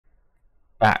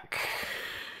back.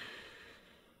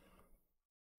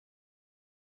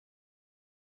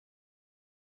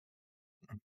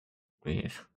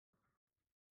 Please.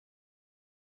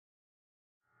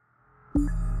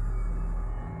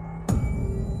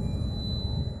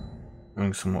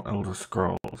 Doing some more Elder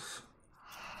Scrolls.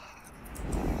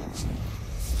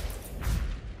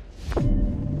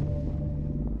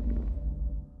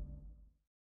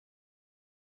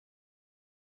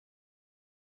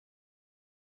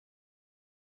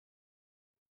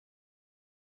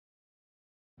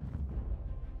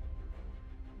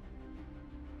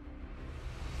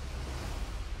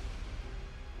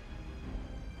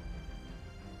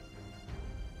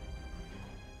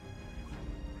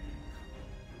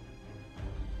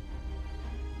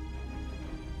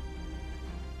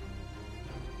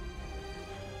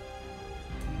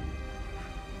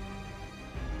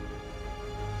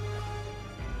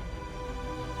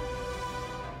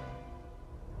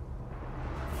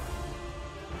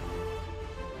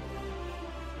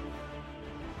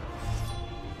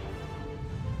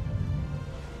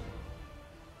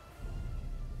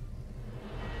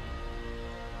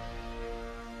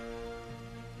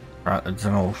 Right, it's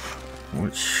an oath,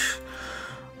 which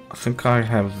I think I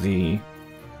have the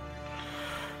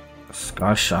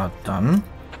Sky Shard done.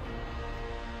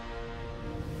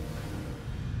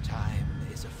 Time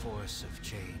is a force of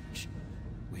change.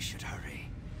 We should hurry.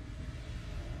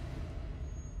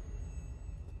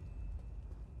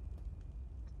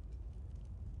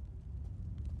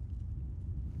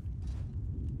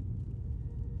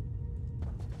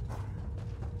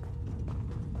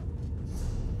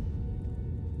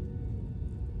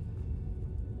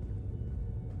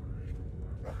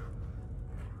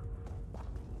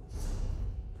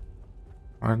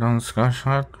 I done Sky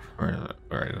Shard? Where is it?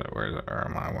 Where is it? Where is it? Where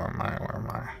am I? Where am I? Where am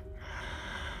I?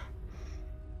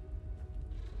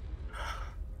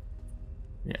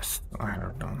 Yes, I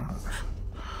have done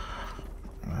it.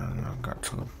 And I got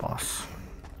to the boss.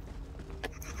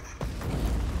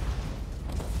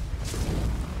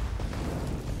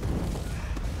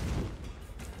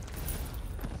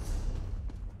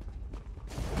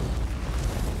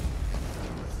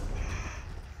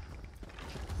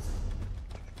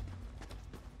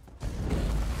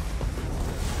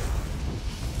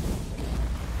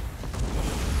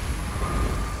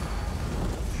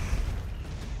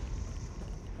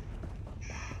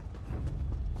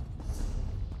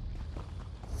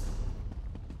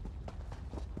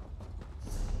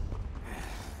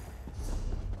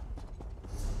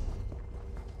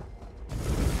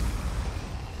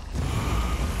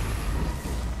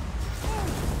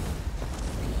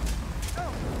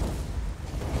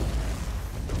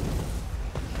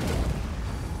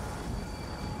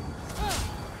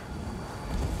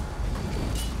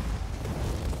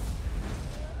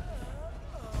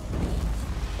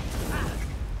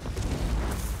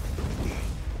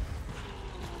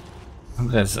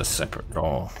 There's a separate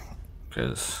door,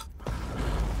 because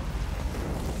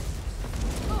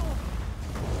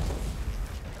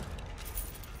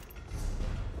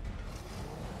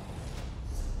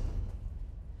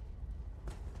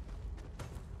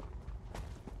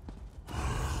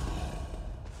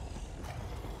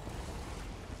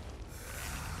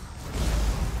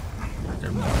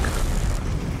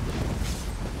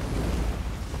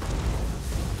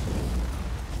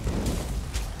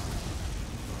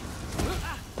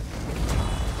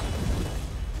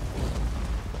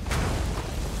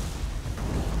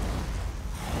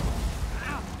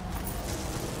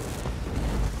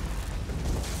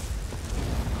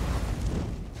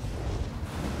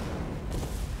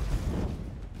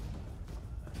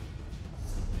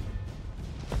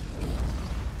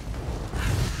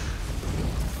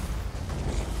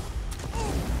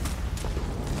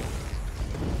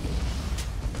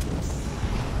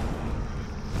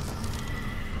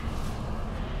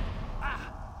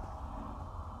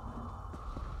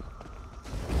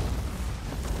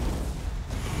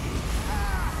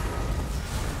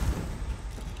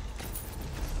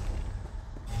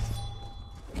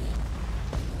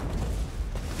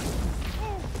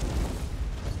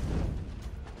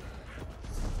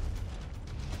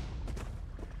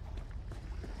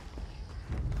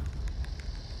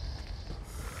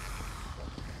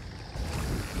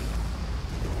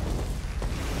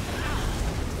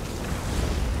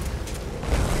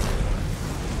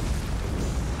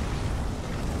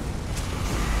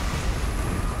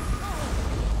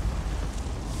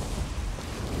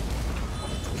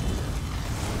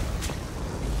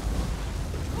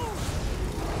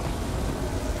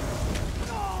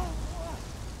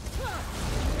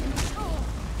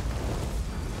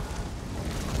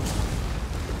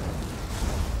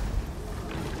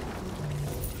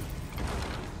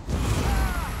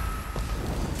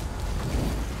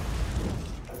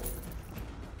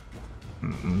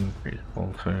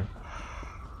too.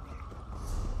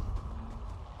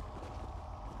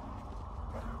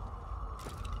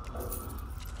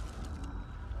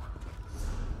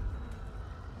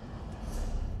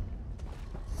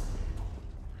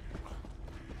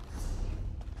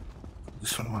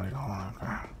 This one might go on,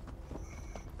 okay.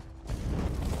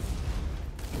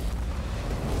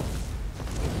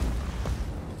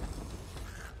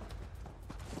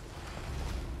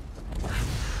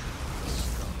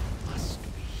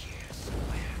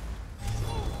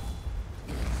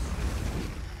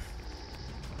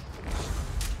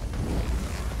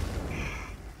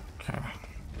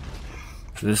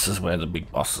 So this is where the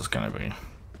big boss is going to be.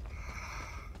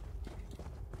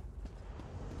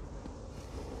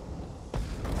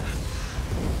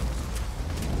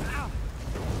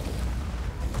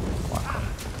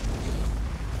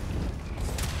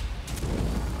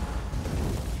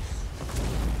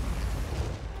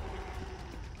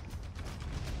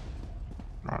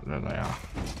 Right, there they are.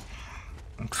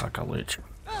 Looks like a lich.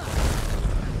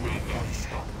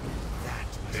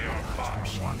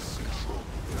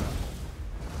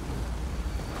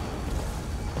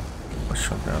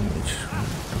 Shut down lich.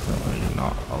 Definitely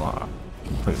not a lot.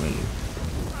 Completely.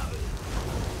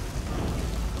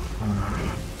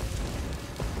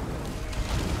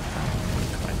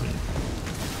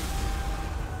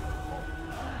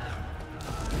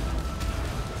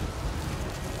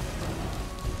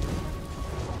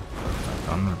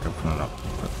 I'm not definitely not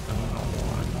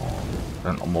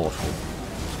an immortal.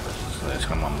 So that's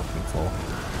what I'm looking for.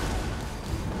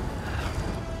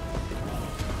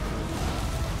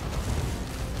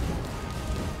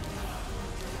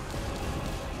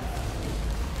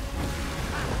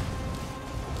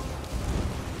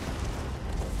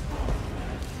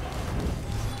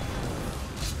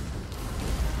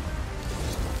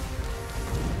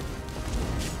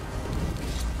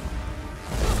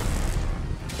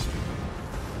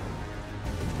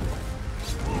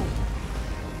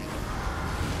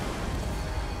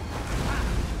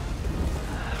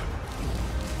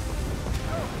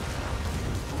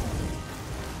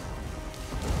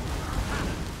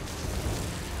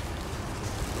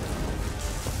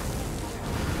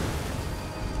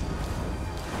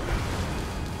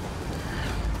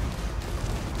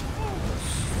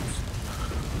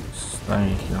 Stay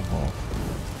here for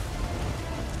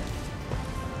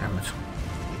damage.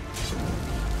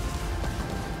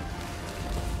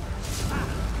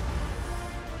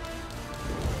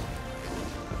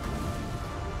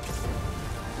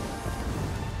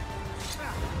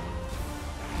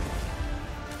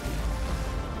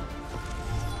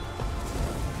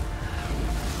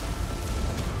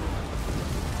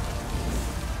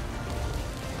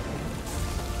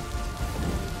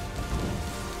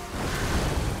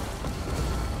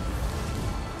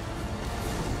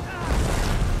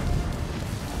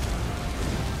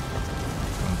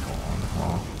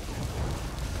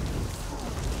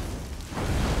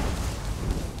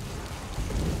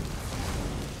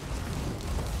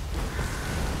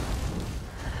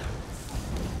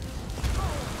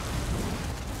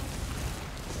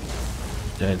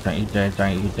 Don't you dare,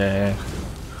 don't you dare.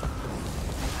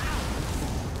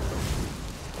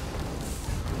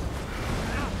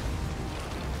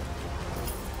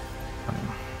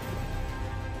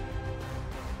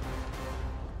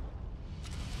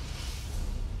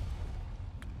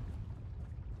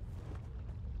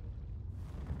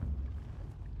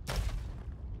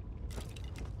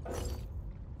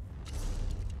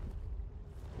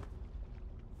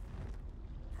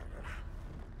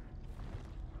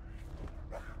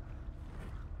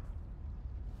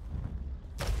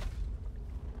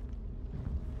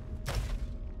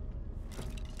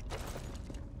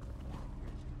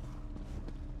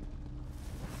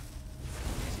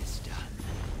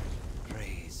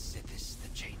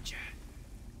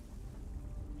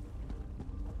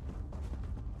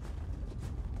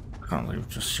 Can't leave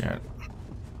just yet.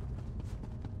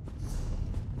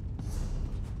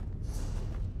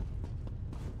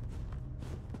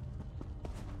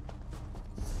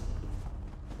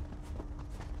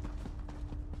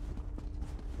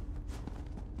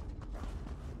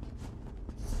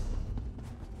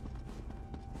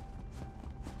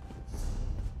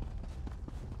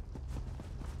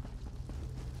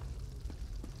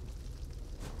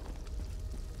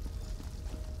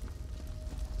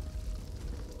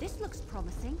 This looks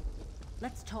promising.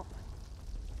 Let's talk.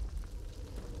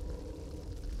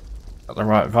 Got the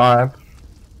right vibe.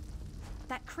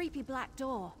 That creepy black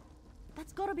door.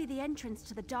 That's gotta be the entrance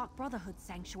to the Dark Brotherhood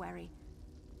sanctuary.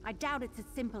 I doubt it's as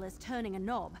simple as turning a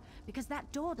knob, because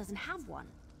that door doesn't have one.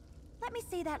 Let me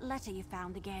see that letter you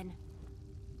found again.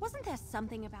 Wasn't there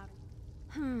something about it?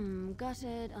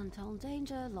 Gutted, untold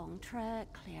danger, long trek,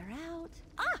 clear out.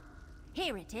 Ah!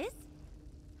 Here it is.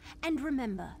 And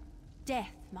remember,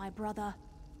 death, my brother.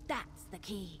 That's the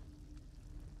key.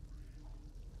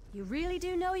 You really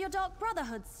do know your Dark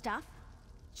Brotherhood stuff?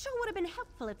 Sure would have been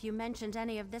helpful if you mentioned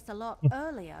any of this a lot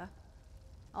earlier.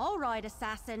 All right,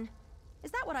 assassin.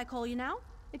 Is that what I call you now?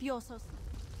 If you're so...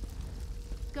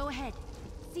 Go ahead.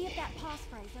 See if that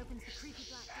passphrase opens the creepy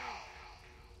black door.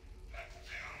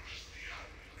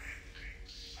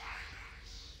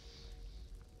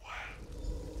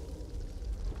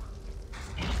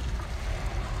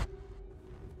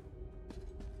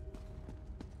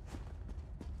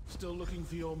 Still looking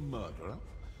for your murderer?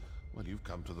 Well, you've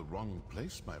come to the wrong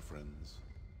place, my friends.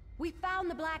 We found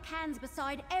the Black Hands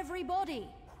beside every body.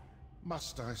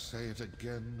 Must I say it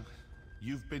again?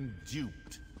 You've been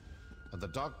duped, and the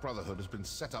Dark Brotherhood has been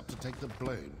set up to take the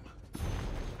blame.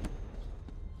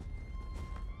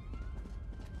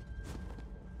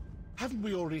 Haven't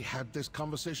we already had this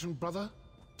conversation, brother?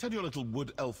 Tell your little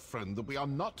wood elf friend that we are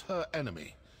not her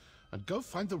enemy, and go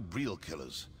find the real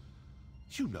killers.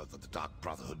 You know that the Dark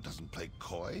Brotherhood doesn't play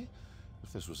coy.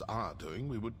 If this was our doing,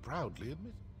 we would proudly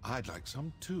admit. I'd like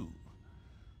some too.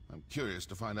 I'm curious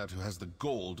to find out who has the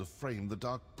gall to frame the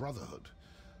Dark Brotherhood.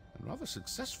 And rather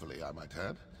successfully, I might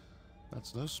add.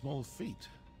 That's no small feat.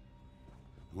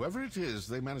 Whoever it is,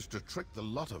 they managed to trick the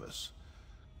lot of us.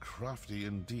 Crafty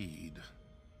indeed.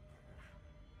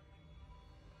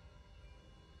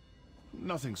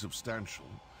 Nothing substantial.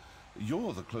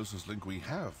 You're the closest link we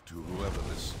have to whoever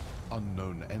this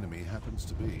unknown enemy happens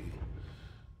to be.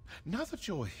 Now that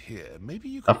you're here, maybe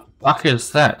you can... The fuck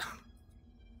is that?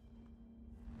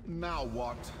 Now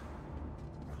what?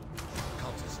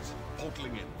 Cultists,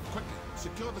 portaling in. Quickly,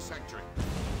 secure the sanctuary.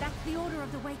 That's the Order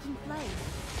of the Waking Flame.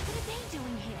 What are they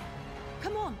doing here?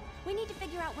 Come on, we need to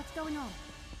figure out what's going on.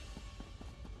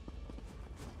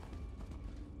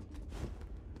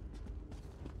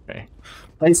 Okay.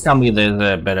 Please tell me there's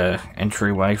a better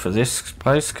entryway for this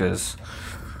place, because...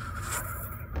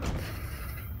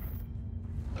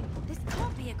 This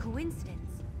can't be a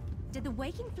coincidence. Did the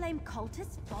Waking Flame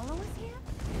cultists follow us here?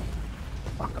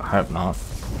 Fuck, I hope not.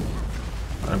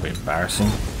 That'd be embarrassing.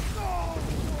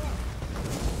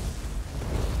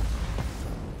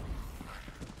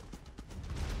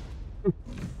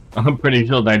 I'm pretty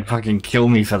sure they'd fucking kill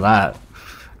me for that.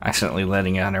 Accidentally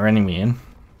letting out our enemy in.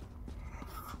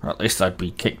 Or at least I'd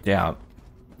be kicked out.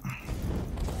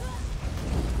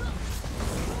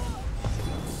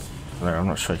 Although I'm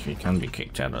not sure if you can be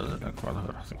kicked out of the Dark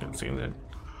Brotherhood. I think it's either...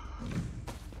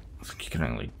 I think you can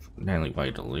only... The only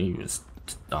way to leave is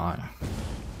to die.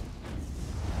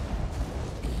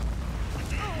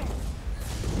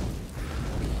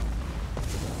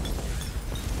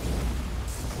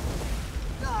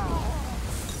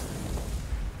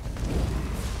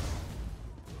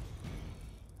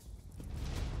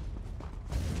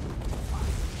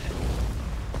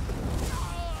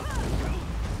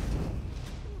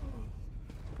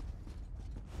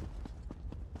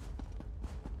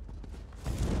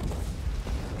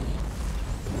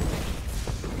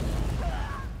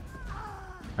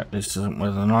 This isn't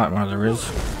where the Night Mother is.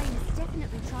 The flame is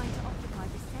definitely trying to occupy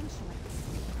this sanctuary.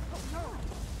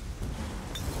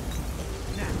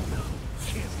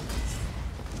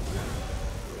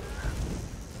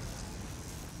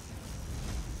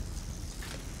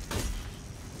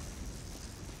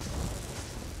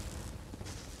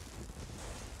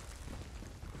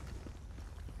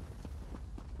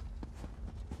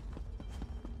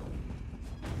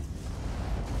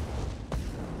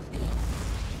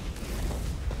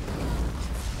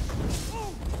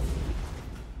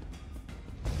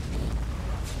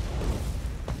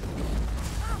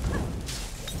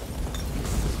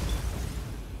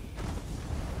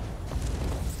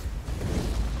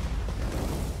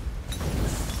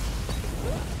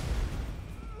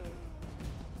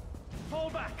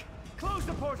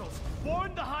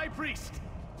 Warn the High Priest!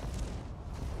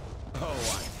 Oh,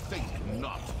 I think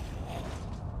not.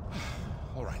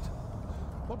 All right.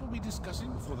 What were we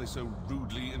discussing before they so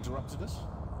rudely interrupted us?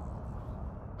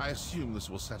 I assume this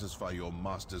will satisfy your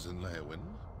masters in Leowyn.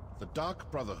 The Dark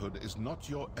Brotherhood is not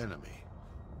your enemy.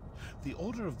 The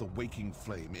Order of the Waking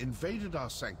Flame invaded our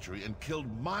sanctuary and killed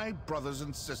my brothers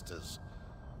and sisters.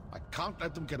 I can't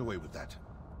let them get away with that.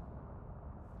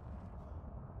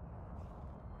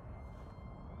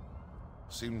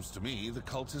 Seems to me the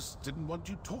cultists didn't want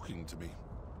you talking to me.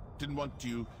 Didn't want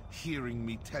you hearing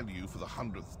me tell you for the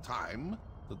 100th time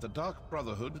that the Dark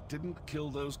Brotherhood didn't kill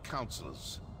those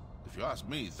counselors. If you ask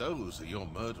me, those are your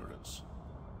murderers.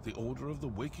 The Order of the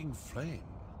Waking Flame.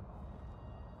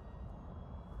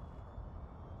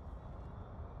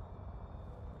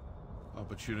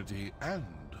 Opportunity and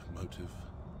motive.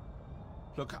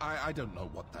 Look, I don't know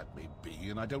what that may be,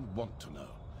 and I don't want to know.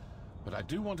 But I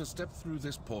do want to step through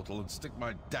this portal and stick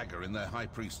my dagger in their High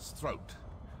Priest's throat.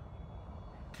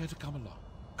 Care to come along?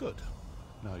 Good.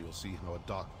 Now you'll see how a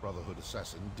Dark Brotherhood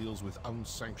assassin deals with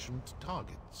unsanctioned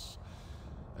targets.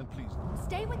 And please...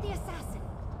 Stay with the assassin.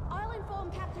 I'll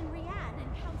inform Captain Rianne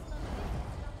and Councillor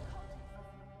Lewis about the cultists.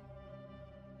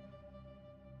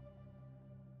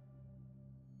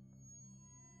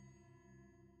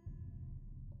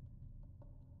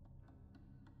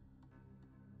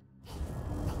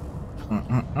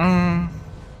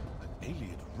 An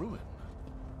alien ruin.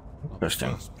 Interesting.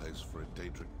 Not the first place for a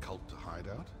Daedric cult to hide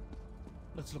out.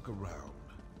 Let's look around.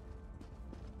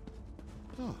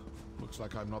 Oh, looks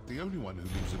like I'm not the only one who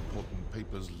leaves important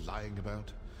papers lying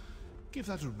about. Give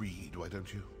that a read, why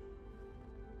don't you?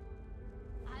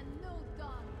 And no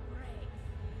dawn breaks.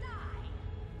 Die!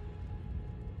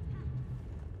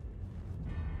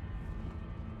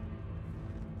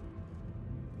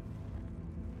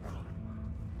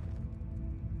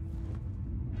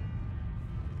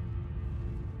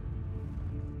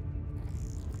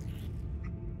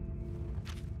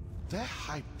 Their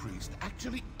High Priest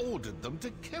actually ordered them to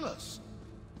kill us.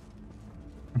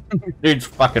 Dude's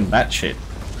fucking batshit.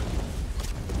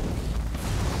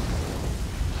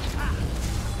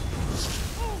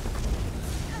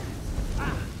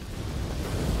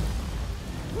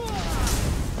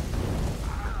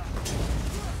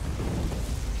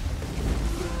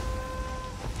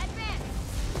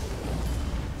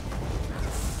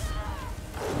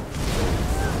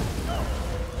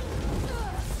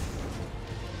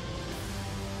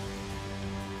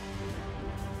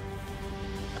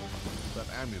 That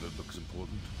amulet looks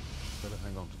important. Better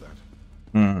hang on to that.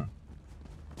 Hmm.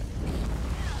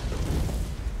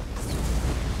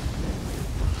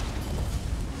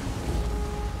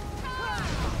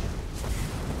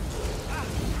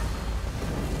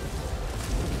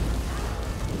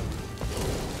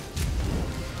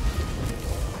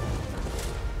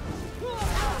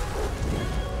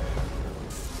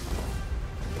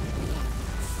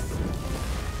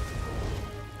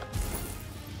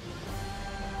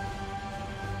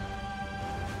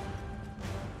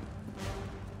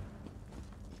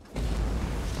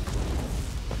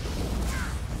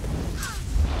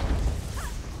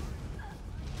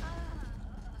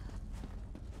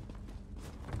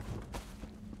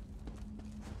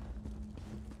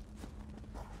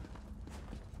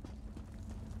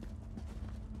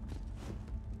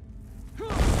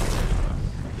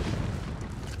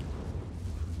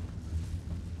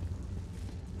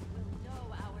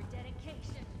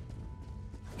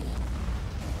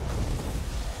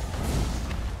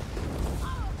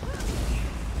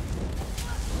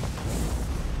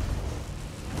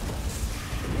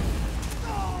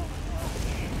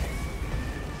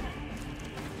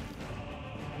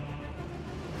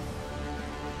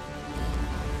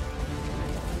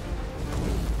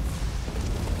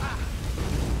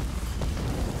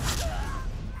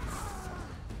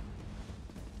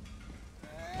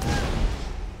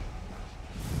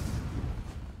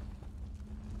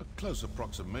 Close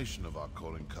approximation of our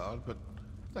calling card, but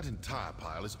that entire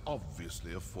pile is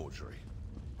obviously a forgery.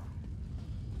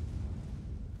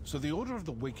 So the Order of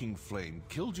the Waking Flame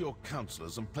killed your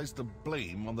counselors and placed the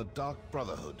blame on the Dark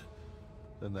Brotherhood.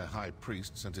 Then their High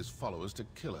Priest sent his followers to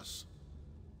kill us.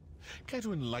 Care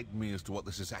to enlighten me as to what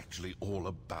this is actually all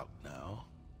about now?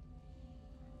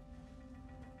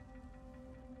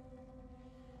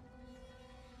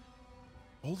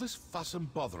 All this fuss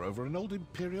and bother over an old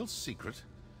Imperial secret?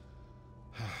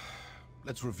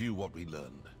 Let's review what we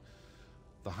learned.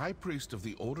 The High Priest of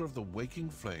the Order of the Waking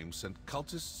Flame sent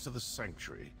cultists to the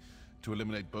Sanctuary to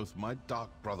eliminate both my Dark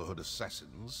Brotherhood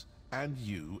assassins, and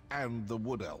you, and the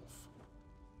Wood Elf.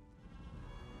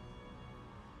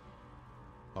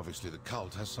 Obviously the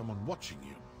cult has someone watching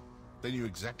you. They knew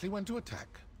exactly when to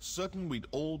attack, certain we'd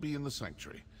all be in the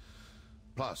Sanctuary.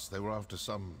 Plus, they were after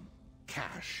some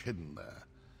cache hidden there.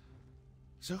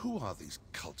 So who are these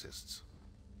cultists?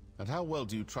 And how well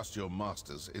do you trust your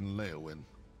masters in Leowyn?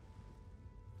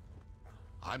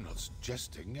 I'm not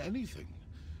suggesting anything,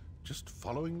 just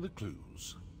following the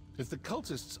clues. If the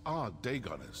cultists are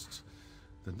Dagonists,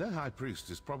 then their High Priest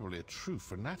is probably a true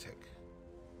fanatic.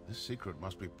 This secret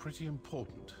must be pretty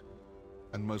important,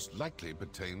 and most likely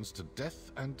pertains to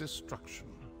death and destruction.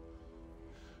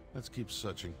 Let's keep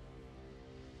searching.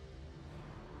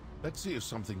 Let's see if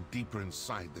something deeper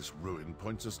inside this ruin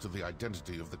points us to the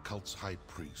identity of the cult's High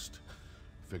Priest.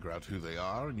 Figure out who they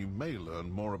are, and you may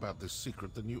learn more about this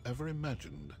secret than you ever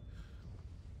imagined.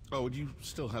 Oh, and you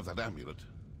still have that amulet.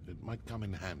 It might come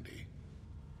in handy.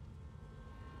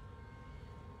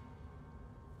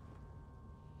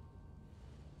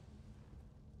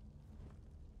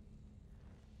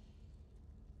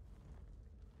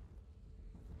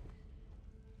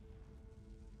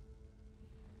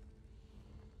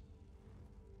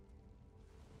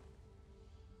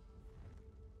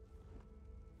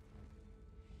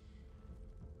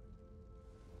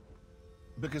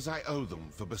 Because I owe them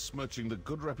for besmirching the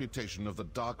good reputation of the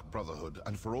Dark Brotherhood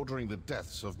and for ordering the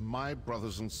deaths of my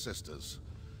brothers and sisters.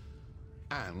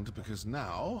 And because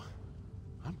now,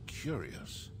 I'm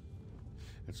curious.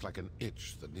 It's like an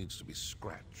itch that needs to be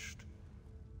scratched.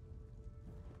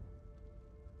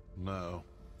 No.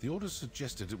 The order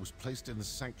suggested it was placed in the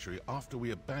sanctuary after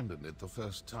we abandoned it the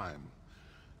first time.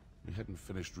 We hadn't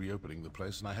finished reopening the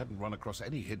place, and I hadn't run across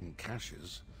any hidden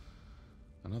caches.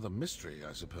 Another mystery,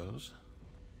 I suppose.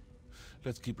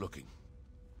 Let's keep looking.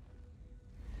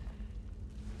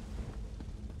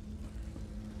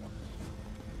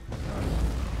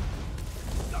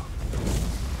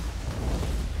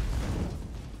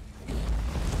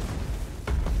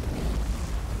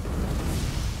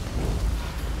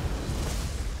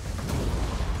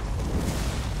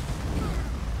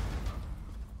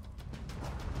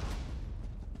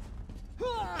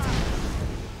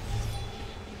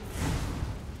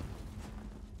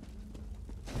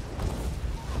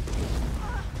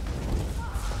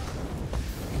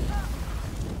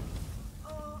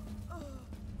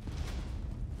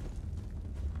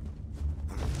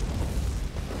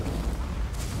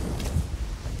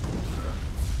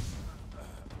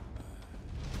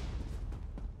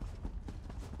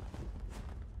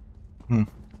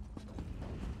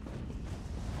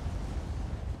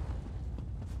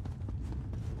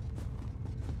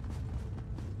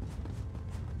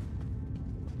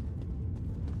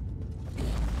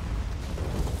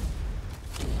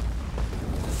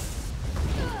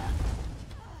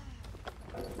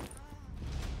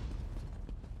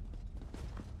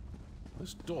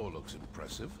 This door looks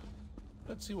impressive.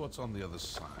 Let's see what's on the other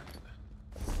side.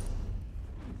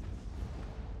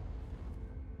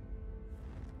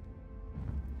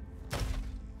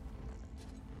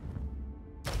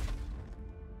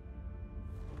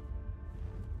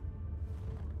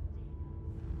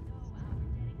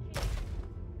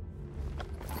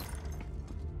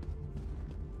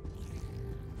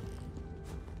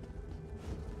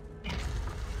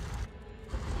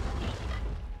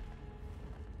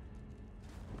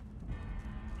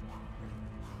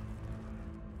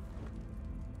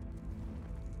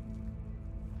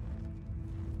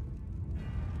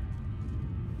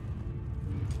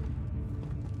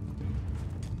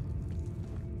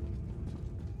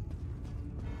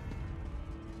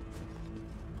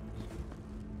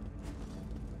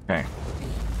 Okay.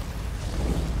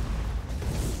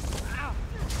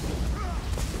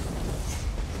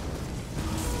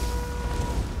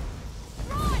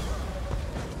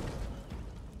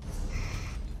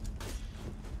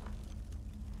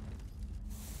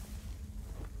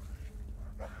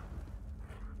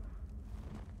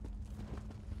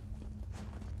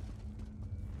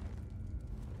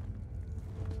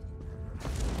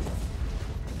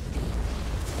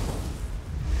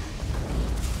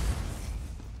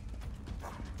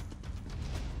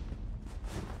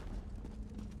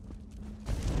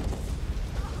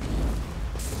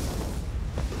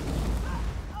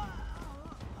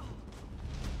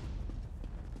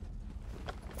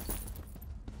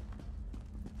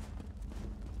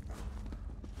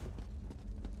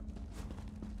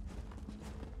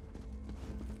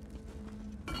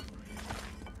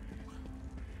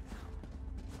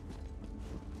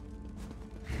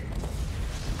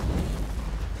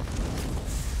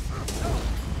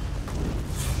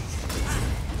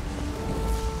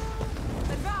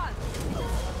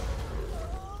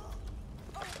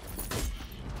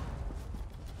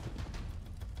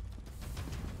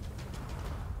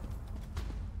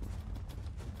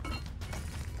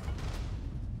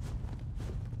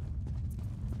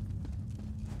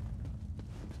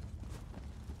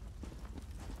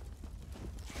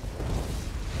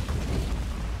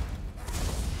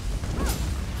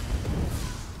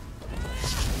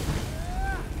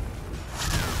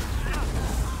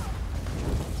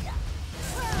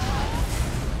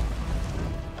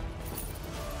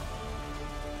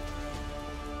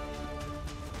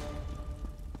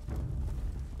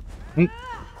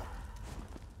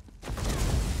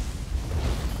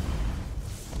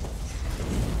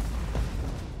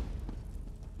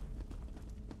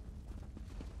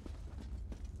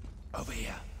 Over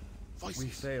here. Voices. We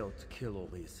failed to kill all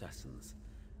the assassins,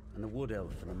 and the Wood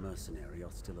Elf and a mercenary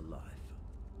are still alive.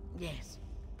 Yes.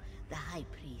 The High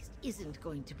Priest isn't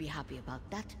going to be happy about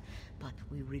that, but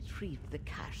we retrieved the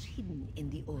cache hidden in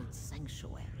the old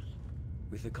sanctuary.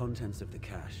 With the contents of the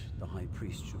cache, the High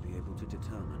Priest should be able to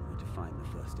determine where to find the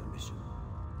first emission.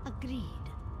 Agreed.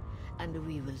 And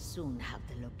we will soon have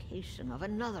the location of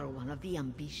another one of the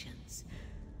ambitions.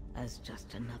 As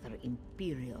just another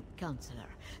Imperial counselor,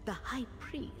 the High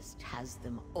Priest has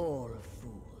them all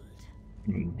fooled.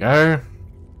 There you go.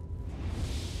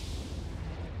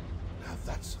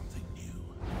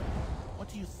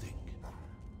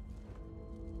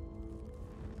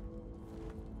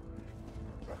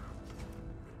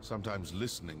 Sometimes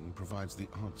listening provides the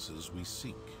answers we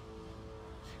seek.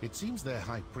 It seems their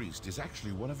high priest is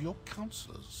actually one of your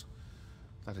counselors.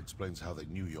 That explains how they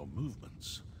knew your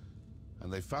movements. And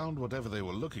they found whatever they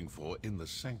were looking for in the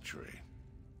sanctuary.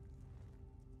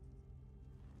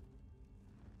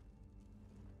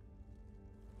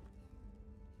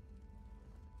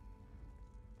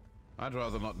 I'd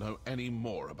rather not know any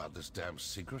more about this damn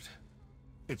secret.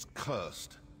 It's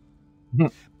cursed.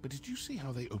 But did you see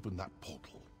how they opened that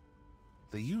portal?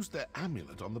 They used their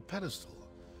amulet on the pedestal.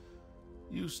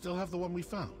 You still have the one we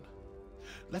found.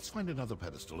 Let's find another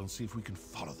pedestal and see if we can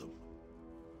follow them.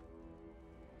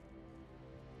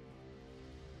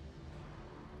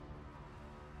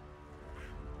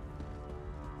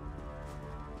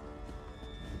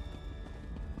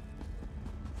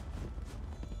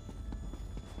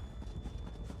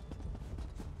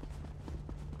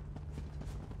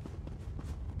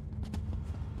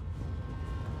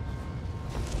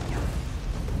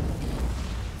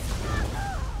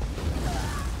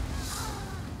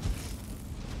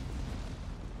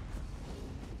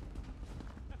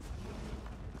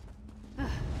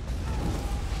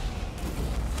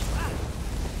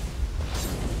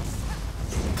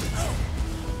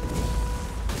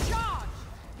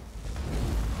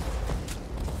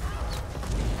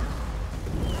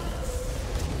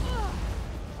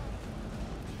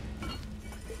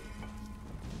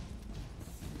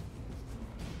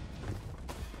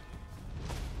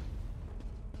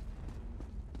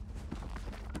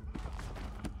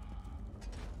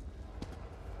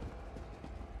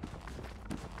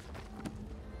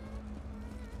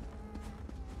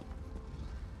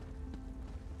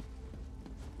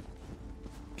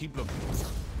 Keep looking.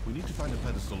 We need to find a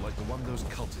pedestal like the one those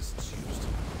cultists used.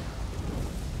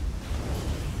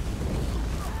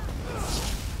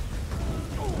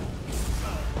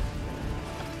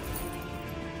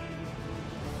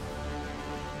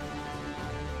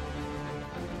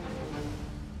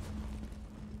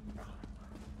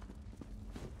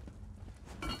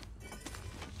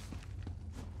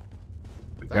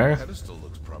 That pedestal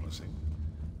looks promising.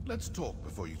 Let's talk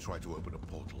before you try to open a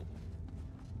portal.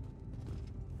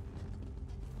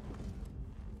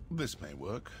 This may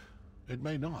work. It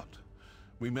may not.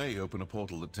 We may open a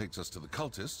portal that takes us to the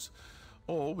cultists,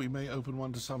 or we may open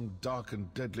one to some dark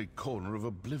and deadly corner of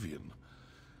oblivion.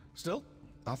 Still,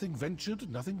 nothing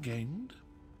ventured, nothing gained.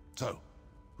 So,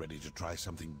 ready to try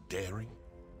something daring?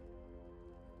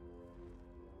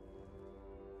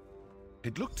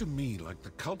 It looked to me like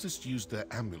the cultists used their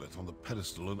amulet on the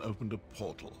pedestal and opened a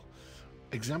portal.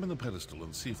 Examine the pedestal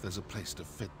and see if there's a place to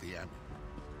fit the amulet.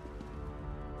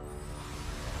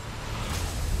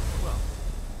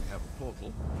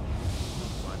 Portal.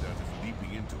 Find out if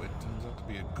leaping into it turns out to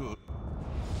be a good.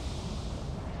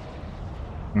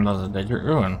 Another desert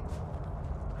ruin.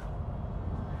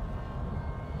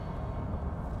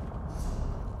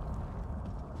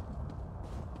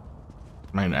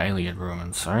 I mean, alien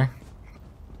ruin, sorry.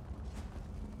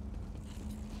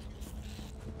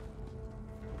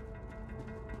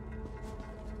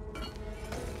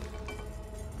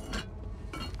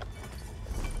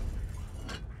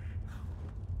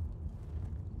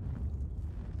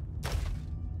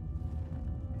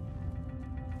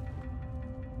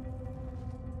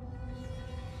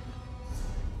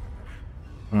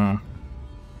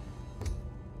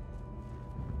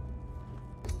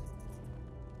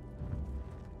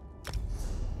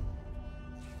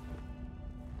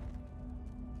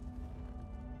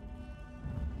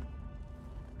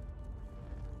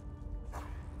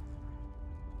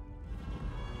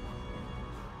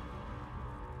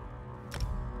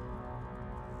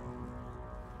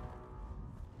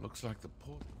 Looks like the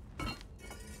portal.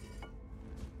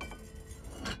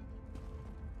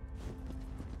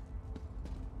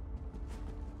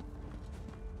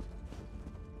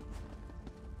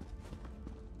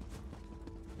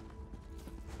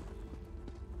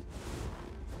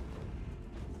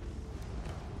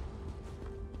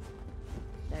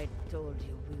 I told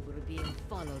you we were being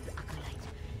followed, Acolyte.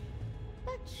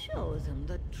 That shows him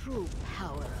the true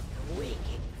power of the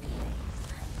waking flame.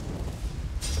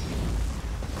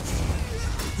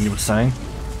 You were saying?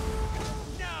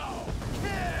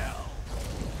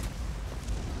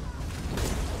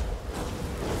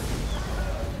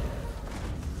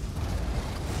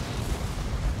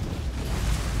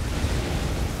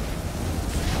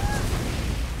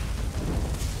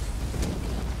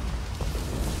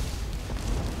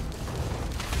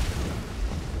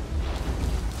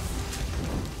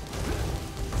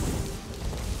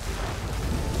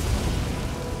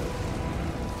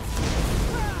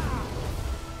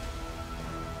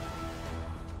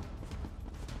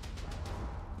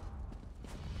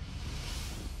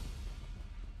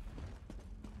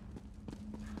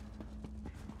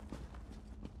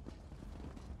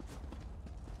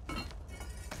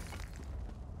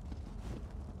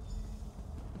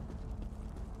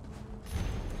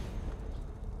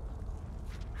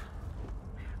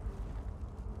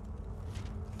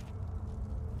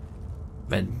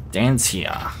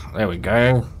 Vedancia. There we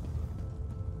go.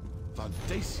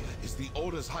 Vandacia is the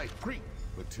Order's High Priest.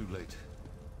 We're too late.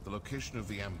 The location of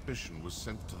the ambition was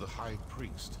sent to the High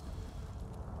Priest.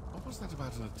 What was that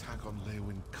about an attack on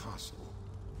Leywin Castle?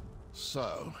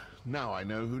 So, now I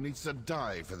know who needs to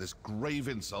die for this grave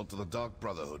insult to the Dark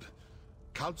Brotherhood.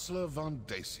 Councillor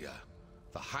Vandacia,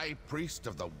 the High Priest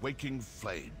of the Waking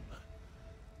Flame.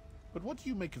 But what do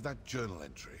you make of that journal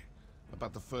entry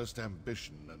about the first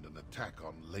ambition and an attack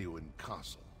on Leywin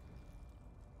Castle?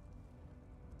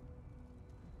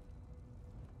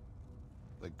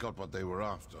 They got what they were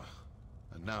after,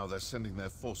 and now they're sending their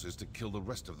forces to kill the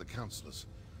rest of the councillors.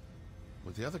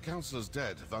 With the other councillors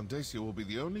dead, Vandacia will be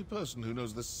the only person who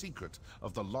knows the secret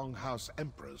of the Longhouse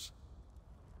Emperors.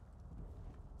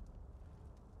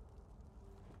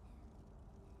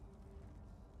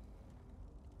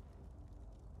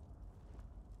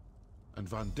 And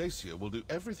Vandacia will do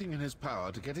everything in his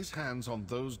power to get his hands on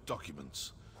those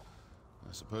documents.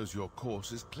 I suppose your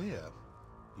course is clear.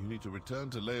 You need to return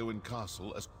to Leywin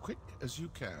Castle as quick as you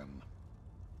can.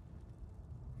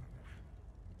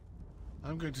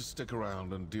 I'm going to stick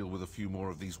around and deal with a few more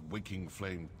of these Waking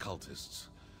Flame cultists.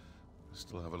 I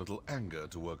still have a little anger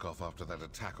to work off after that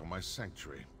attack on my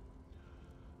sanctuary.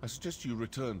 I suggest you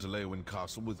return to Leywin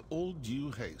Castle with all due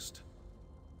haste.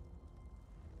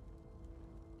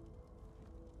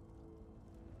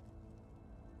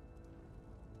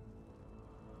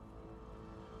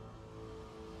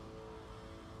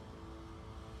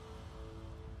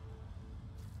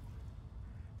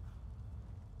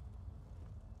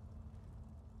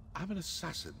 I'm an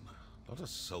assassin, not a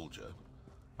soldier.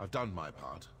 I've done my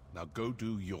part. Now go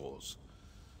do yours.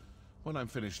 When I'm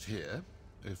finished here,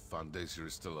 if Vandacia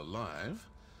is still alive,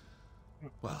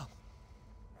 well,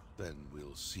 then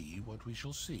we'll see what we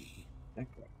shall see.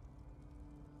 Okay.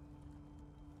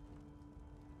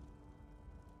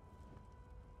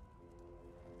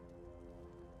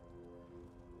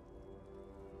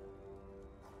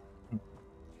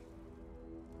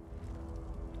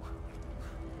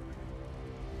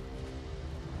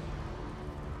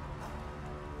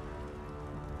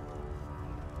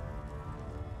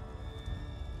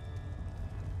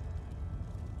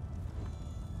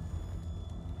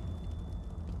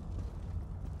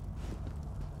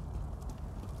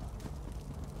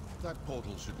 That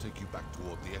portal should take you back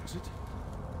toward the exit,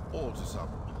 or to some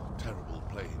terrible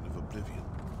plane of oblivion.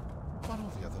 One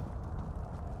or the other.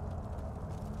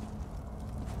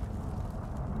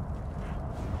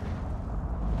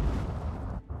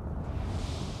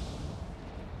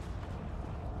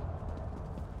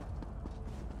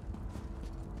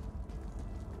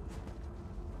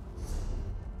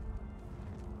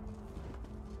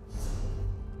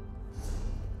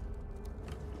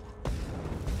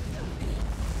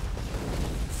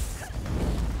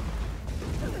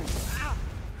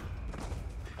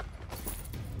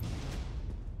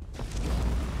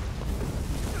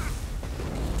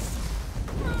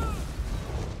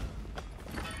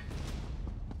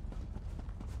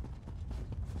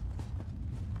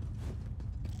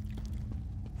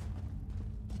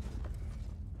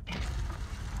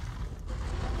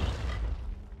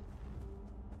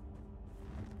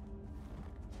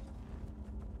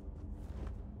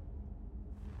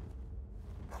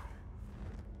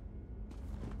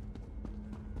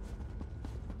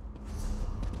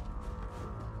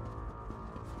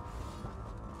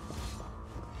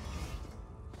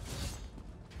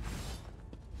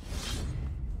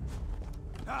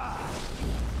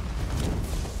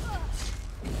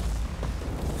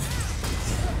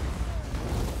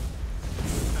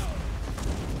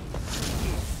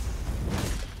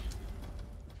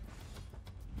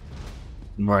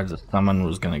 Right, the summon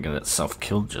was gonna get itself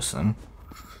killed just then.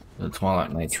 The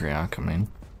Twilight Matriarch, I mean.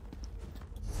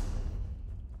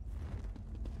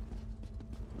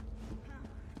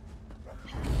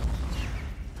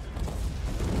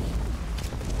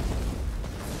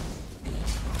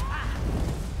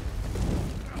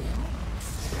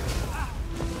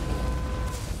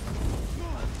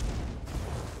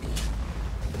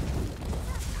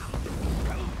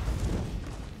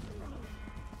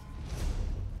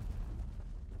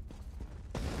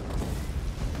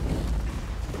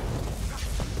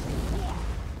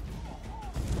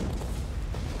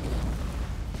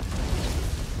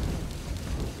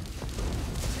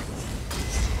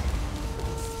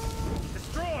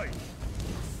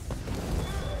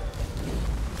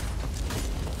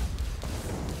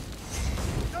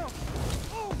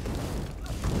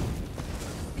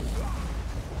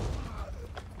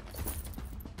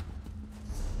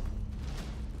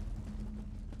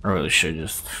 I really should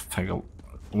just take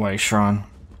away Shrine.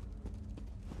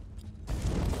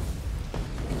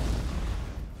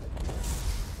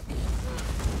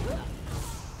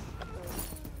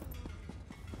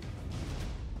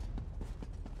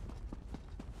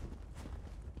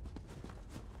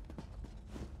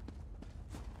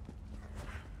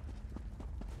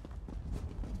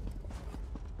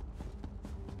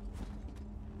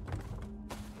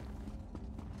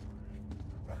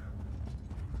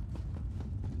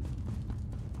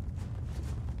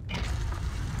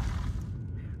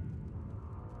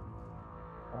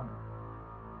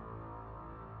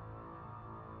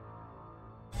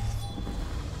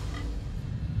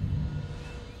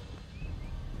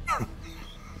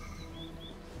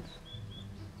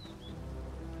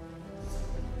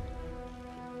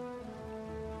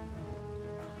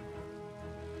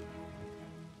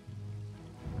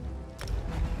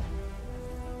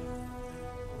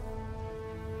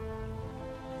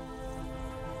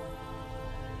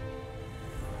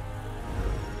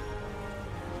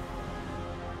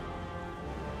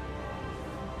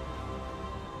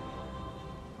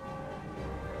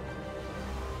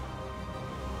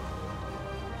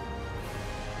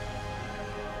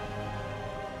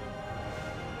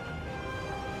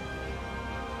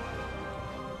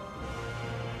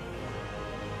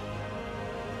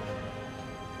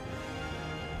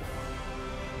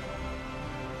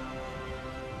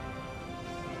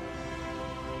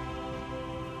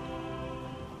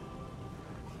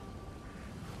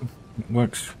 It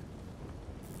works.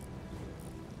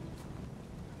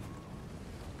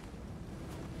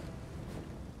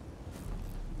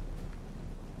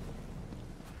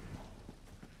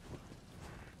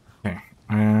 Okay.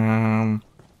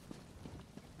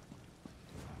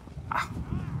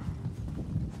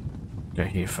 Go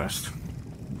here first.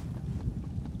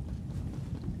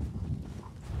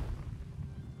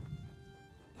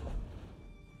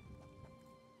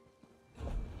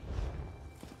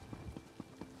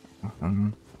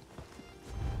 Um,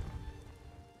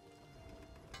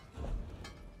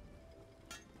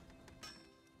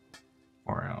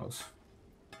 4 hours.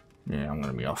 Yeah, I'm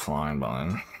gonna be offline by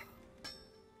then.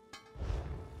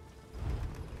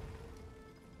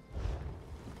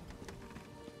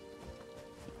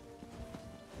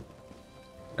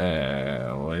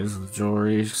 Where's the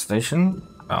jewelry station?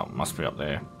 Oh, must be up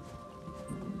there.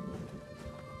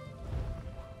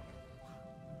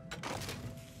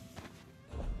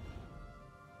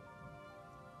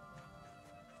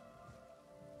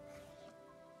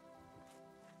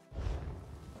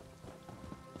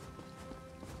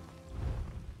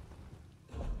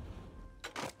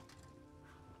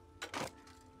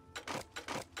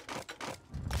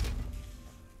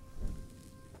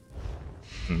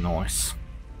 Nice.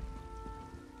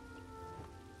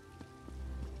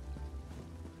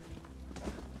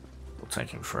 It'll take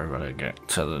him forever to get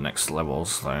to the next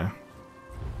levels though.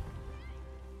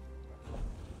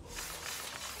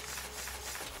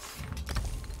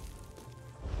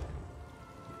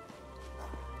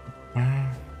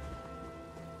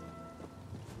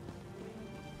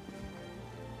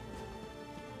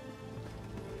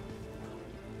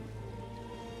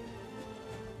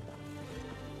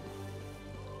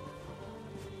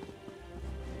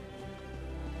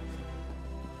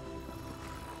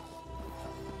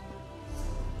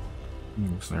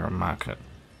 Is there a market?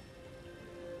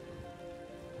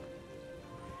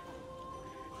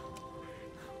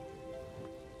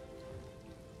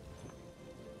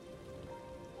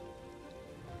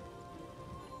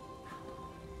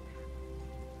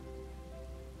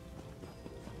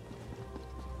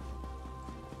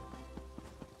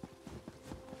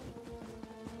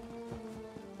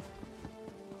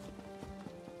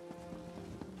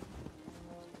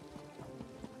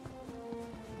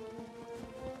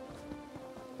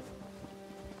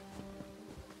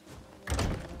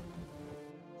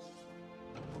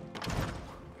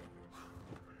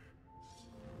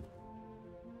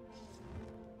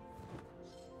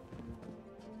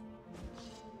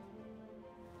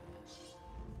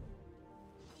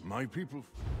 My people...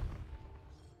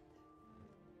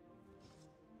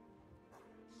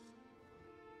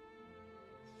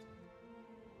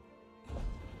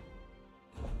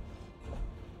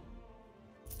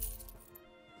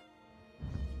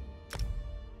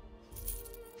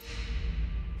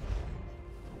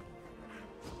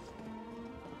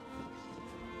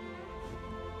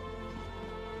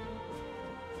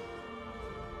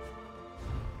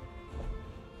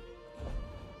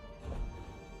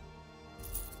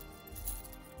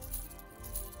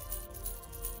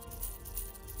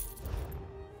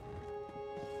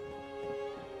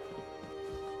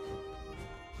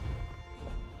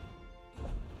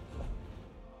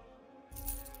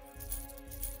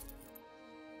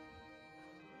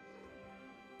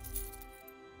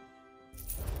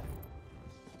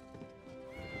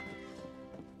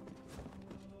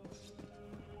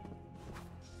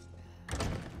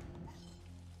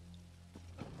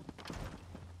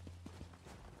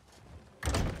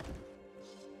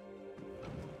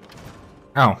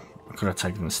 Oh, I could have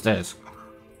taken the stairs.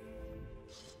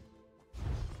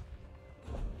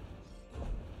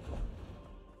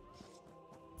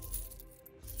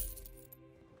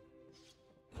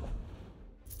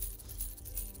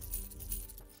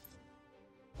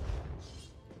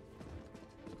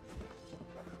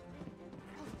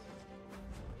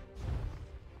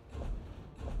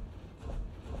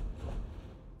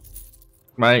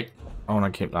 Right, I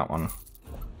want to keep that one.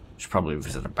 Should probably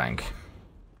visit a bank.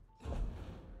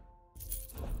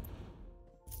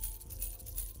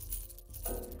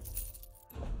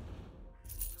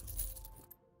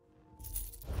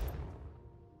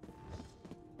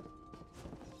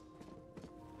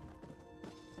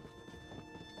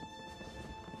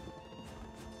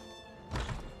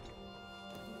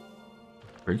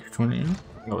 Bridge 20?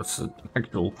 Oh, it's an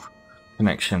actual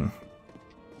connection.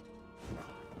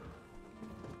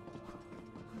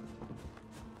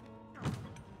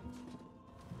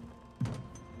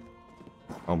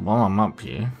 Oh, while I'm up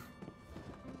here.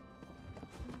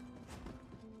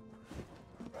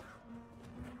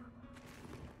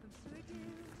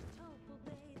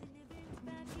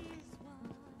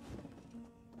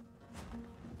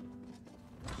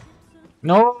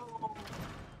 No!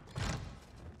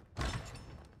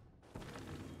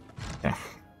 Yeah,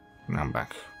 now I'm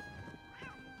back.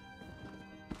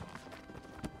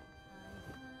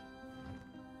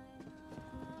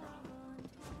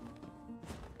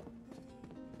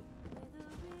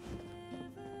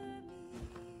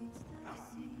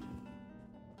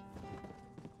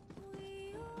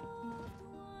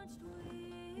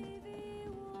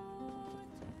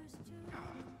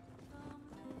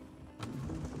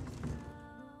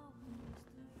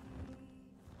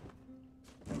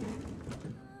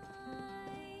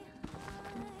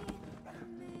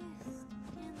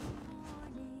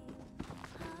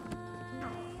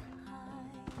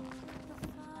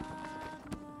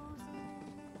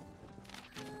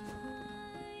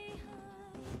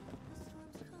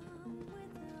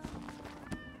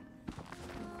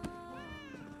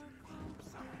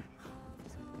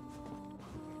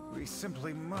 We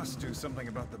simply must do something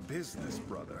about the business,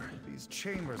 brother. These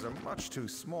chambers are much too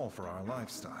small for our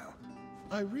lifestyle.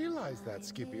 I realize that,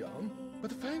 Scipion, but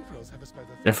the Fangfrels have us by the...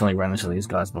 Definitely ran into these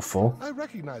guys before. I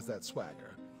recognize that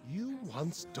swagger. You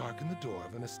once darkened the door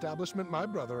of an establishment my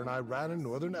brother and I ran in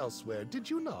northern Elsewhere, did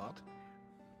you not?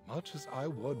 Much as I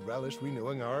would relish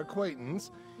renewing our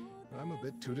acquaintance, I'm a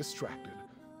bit too distracted.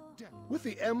 With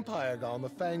the Empire gone, the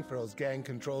Fangfrels gang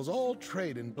controls all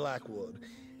trade in Blackwood.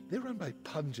 They're run by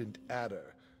Pungent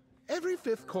Adder. Every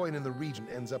fifth coin in the region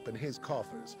ends up in his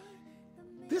coffers.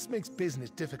 This makes business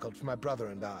difficult for my brother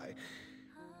and I.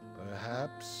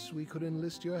 Perhaps we could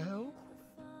enlist your help?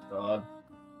 God.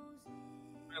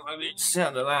 I need to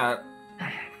sound of that.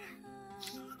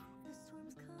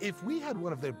 If we had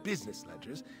one of their business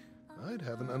ledgers, I'd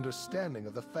have an understanding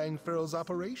of the Fangfrels'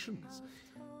 operations.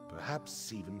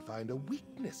 Perhaps even find a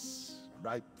weakness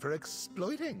ripe for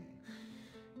exploiting.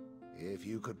 If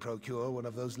you could procure one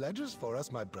of those ledgers for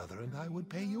us, my brother and I would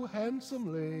pay you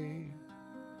handsomely.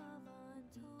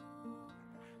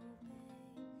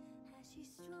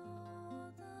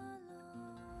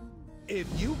 If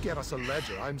you get us a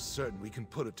ledger, I'm certain we can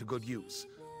put it to good use.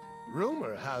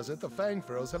 Rumor has it the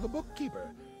Fangfrels have a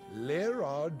bookkeeper,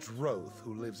 Lyrard Droth,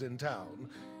 who lives in town.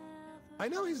 I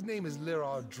know his name is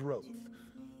Lyrard Droth,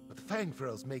 but the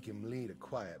Fangfrels make him lead a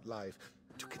quiet life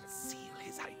to conceal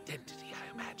his identity,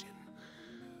 I imagine.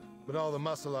 With all the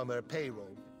muscle on their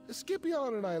payroll,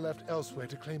 Scipion and I left Elsewhere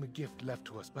to claim a gift left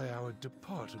to us by our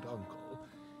departed uncle,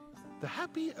 the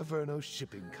Happy Averno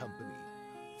Shipping Company.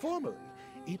 Formerly,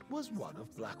 it was one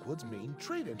of Blackwood's main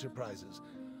trade enterprises.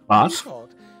 What? We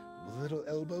thought, with a little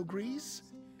elbow grease,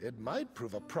 it might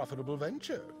prove a profitable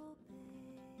venture.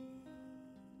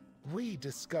 We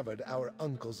discovered our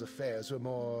uncle's affairs were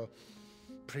more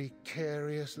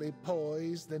precariously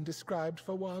poised than described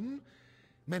for one.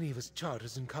 Many of his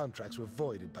charters and contracts were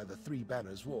voided by the Three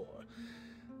Banners War.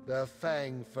 The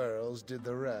Fangfrels did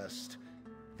the rest.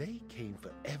 They came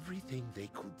for everything they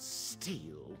could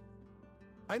steal.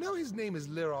 I know his name is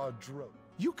Lyrard Droth.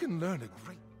 You can learn a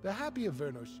great... The Happy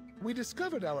Averno... We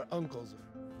discovered our uncle's...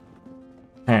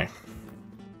 Hey.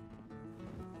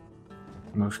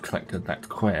 Almost collected that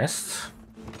quest.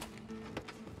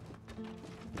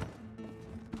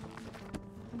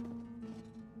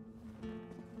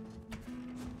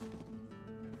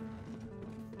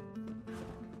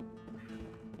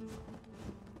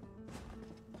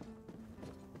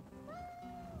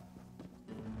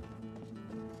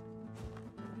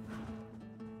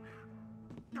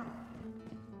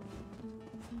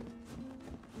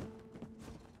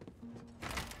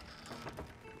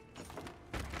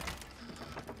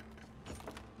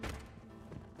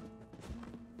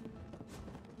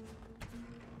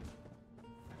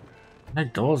 No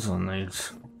doors on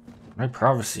these. No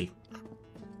privacy.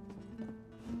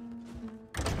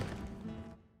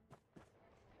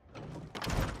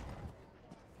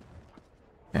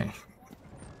 Okay.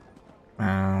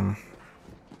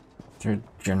 Is there a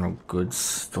general goods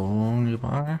store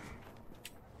nearby?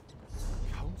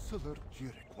 Councillor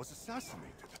Jurek was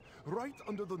assassinated right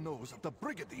under the nose of the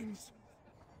Brigadines.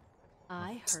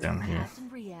 I heard down here. Captain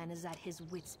Brienne is at his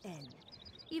wit's end.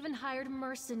 Even hired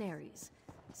mercenaries.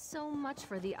 So much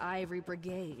for the Ivory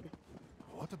Brigade.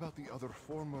 What about the other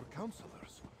former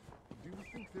councillors? Do you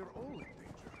think they're all in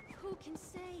danger? Who can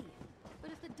say?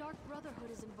 But if the Dark Brotherhood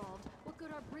is involved, what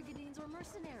good are Brigadines or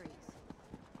mercenaries?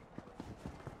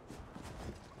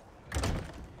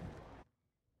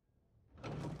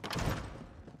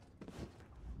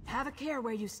 Have a care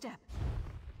where you step.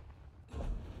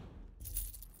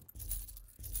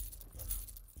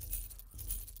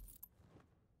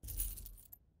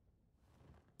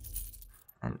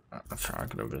 I'm sure I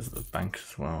could go visit the bank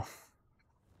as well.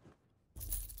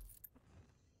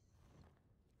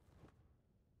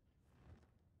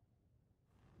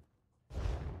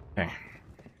 Okay.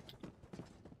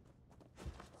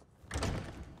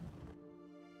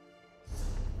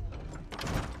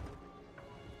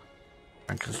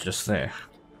 Anchor's just there.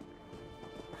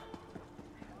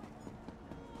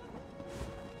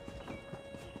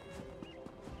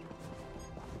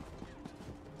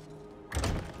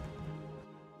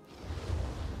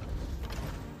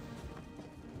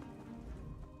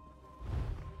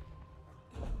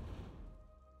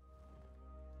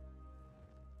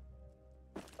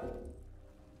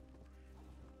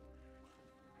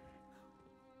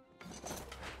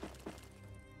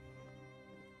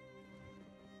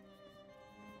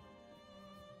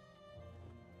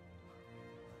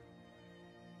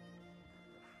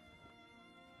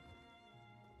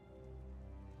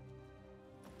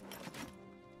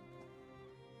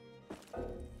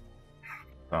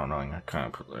 Oh no, I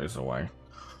can't put those away.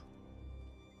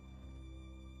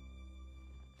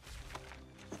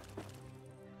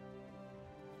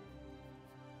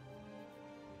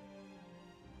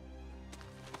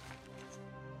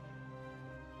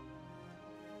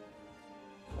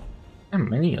 How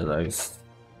many of those?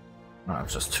 No,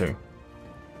 it's just two.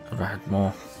 Thought I had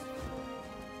more.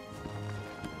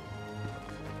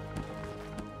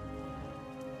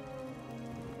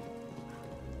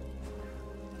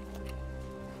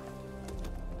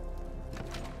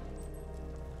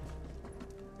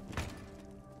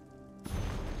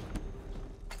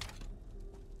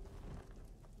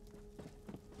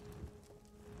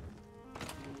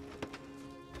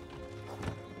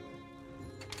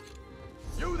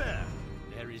 You there!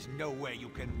 There is nowhere you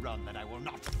can run that I will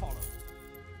not follow.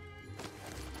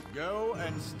 Go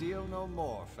and steal no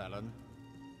more, felon.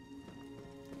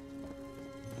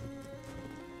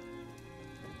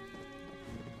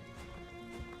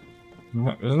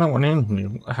 There's no one in here.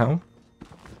 What the hell?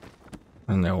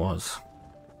 And there was.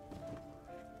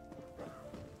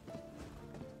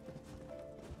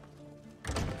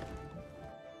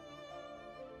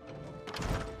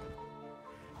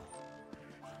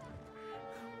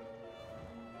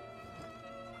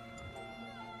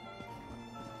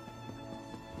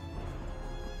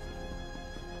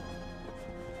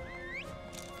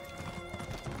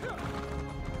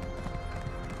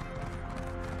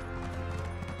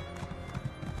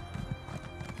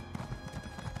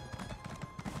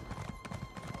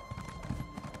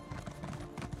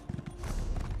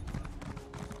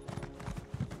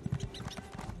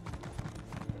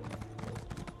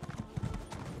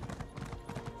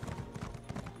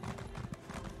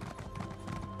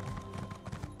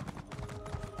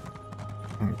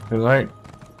 Too late.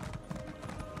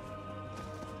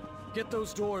 Get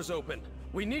those doors open.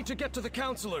 We need to get to the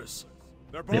counselors.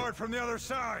 They're barred from the other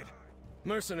side.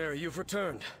 Mercenary, you've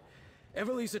returned.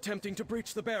 Everly's attempting to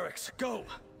breach the barracks. Go!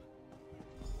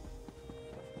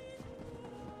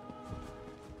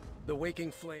 The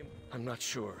waking flame? I'm not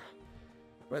sure.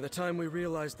 By the time we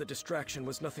realized the distraction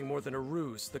was nothing more than a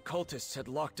ruse, the cultists had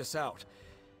locked us out.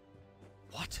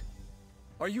 What?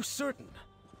 Are you certain?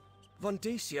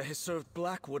 Vondacia has served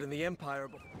Blackwood in the Empire.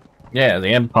 Yeah, the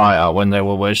Empire when they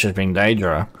were worshipping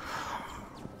Daedra.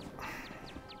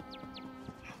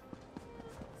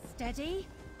 Steady.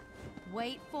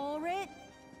 Wait for it.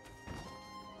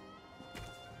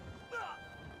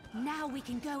 Now we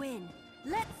can go in.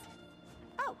 Let's...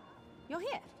 Oh, you're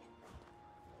here.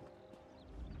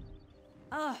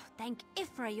 Oh, thank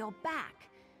Ifra you're back.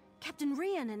 Captain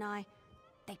Rian and I...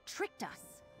 They tricked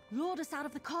us. Lured us out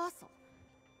of the castle.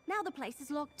 Now the place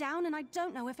is locked down and I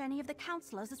don't know if any of the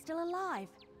counselors are still alive.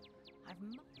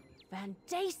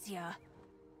 Vandacia!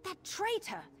 That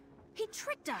traitor! He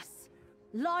tricked us!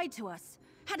 Lied to us!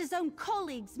 Had his own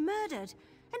colleagues murdered!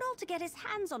 And all to get his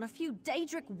hands on a few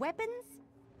Daedric weapons?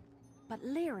 But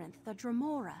Lyrinth the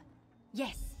Dremora...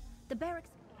 Yes, the barracks...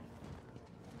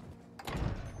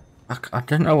 I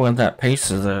don't know where that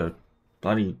piece of the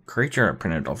bloody creature I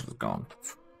printed off is gone.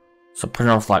 So I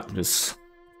printed off like this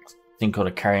thing called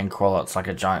a carrion crawler. It's like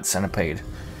a giant centipede.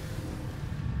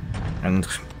 And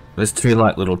there's two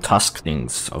like little tusk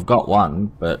things. I've got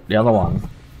one, but the other one...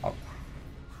 I've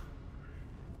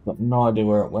got no idea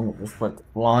where it went. It just went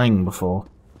flying before.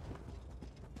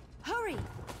 Hurry!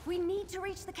 We need to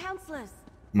reach the counselors!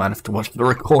 Might have to watch the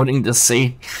recording to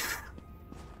see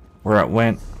where it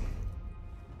went.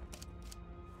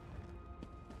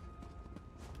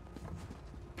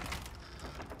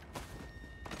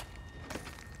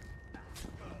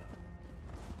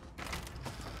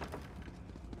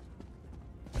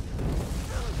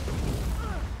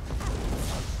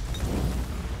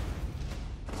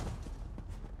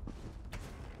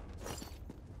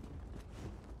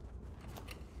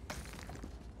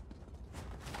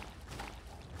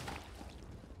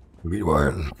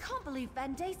 Meanwhile, I can't believe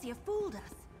Vandacia fooled us.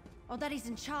 Or that he's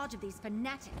in charge of these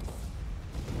fanatics.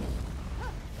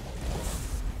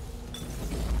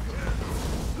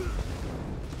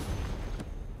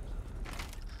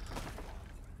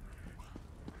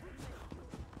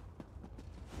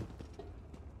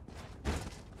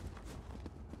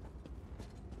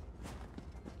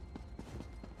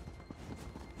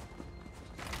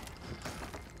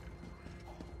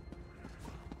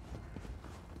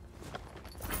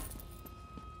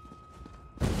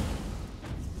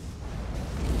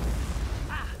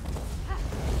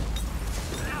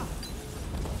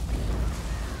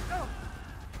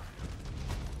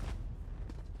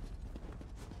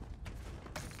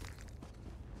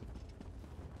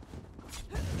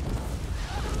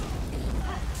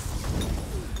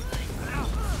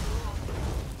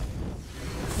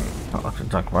 not like a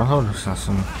Dark Brotherhood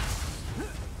assassin.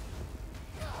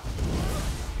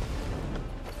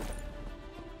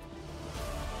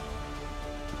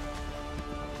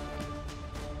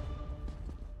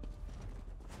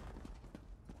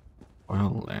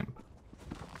 Oil lamp.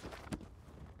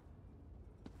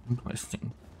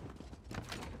 Interesting.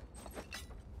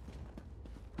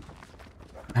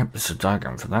 I hope there's a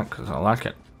diagram for that because I like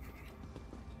it.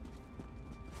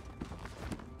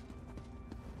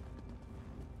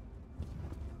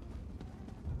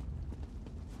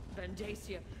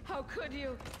 Vandacia, how could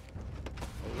you?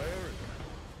 Valeria,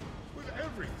 with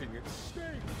everything at stake,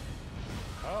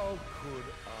 how could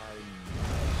I...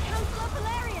 Counselor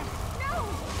Valeria! No!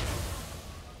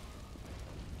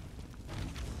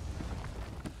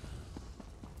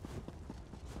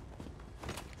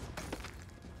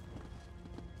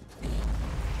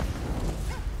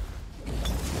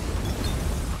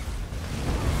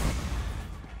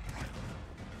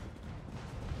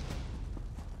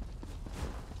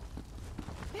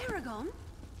 Aragon?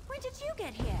 When did you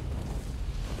get here?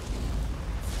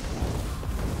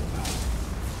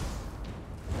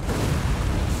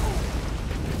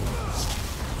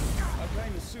 I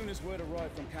came as soon as word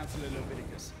arrived from Councillor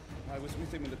Leviticus. I was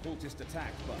with him when the cultist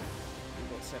attacked, but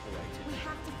we got separated. We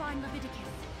have to find Leviticus.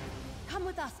 Come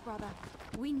with us, brother.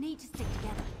 We need to stick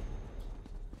together.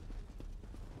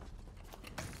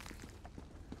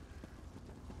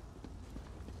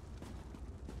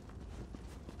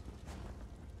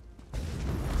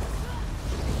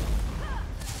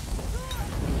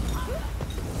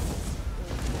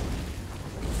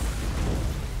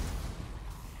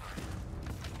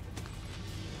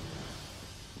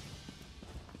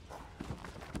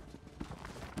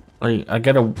 I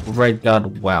get a raid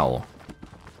guard well,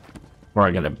 or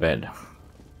I get a bed.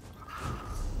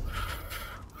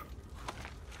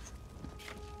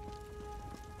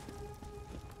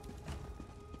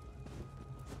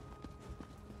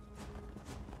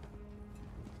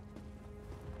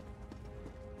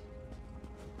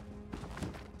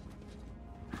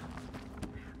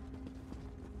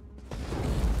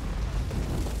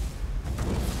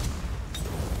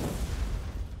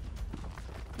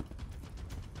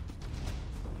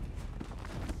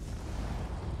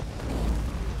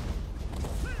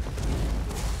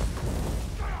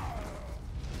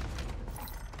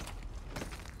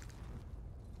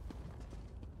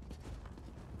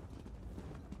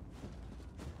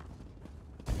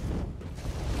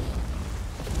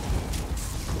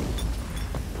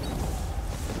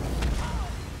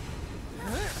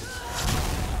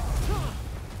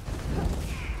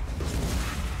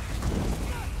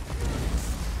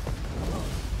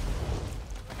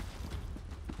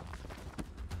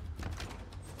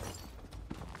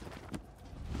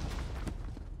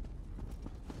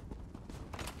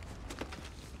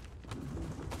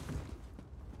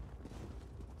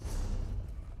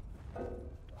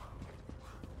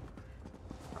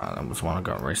 That was one I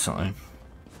got recently.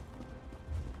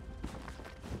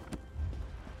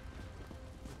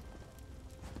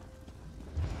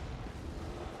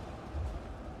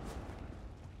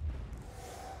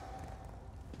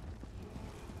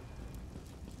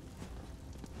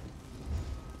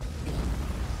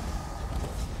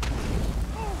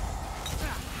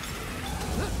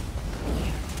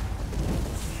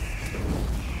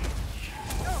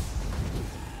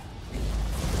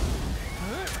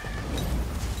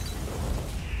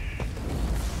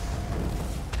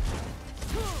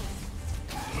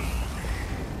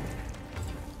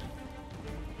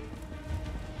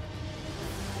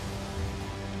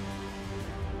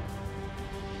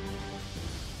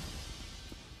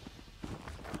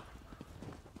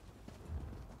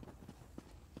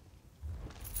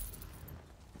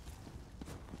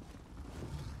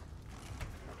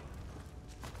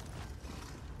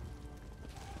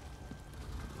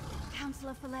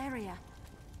 Counselor Valeria.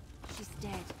 She's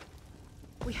dead.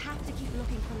 We have to keep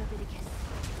looking for Leviticus.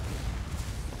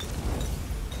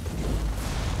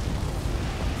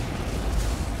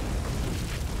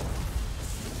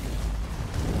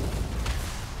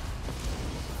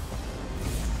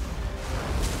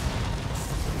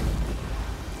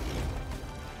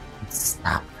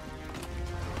 Stop.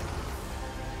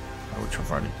 Which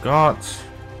I've already got.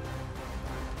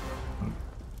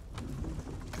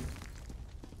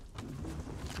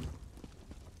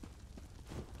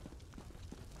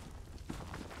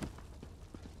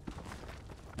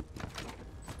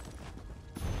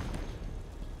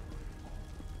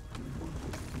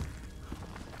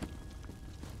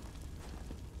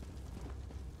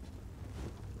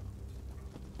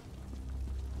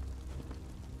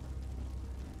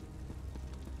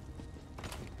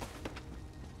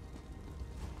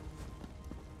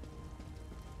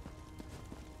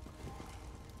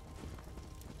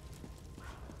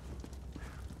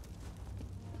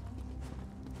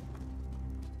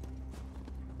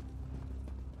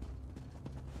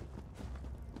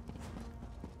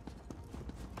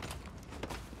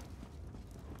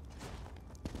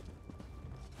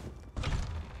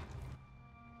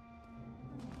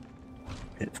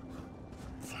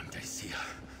 Vandacia,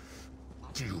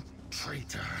 you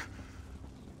traitor.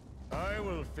 I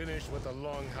will finish what the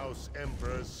Longhouse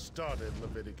Emperors started,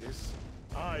 Leviticus.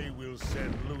 I will set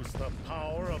loose the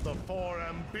power of the four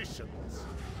ambitions.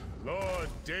 Lord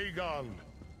Dagon,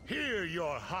 hear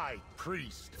your high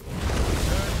priest.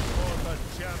 Send forth a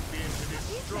champion to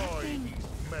destroy these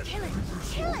men. Kill it!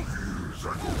 Kill it!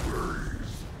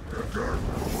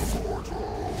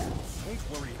 Don't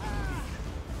worry,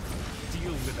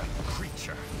 deal with that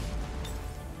creature.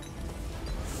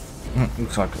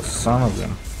 Looks like a son of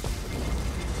them.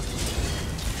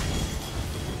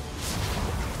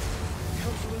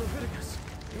 Councilor Leviticus,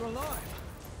 you're alive.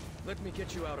 Let me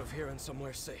get you out of here and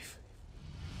somewhere safe.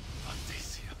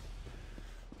 Vandacia,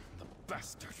 the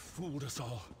bastard fooled us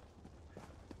all.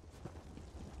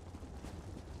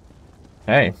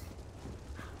 Hey.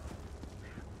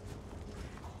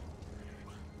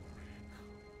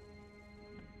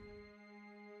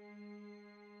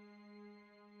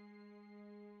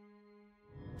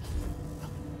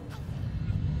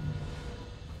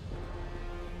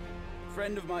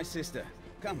 Friend of my sister,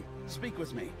 come, speak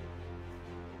with me.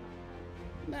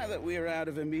 Now that we're out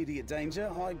of immediate danger,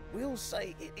 I will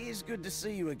say it is good to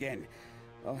see you again.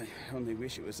 I only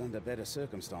wish it was under better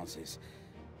circumstances.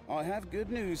 I have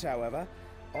good news, however.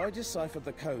 I deciphered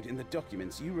the code in the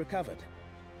documents you recovered.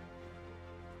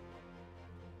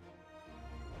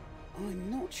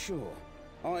 I'm not sure.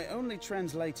 I only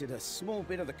translated a small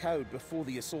bit of the code before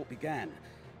the assault began.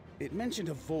 It mentioned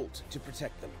a vault to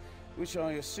protect them, which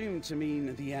I assume to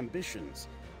mean the ambitions.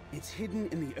 It's hidden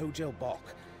in the Ogel Bok,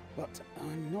 but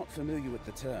I'm not familiar with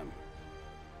the term.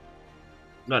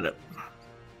 Got it.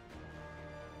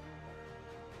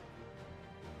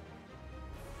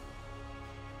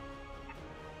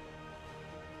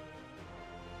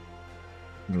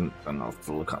 Enough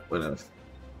to look up with it.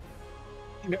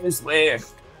 Goes there.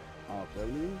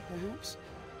 Argonian, perhaps?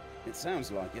 It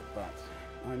sounds like it, but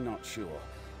I'm not sure.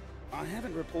 I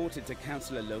haven't reported to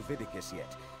Councillor Leviticus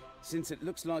yet. Since it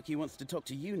looks like he wants to talk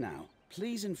to you now,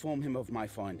 please inform him of my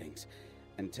findings.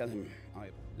 And tell him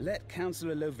let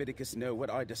Councillor Leviticus know what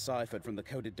I deciphered from the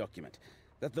coded document.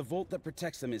 That the vault that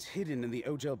protects them is hidden in the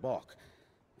Ogel Bok.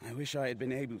 I wish I had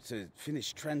been able to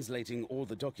finish translating all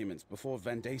the documents before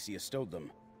Vandacia stole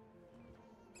them.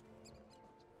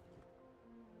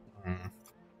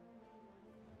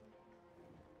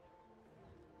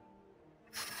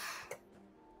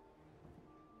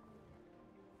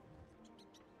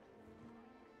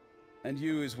 And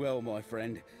you as well, my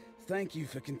friend. Thank you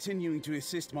for continuing to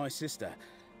assist my sister.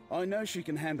 I know she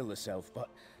can handle herself, but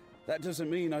that doesn't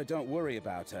mean I don't worry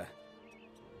about her.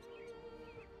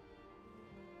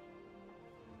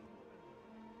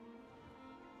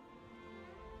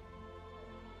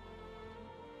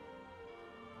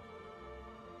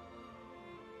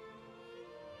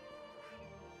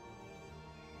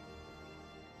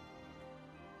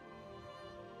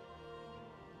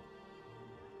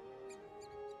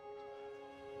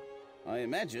 I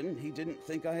imagine he didn't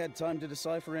think I had time to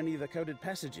decipher any of the coded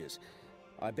passages.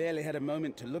 I barely had a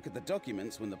moment to look at the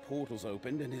documents when the portals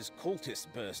opened and his cultists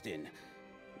burst in.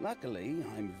 Luckily,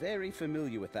 I'm very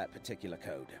familiar with that particular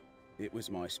code. It was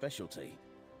my specialty.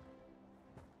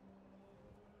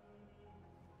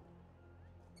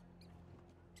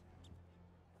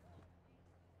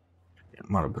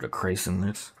 Might have put a crease in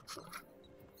this.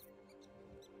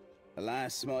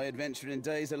 Alas, my adventuring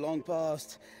days are long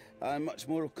past. I'm much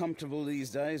more comfortable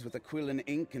these days with a quill and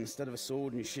ink instead of a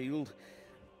sword and shield.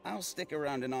 I'll stick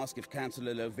around and ask if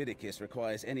Councillor Lovidicus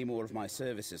requires any more of my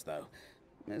services, though.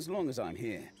 As long as I'm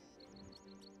here.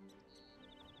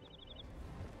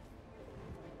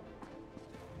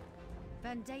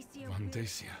 Vandacia.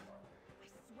 Vandacia.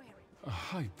 A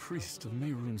high priest of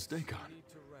Mehrunes Dagon.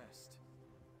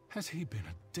 Has he been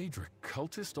a Daedric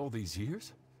cultist all these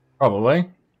years? Probably.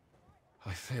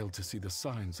 I failed to see the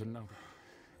signs and now...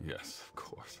 Yes, of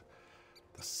course.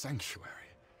 The sanctuary.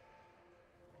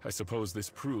 I suppose this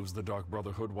proves the Dark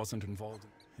Brotherhood wasn't involved.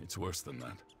 It's worse than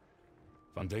that.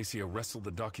 Vandacia wrestled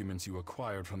the documents you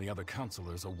acquired from the other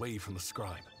counselors away from the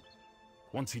scribe.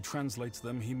 Once he translates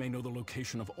them, he may know the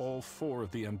location of all 4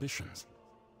 of the ambitions.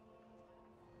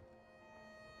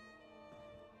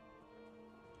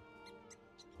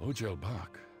 Ojel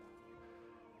Bak.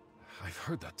 I've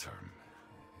heard that term.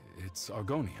 It's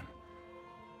Argonian.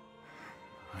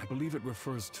 I believe it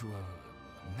refers to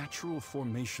a natural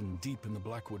formation deep in the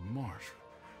Blackwood Marsh.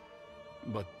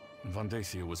 But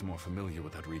Vandacia was more familiar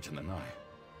with that region than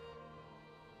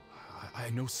I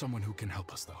know someone who can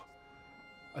help us, though.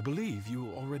 I believe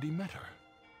you already met her.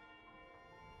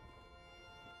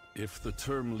 If the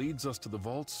term leads us to the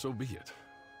vault, so be it.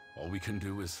 All we can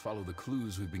do is follow the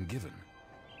clues we've been given.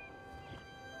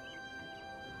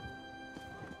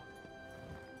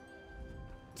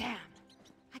 Damn.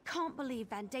 I can't believe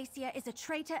Vandacia is a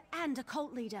traitor and a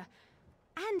cult leader.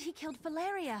 And he killed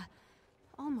Valeria.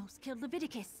 Almost killed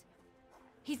Leviticus.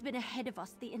 He's been ahead of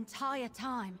us the entire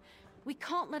time. We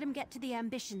can't let him get to the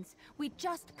ambitions. We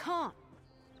just can't.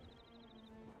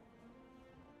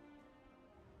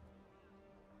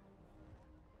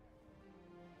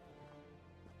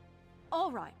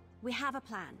 All right, we have a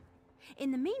plan.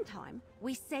 In the meantime,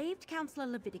 we saved Councillor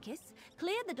Leviticus,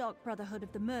 cleared the Dark Brotherhood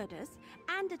of the murders,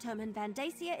 and determined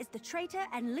Vandacia is the traitor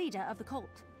and leader of the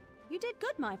cult. You did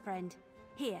good, my friend.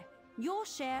 Here, your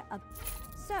share of...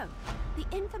 So,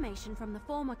 the information from the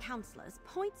former councillors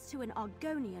points to an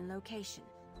Argonian location.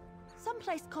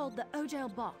 Someplace called the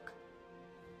Ojel Bak.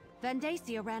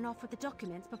 Vandacia ran off with the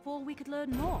documents before we could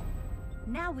learn more.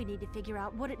 Now we need to figure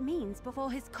out what it means before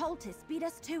his cultists beat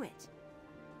us to it.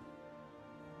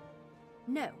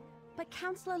 No, but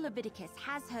Councillor Leviticus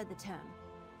has heard the term.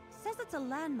 Says it's a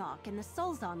landmark in the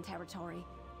Solzan territory.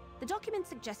 The document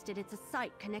suggested it's a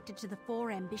site connected to the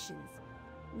 4 ambitions.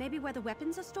 Maybe where the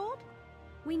weapons are stored?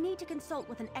 We need to consult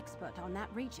with an expert on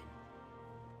that region.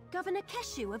 Governor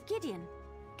Keshu of Gideon.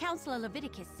 Councillor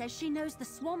Leviticus says she knows the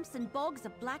swamps and bogs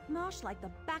of Black Marsh like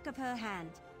the back of her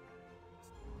hand.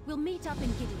 We'll meet up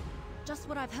in Gideon. Just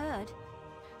what I've heard.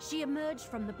 She emerged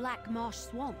from the Black Marsh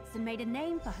swamps and made a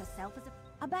name for herself as a...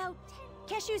 About...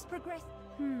 Keshu's progress...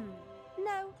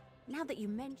 No. Now that you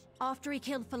mention... After he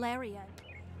killed Valeria...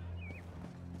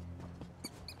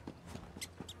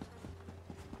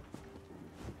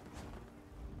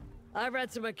 I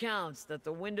read some accounts that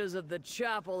the windows of the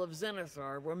Chapel of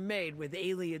Zenithar were made with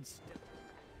alien stone.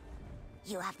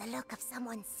 You have the look of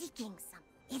someone seeking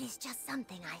something. It is just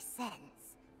something I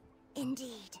sense.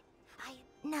 Indeed. I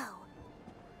know.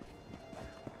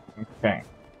 Okay.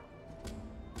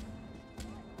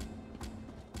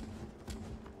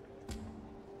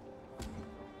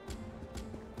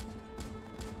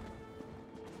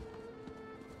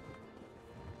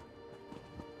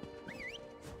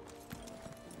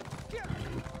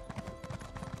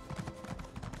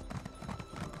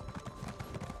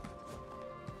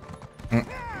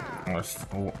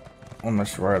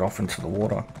 Almost right off into the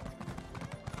water.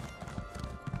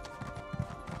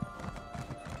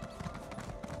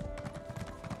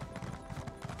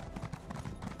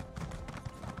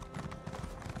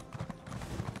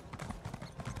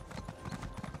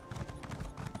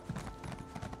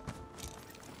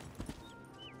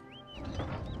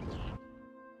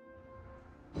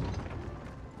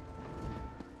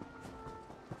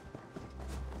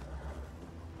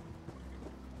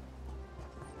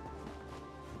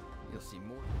 See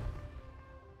more.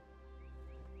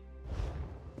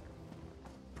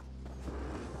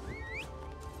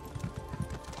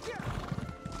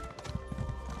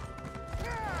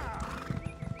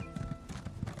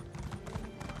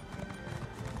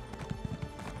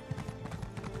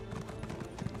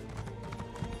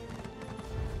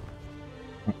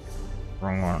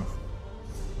 Wrong one.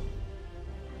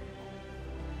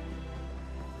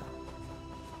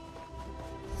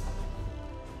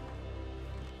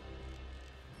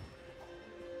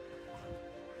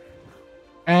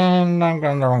 And I'm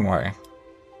going the wrong way.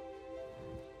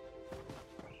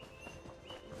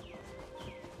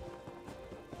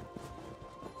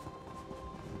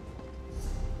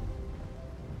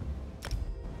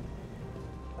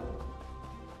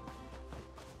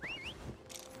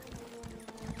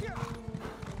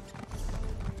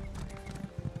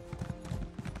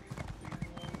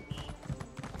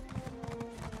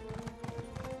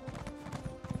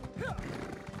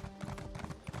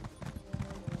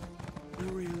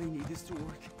 this to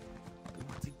work.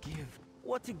 What to give?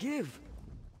 What to give?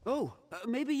 Oh,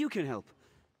 maybe you can help.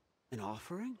 An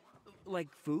offering?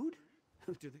 Like food?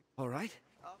 Do they... All right.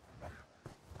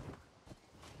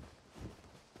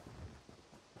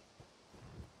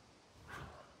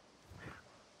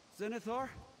 Zenithar?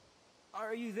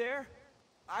 Are you there?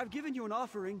 I've given you an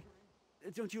offering.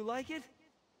 Don't you like it?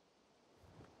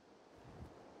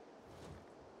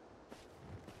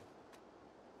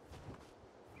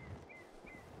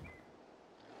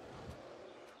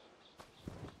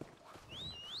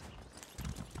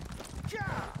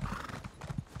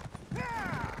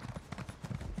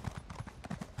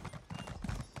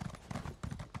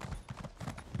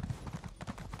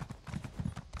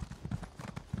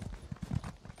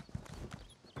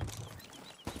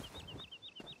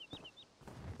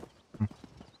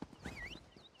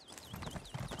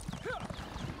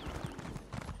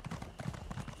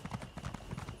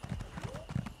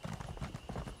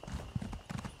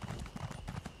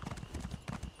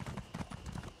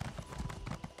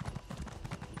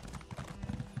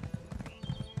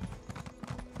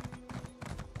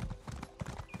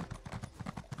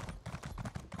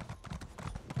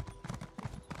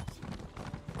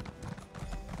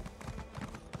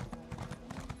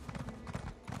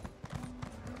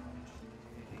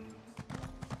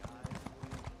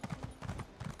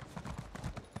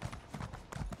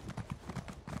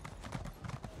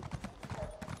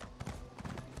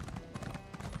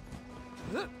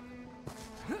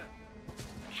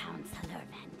 Counselor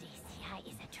Vandacia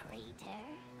is a traitor?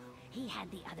 He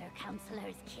had the other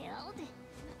counselors killed?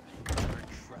 Never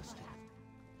trust him.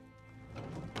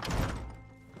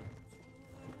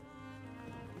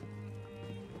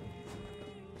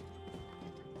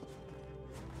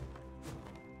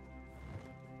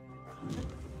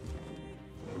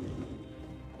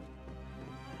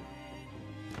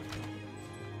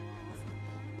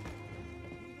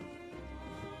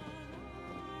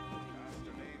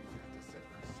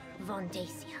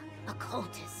 Vandacia, a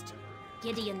cultist.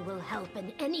 Gideon will help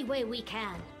in any way we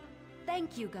can.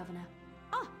 Thank you, Governor.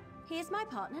 Ah, here's my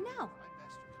partner now.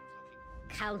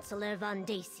 Counselor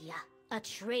Vandacia, a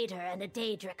traitor and a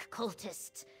Daedric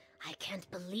cultist. I can't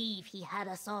believe he had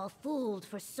us all fooled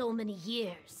for so many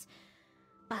years.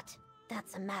 But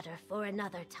that's a matter for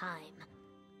another time.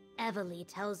 Evely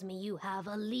tells me you have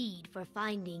a lead for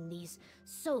finding these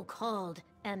so-called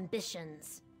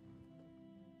ambitions.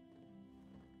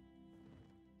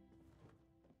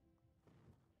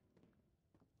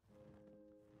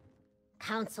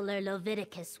 Counselor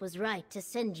Loviticus was right to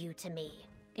send you to me.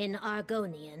 In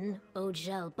Argonian,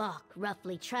 Ogel Bach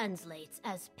roughly translates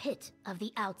as Pit of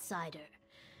the Outsider.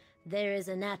 There is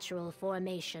a natural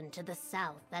formation to the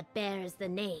south that bears the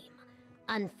name.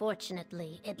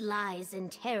 Unfortunately, it lies in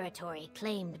territory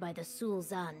claimed by the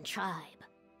Sulzan tribe.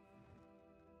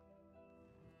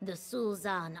 The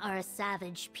Sulzan are a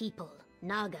savage people,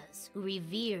 Nagas, who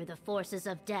revere the forces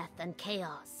of death and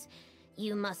chaos.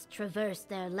 You must traverse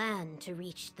their land to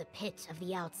reach the Pit of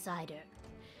the Outsider.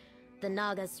 The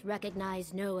Nagas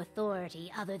recognize no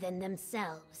authority other than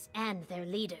themselves and their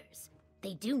leaders.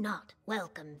 They do not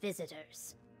welcome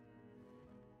visitors.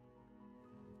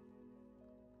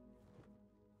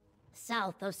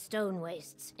 South of Stone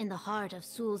Wastes, in the heart of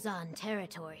Sulzan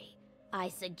territory, I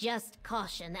suggest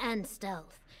caution and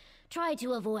stealth. Try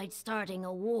to avoid starting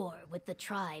a war with the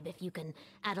tribe if you can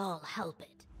at all help it.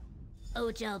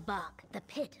 Ogel Bach, the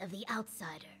Pit of the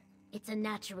Outsider. It's a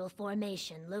natural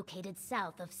formation located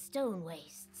south of Stone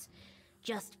Wastes.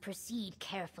 Just proceed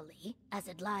carefully, as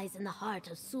it lies in the heart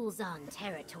of Sulzan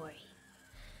territory.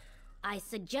 I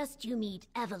suggest you meet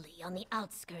Evely on the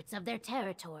outskirts of their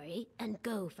territory and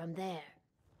go from there.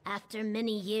 After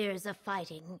many years of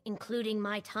fighting, including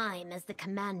my time as the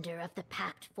commander of the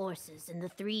Pact forces in the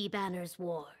Three Banners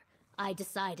War, I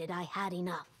decided I had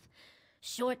enough.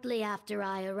 Shortly after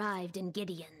I arrived in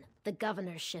Gideon, the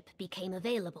governorship became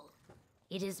available.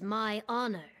 It is my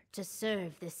honor to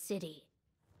serve this city.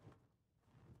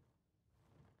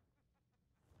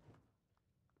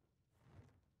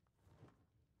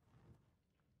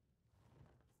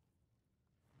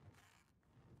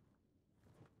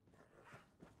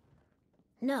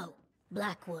 No,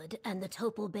 Blackwood and the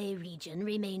Topal Bay region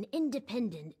remain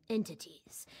independent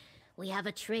entities. We have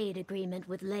a trade agreement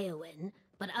with Leowin,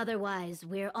 but otherwise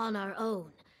we're on our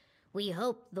own. We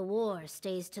hope the war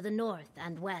stays to the north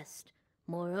and west.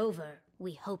 Moreover,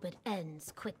 we hope it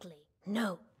ends quickly.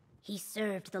 No, he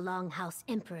served the Longhouse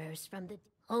Emperors from the...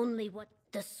 Only what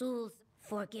the Souls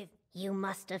forgive. You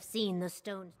must have seen the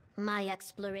stones. My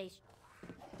exploration...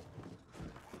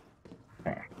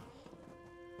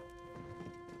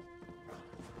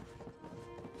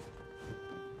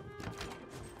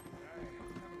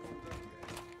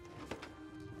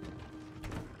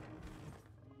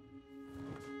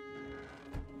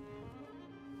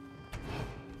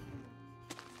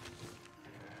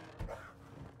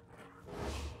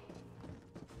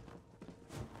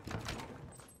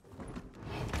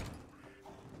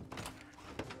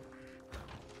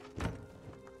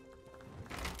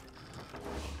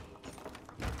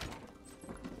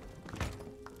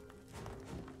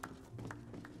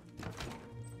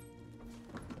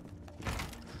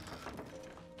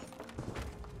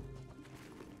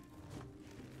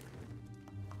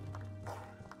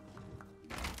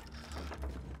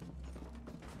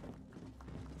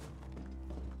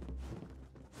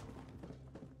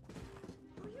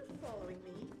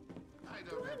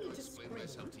 I'll explain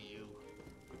myself to you.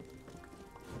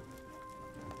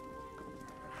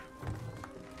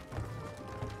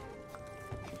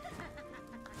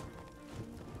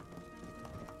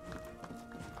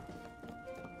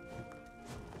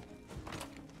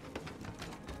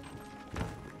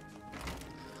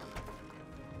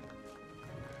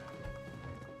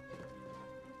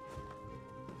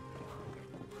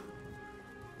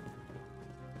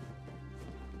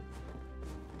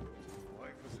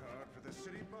 Life was hard for the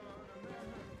city,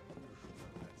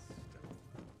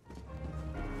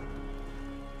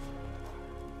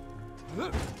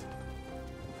 but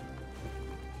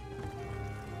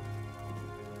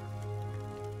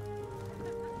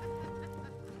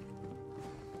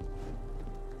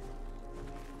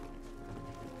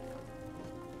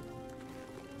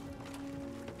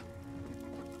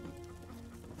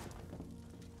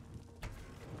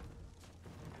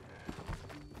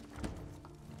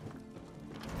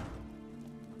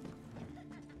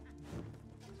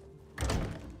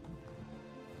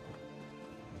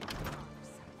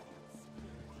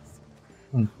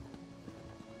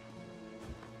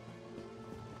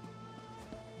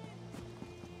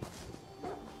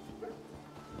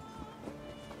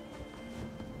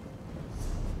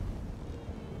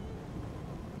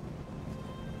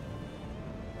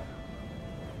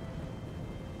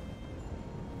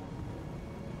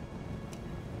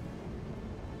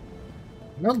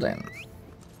Well then,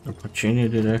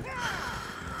 opportunity to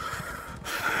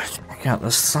check out the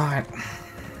site.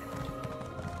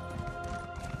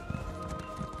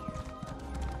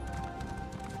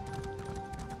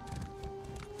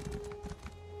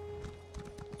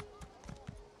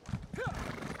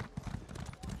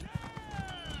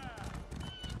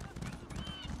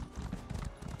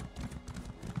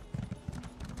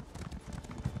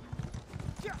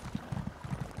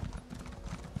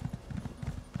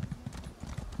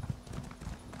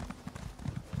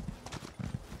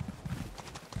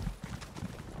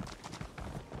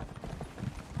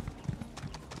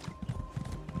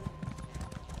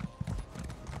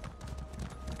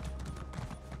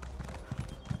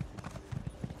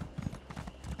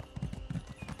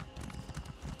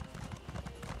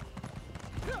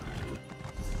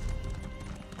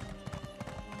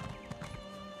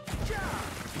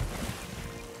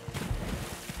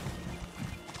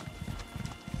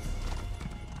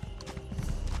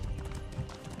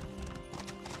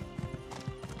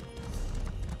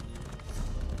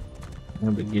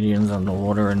 Maybe Gideon's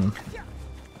underwater and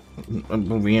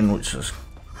Oblivion, which is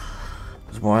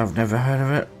why I've never heard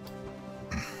of it.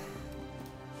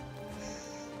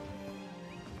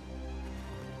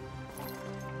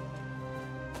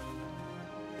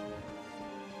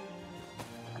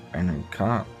 And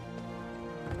cart.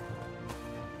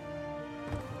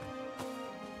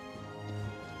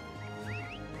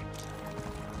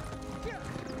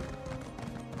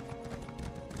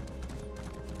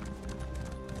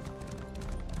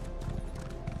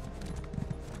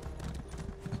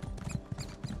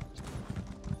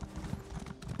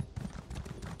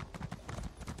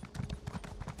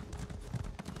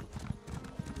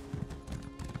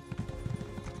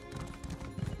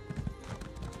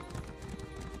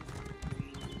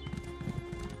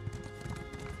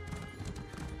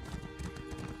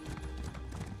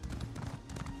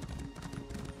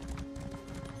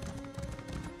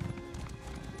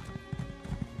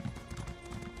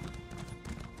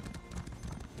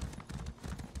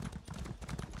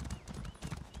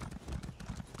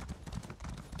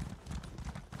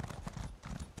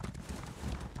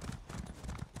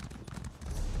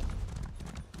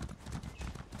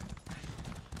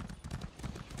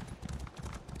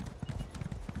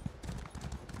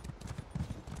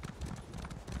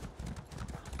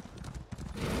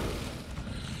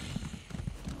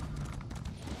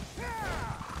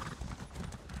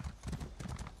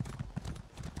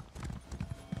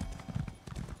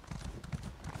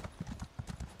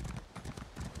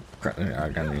 I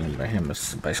got named by him,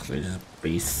 it's basically just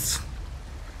beasts.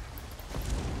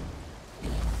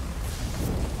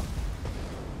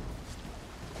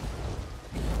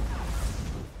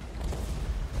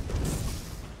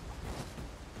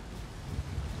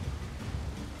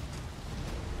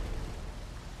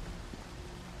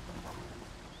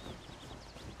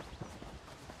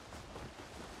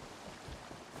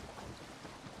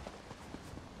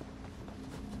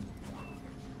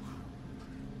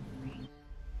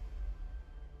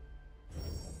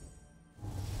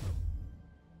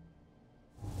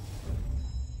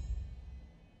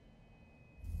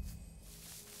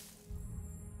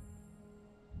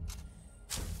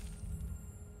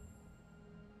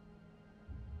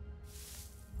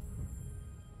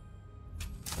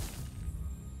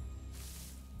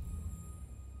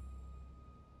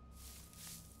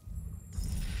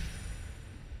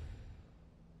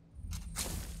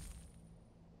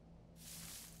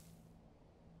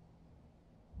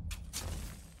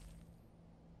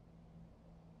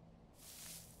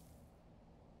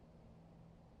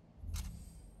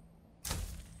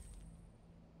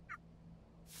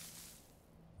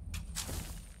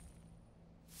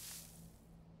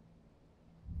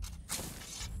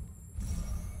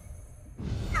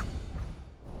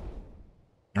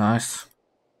 nice.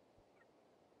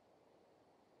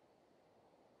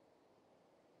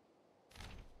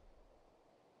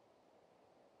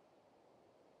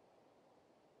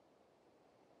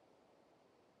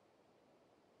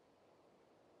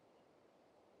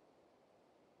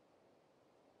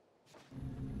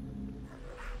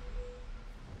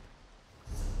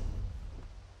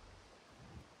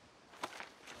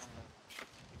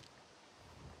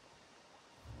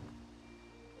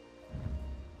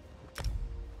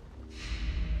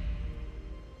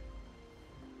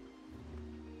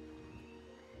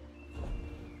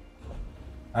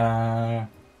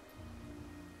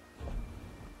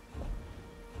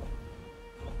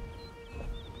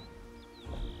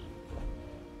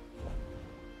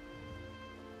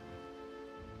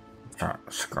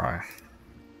 Scry.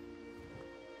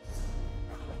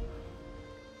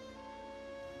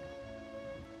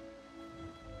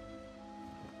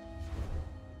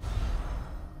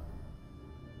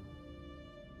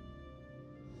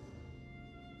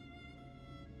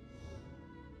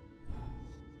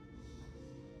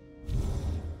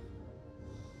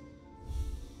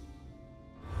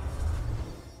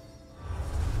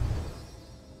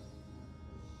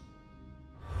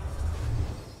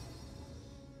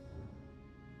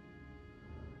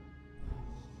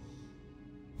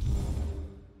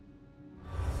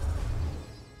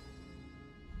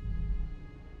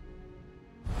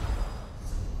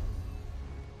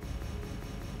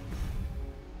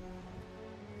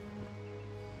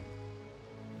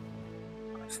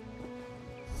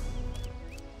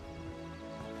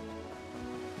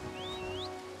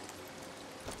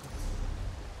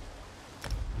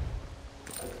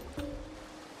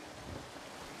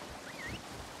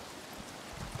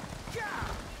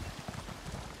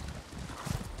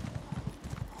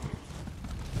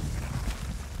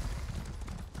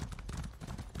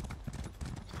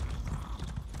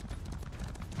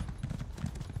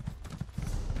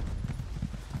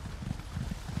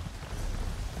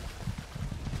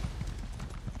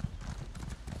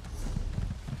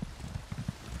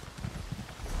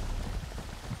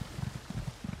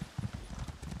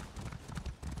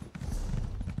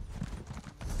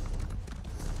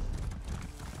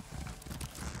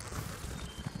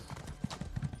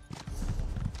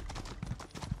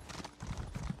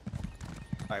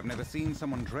 I've never seen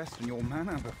someone dressed in your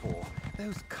manner before.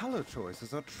 Those color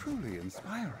choices are truly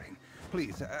inspiring.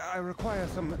 Please, I require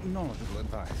some knowledgeable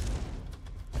advice.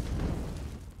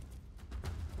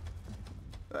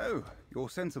 Oh, your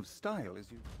sense of style is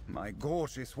you. My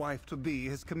gorgeous wife-to-be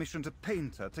has commissioned a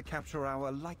painter to capture our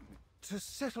likeness. To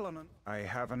settle on an... I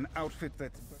have an outfit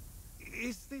that...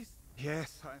 Is this...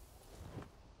 Yes,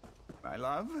 My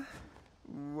love,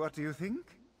 what do you think?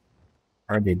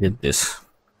 I already did this.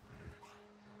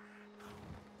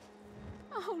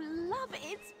 Oh, love,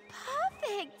 it's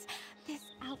perfect! This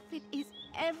outfit is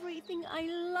everything I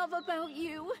love about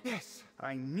you. Yes,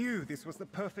 I knew this was the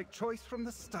perfect choice from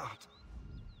the start.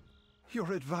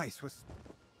 Your advice was...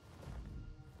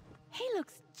 He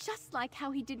looks just like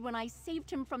how he did when I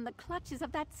saved him from the clutches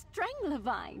of that strangler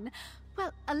vine.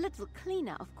 Well, a little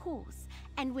cleaner, of course,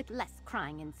 and with less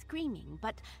crying and screaming,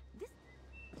 but this...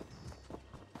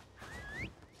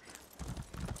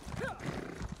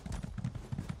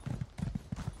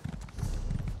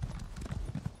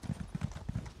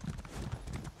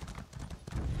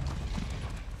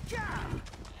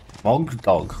 Bog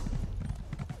dog.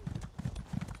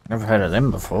 Never heard of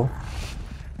them before.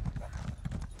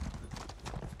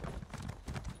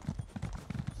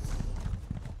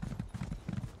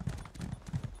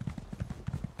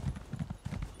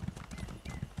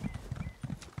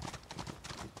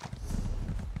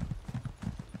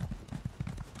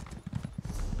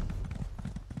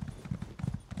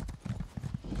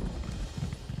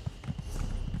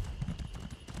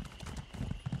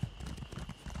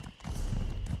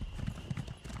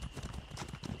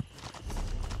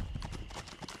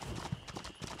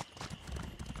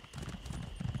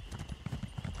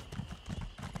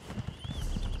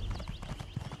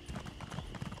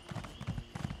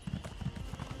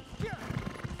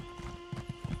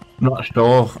 Not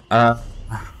sure.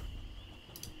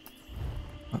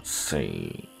 Let's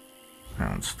see.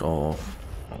 Ground store.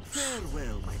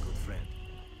 Farewell, my good friend.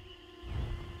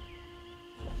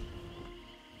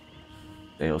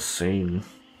 DLC.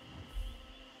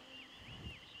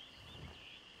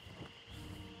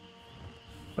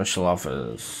 Special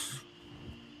offers.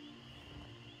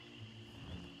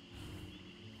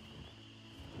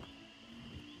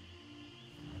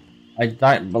 I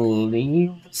don't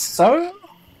believe so.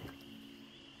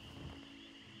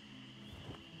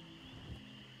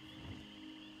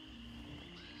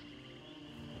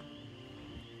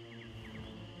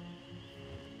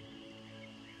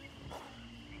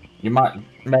 You might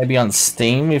maybe on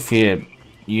Steam if you're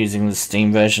using the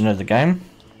Steam version of the game.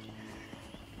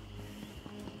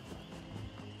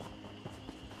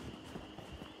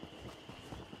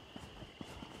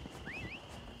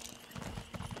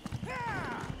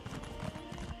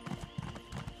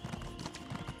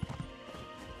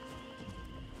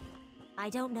 I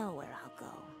don't know where I'll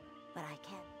go, but I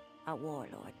can. A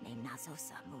warlord named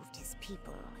Nazosa moved his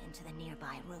people into the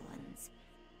nearby ruins.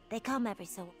 They come every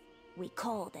so... We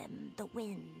call them the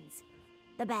Winds.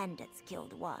 The bandits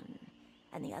killed one,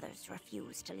 and the others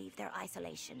refused to leave their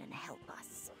isolation and help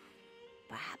us.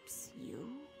 Perhaps you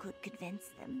could convince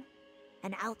them?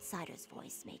 An outsider's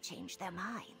voice may change their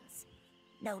minds.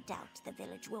 No doubt the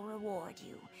village will reward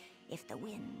you if the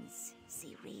Winds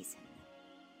see reason.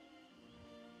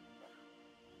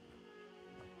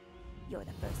 You're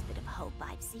the first bit of hope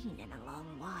I've seen in a long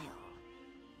while.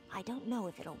 I don't know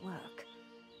if it'll work,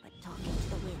 but talking to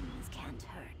the Winds can't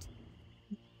hurt.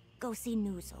 Go see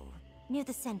Nuzel, near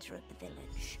the center of the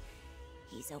village.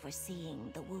 He's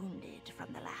overseeing the wounded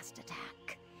from the last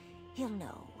attack. He'll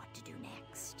know what to do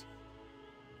next.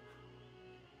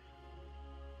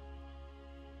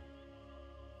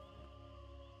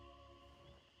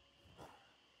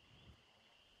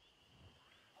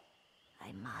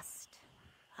 I must.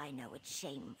 I know it's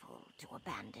shameful to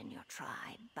abandon your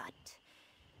tribe, but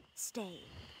stay.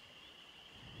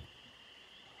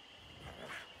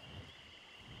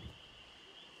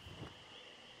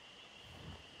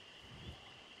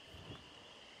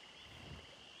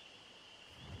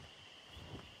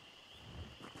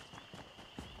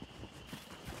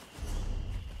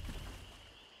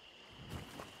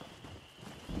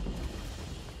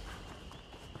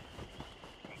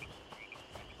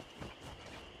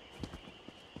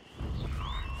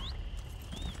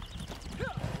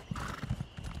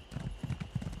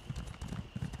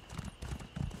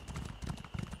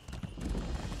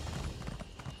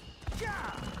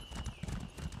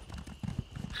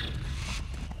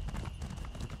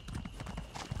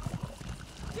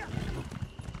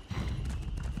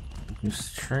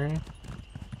 This tree.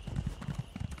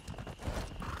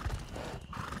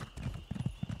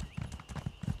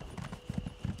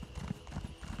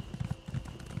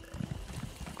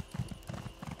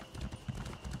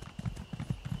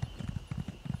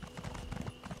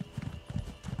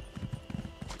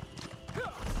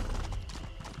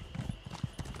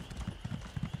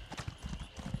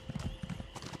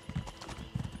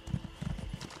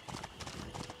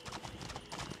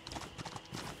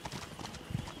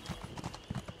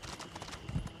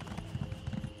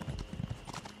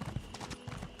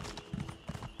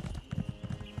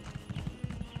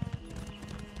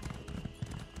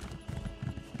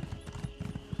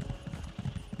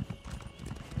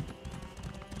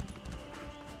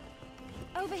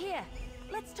 Over here.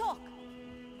 Let's talk.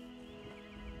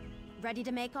 Ready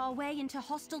to make our way into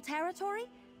hostile territory?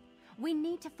 We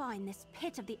need to find this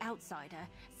pit of the outsider,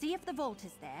 see if the vault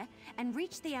is there, and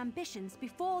reach the ambitions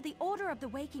before the Order of the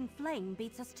Waking Flame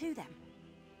beats us to them.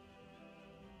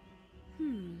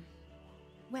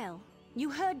 Well, you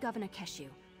heard Governor Keshu.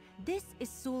 This is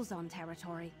Sulzon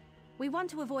territory. We want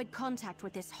to avoid contact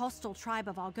with this hostile tribe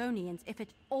of Argonians if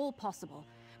at all possible,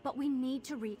 but we need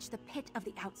to reach the pit of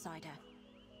the outsider.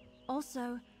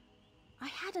 Also, I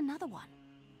had another one.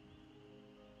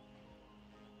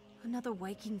 Another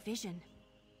waking vision.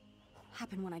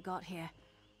 Happened when I got here.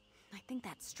 I think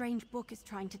that strange book is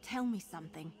trying to tell me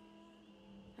something.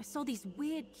 I saw these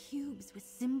weird cubes with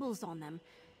symbols on them.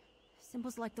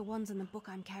 Symbols like the ones in the book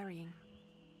I'm carrying.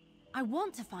 I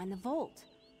want to find the vault.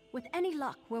 With any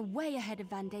luck, we're way ahead of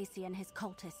Vandasi and his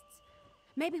cultists.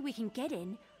 Maybe we can get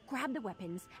in, grab the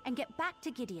weapons, and get back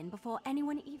to Gideon before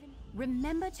anyone even...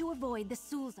 Remember to avoid the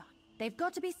Sulzon. They've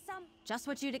got to be some... Just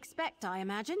what you'd expect, I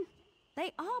imagine.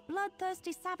 They are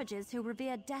bloodthirsty savages who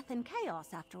revere death and chaos,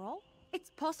 after all.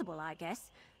 It's possible, I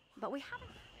guess, but we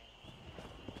haven't...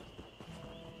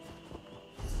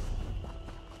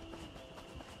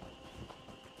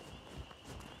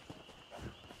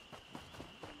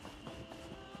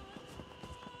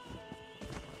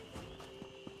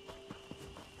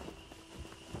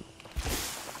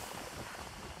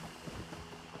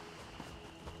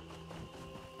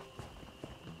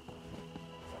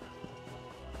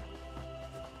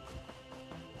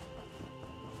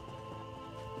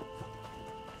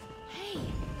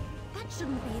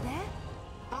 Shouldn't be there.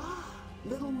 Ah,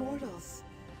 little mortals.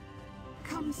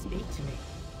 Come speak to me.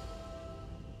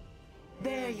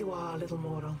 There you are, little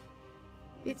mortal.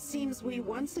 It seems we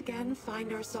once again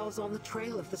find ourselves on the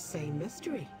trail of the same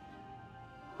mystery.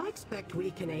 I expect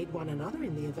we can aid one another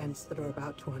in the events that are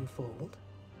about to unfold.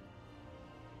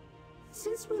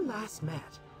 Since we last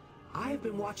met, I've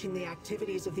been watching the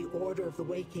activities of the Order of the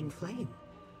Waking Flame.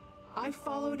 I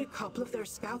followed a couple of their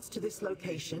scouts to this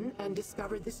location and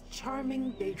discovered this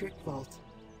charming Daedric vault.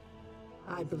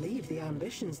 I believe the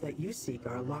ambitions that you seek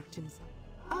are locked inside.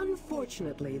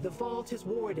 Unfortunately, the vault is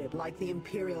warded like the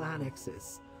Imperial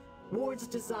annexes. Wards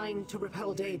designed to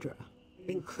repel Daedra,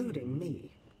 including me.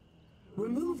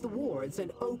 Remove the wards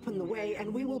and open the way,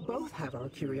 and we will both have our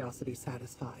curiosity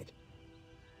satisfied.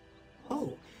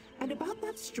 Oh, and about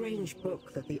that strange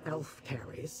book that the elf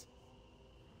carries.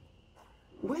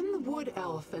 When the wood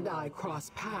elf and I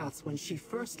crossed paths when she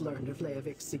first learned of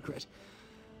Leovik's secret,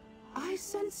 I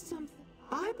sensed something.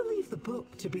 I believe the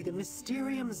book to be the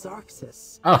Mysterium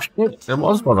Xarxis. Oh shit, it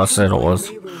was what I said it was.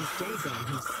 Dagon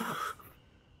himself.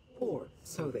 Or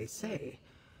so they say.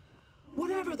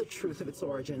 Whatever the truth of its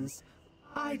origins,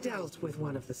 I dealt with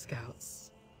one of the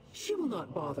scouts. She will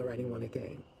not bother anyone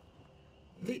again.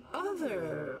 The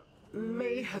other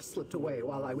may have slipped away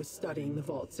while I was studying the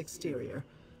vault's exterior.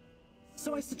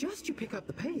 So I suggest you pick up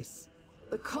the pace.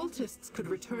 The cultists could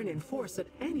return in force at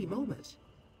any moment.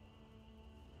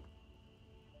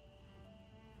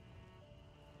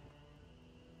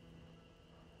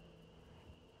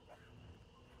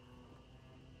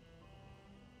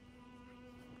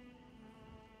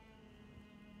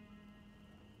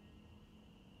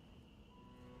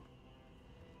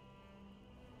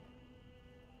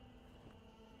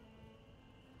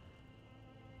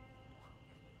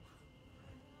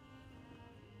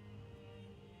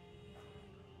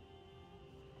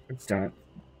 It's done.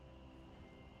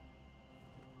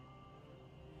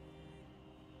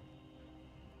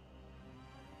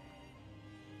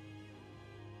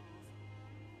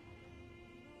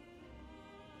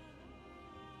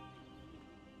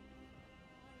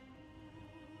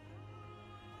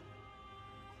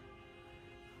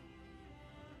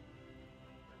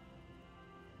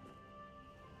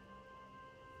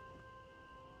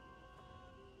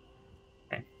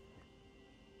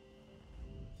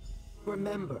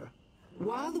 Remember,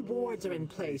 while the wards are in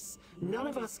place, none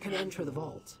of us can enter the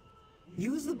vault.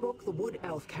 Use the book the wood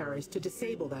elf carries to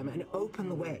disable them and open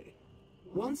the way.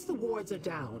 Once the wards are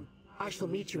down, I shall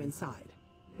meet you inside.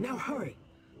 Now hurry!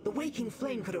 The waking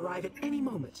flame could arrive at any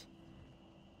moment.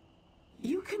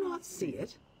 You cannot see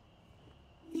it.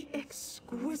 The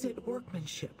exquisite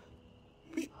workmanship.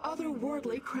 The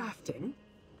otherworldly crafting.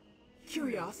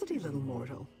 Curiosity, little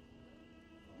mortal.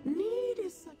 Need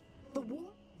is such... The war...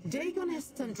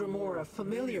 Dagonists and Dremora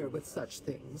familiar with such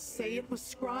things say it was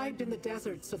scribed in the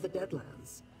deserts of the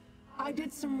Deadlands. I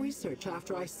did some research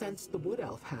after I sensed the wood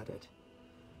elf had it.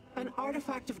 An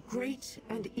artifact of great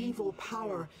and evil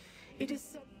power, it is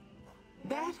said...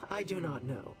 That I do not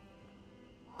know.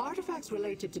 Artifacts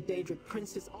related to Daedric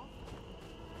princes...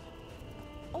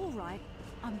 All right,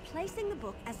 I'm placing the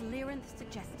book as Lyranth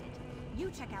suggested.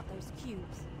 You check out those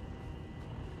cubes.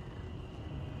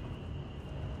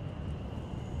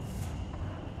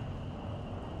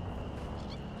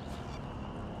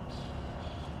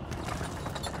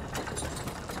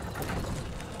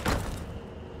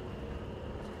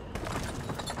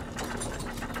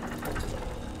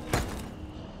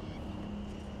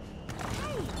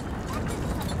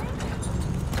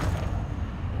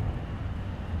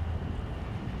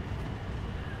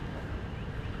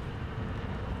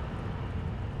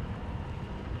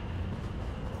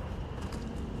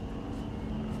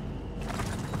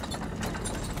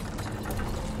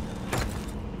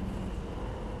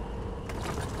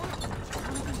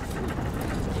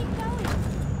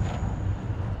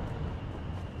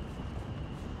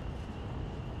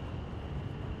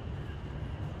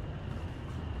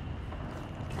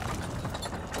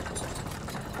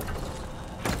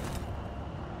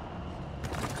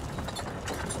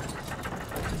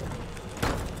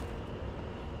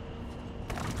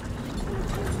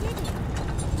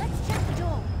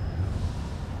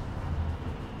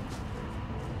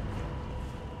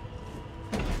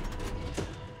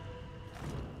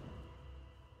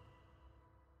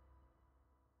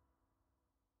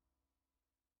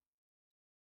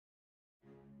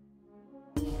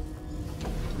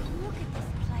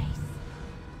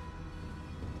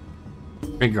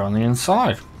 Bigger on the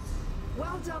inside.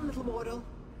 Well done, little mortal.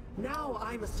 Now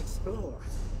I must explore.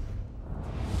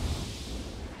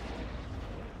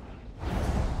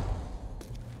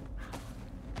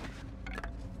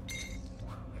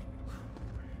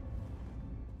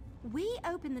 We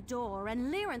open the door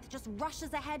and Lyranth just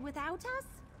rushes ahead without us?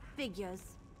 Figures.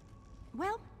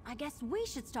 Well, I guess we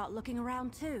should start looking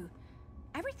around too.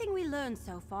 Everything we learned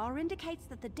so far indicates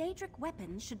that the Daedric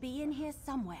weapon should be in here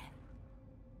somewhere.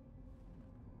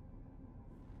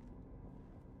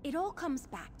 It all comes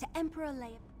back to Emperor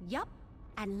Yup.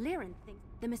 And Liren thinks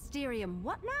the Mysterium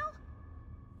what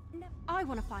now? No, I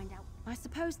want to find out. I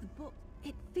suppose the book,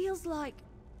 it feels like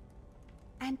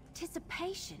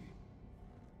anticipation.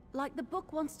 Like the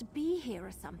book wants to be here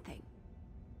or something.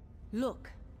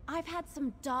 Look, I've had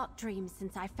some dark dreams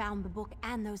since I found the book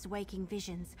and those waking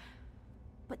visions.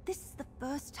 But this is the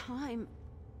first time,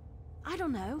 I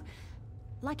don't know,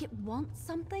 like it wants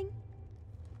something?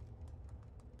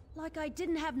 Like I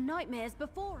didn't have nightmares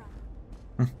before.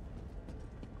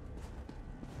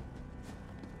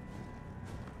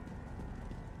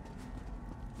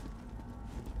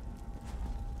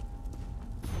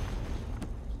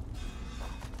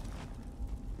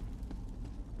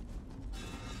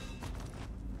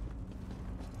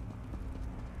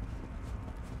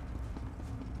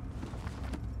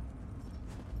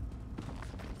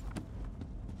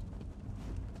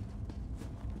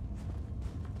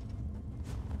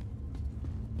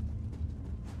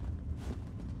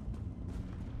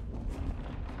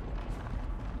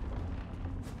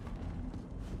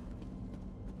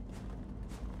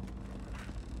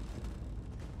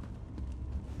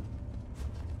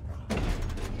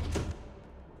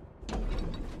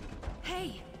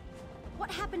 Hey,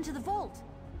 what happened to the vault?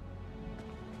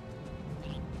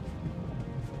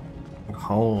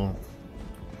 Hole.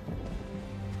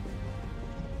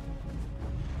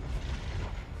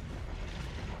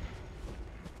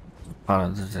 Part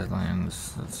of the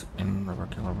Deadlands that's in the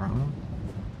regular room.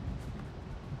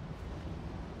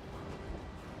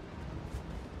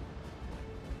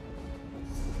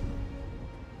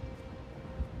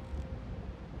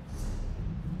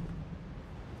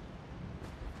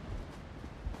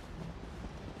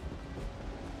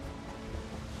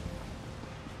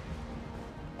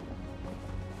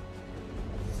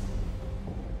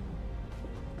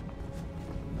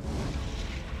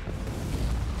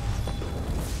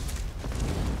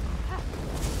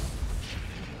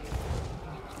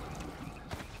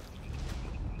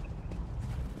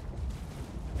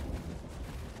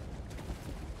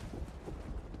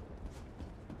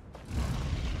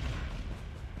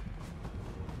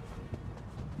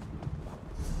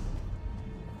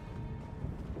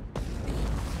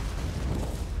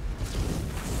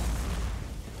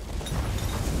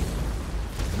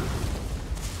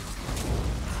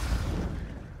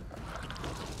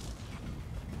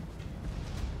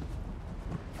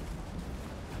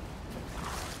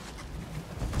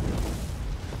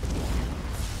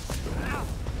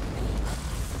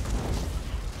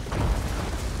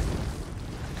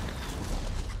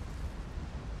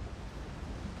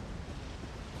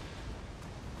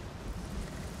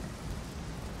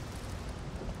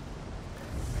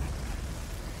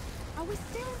 Are we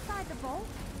still inside the vault?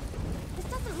 This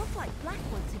doesn't look like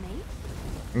Blackwood to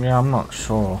me. Yeah, I'm not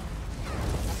sure.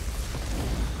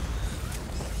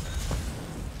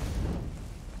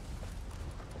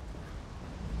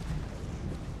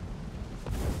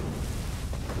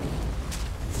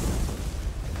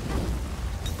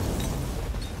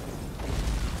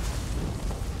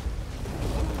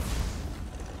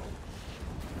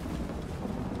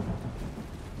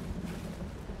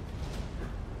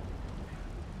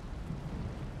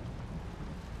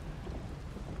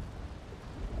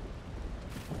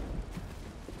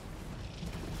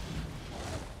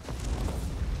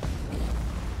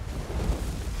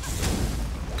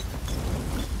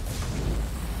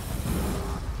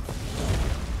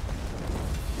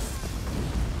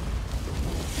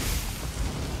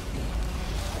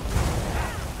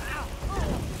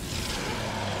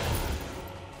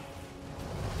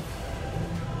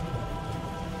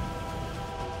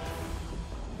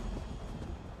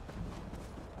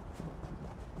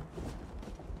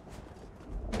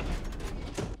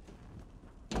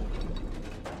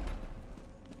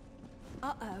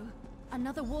 Uh-oh.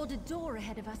 Another warded door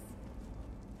ahead of us.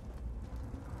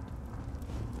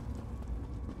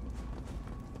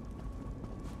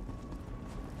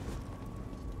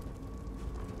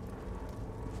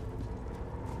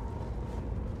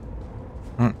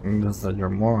 This is your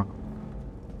more.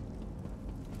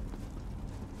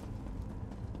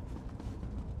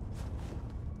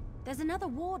 There's another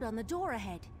ward on the door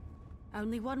ahead.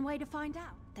 Only one way to find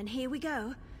out. Then here we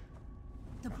go.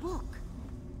 The book.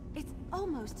 It's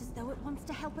almost as though it wants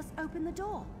to help us open the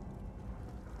door.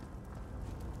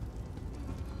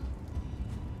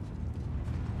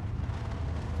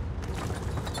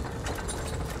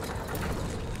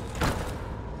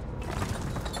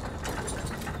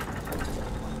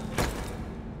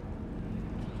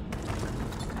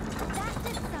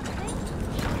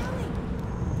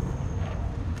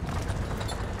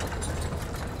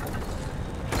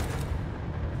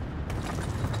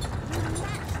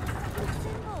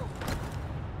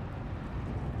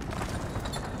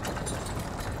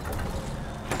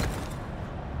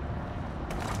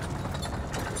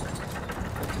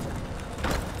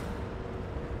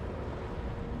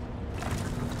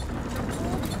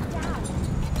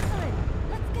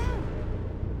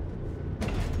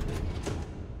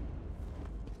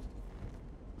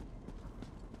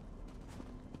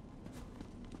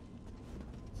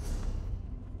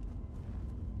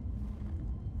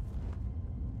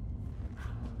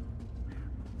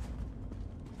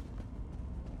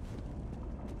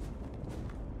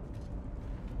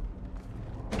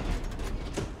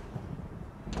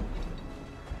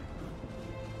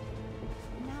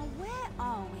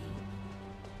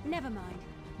 Never mind.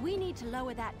 We need to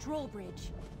lower that drawbridge.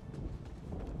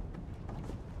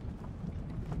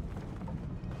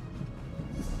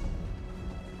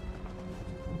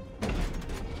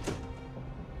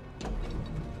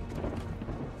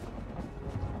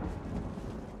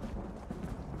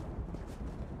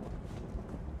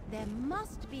 There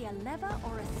must be a lever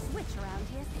or a switch around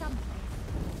here someplace.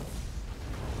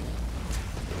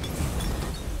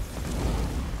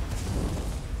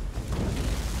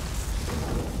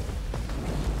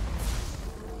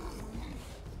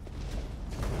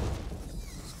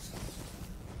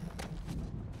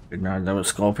 Didn't know there were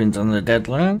scorpions on the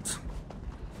Deadlands.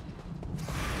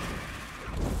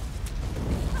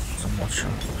 So I'm not sure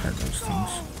I had those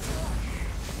things.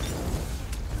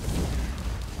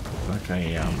 Like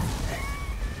a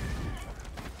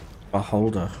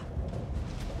beholder.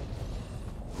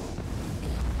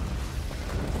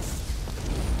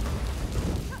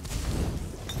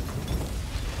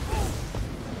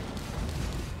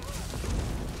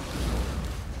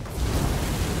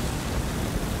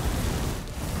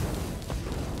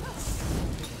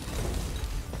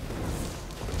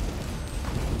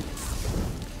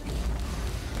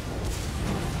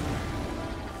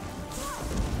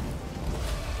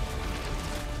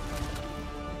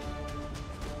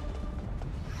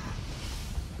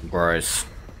 Gross.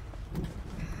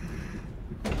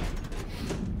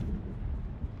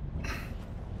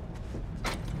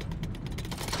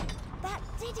 That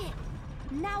did it!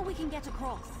 Now we can get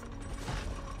across.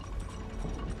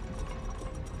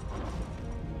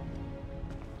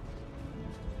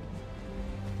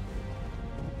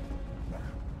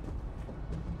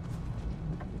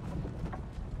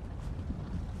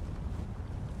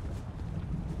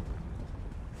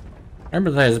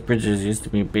 Remember those bridges used to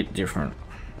be a bit different.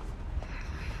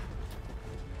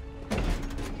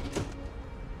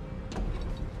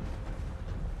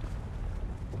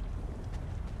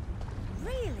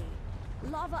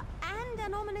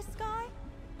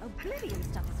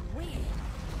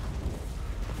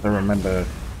 I remember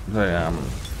the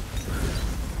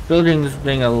buildings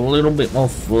being a little bit more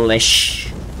fleshy,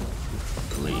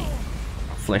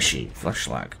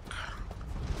 flesh-like.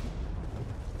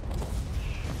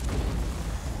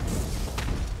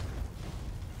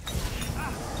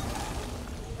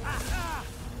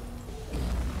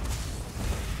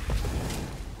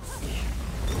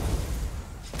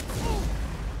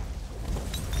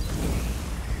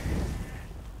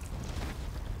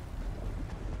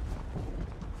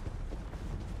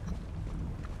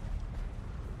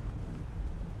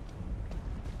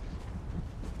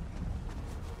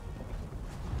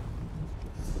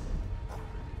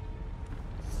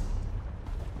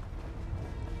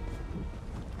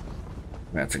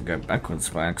 We have to go backwards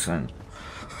by accident.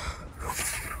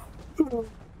 Well,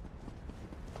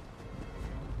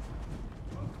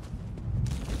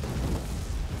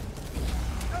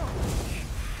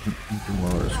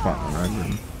 it's fucking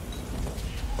open.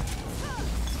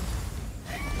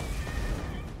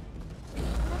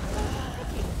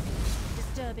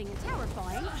 Disturbing and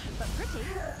terrifying, but pretty.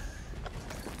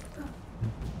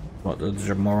 What, the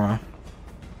Jamora?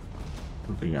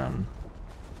 The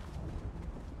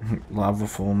lava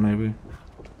fall, maybe?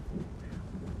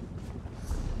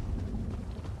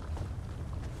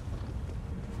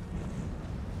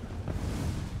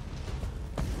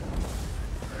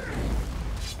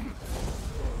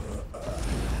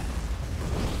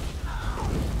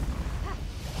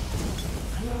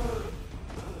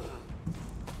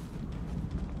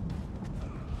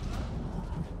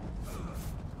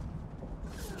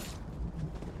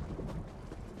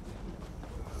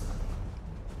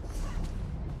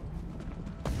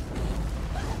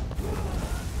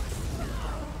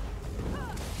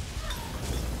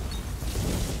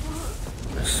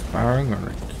 Sparring or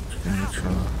like killing each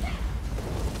other?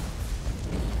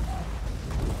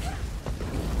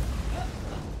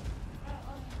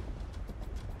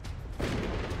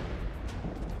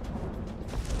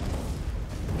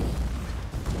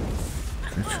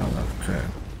 Kill each other to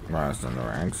rise in the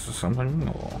ranks or something,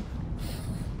 or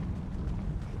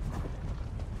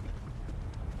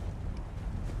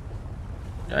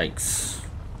yikes.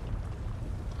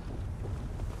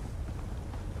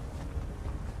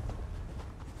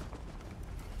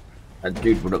 That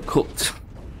dude would have cooked.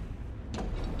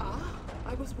 Ah,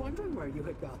 I was wondering where you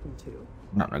had gotten to.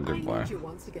 Not in a good way. I need you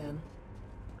once again.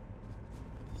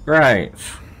 Great.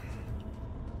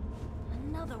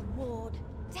 Another ward.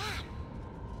 Damn.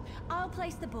 I'll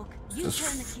place the book. You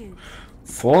turn the cube.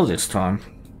 4 this time.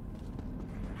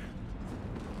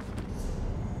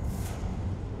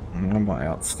 What am I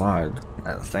outside?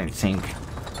 I don't think.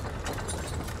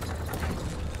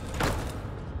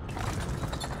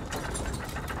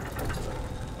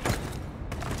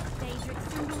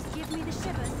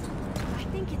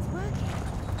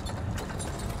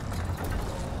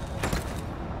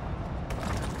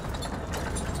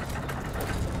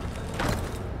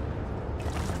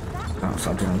 Celtics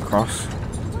I didn't cross.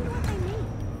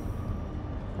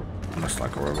 Almost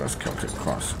like a reverse Celtic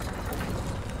cross.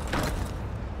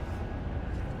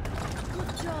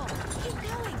 Good job. Keep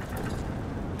going.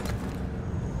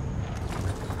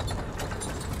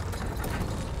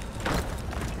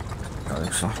 It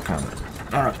looks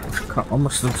like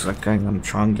almost looks like going on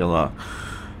triangular.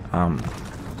 I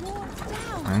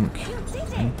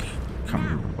think can't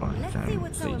remember what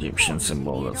it's the Egyptian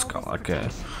symbol that's got like a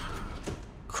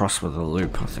cross with a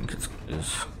loop. I think it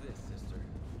is.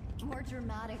 More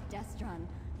dramatic, Destron.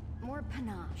 More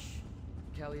panache.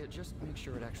 Callia, just make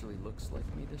sure it actually looks like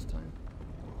me this time.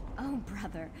 Oh,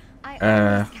 brother. I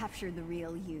always capture the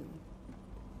real you.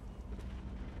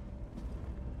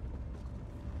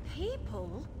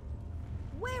 People?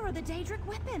 Where are the Daedric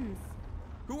weapons?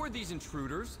 Who are these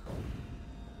intruders?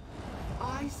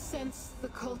 I sense the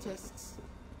cultists.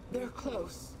 They're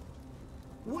close.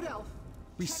 Wood Elf.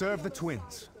 We serve the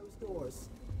twins. Those doors.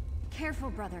 Careful,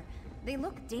 brother. They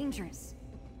look dangerous.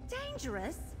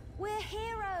 Dangerous? We're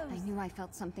heroes. I knew I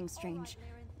felt something strange.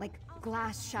 Like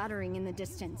glass shattering in the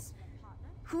distance.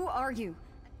 Who are you?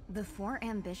 The Four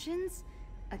Ambitions?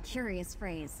 A curious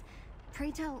phrase. Pray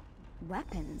tell,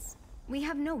 weapons? We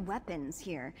have no weapons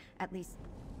here, at least.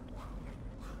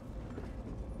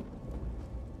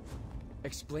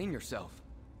 Explain yourself.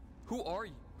 Who are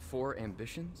you? Four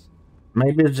Ambitions?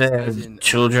 Maybe they're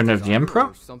children of the Emperor?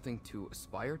 Or something to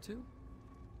aspire to?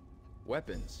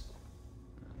 Weapons.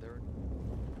 They're...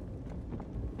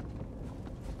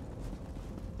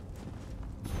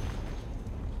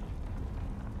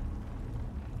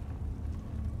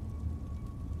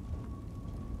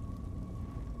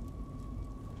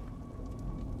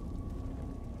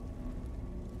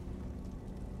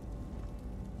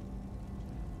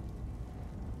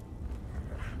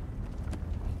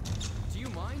 Do you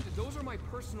mind? Those are my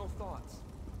personal thoughts.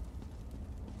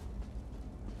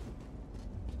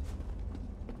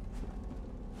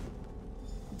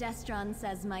 Destron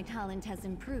says my talent has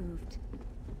improved.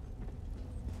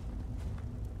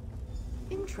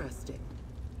 Interesting.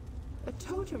 A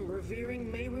totem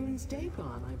revering Mehrunes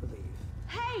Dagon, I believe.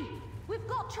 Hey! We've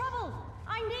got trouble!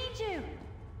 I need you!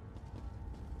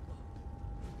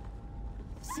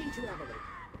 See to Emily.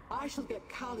 I shall get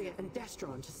Callia and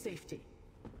Destron to safety.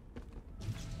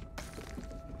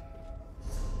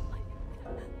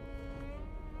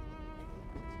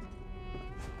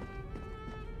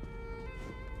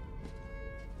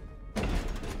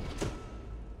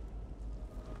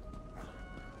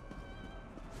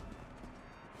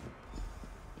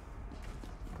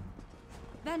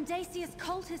 Vandasia's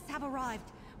cultists have arrived.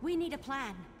 We need a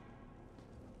plan.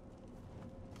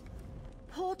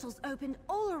 Portals opened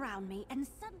all around me and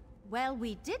suddenly... Well,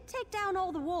 we did take down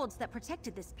all the wards that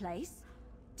protected this place.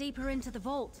 Deeper into the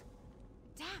vault.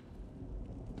 Damn.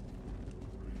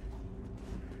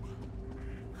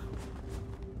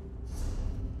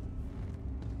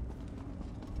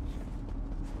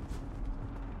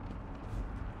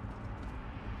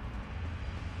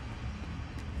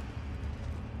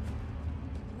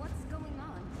 What's going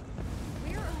on?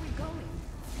 Where are we going?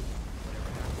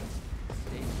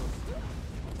 Stay close.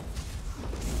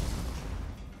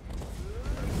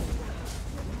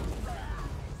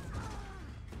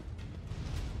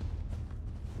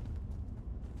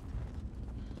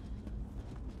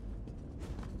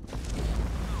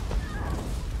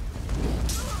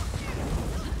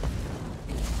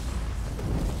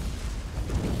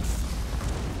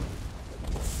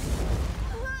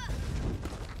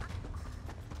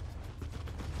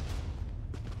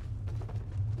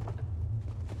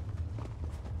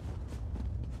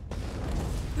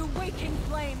 The waking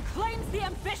flame claims the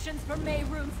ambitions for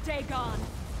Mehrunes Dagon.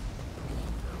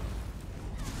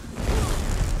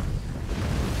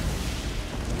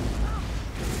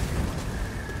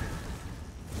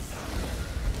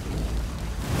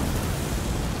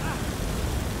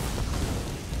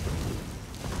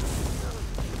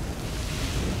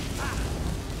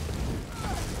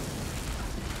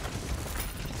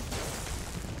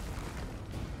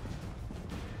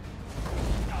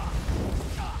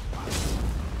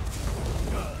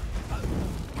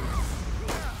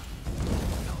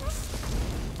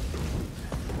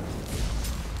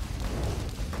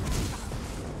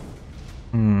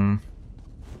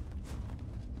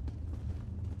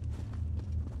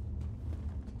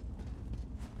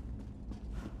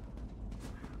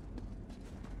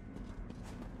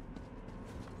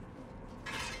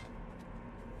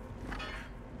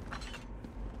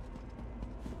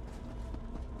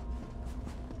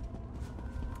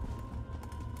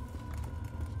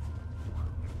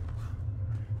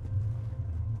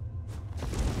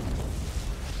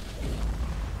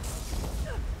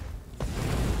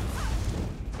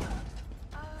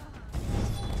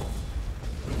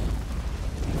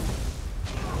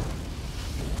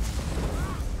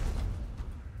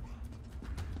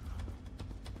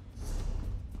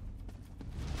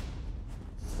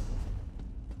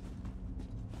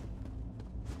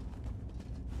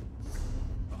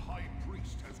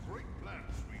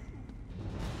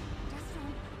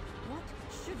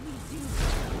 please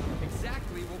you?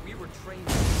 Exactly what we were trained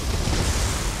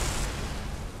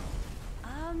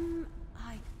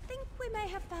I think we may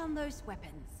have found those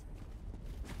weapons.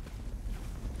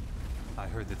 I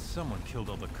heard that someone killed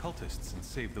all the cultists and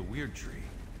saved the weird tree.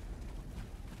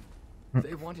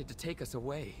 They wanted to take us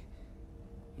away.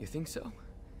 You think so?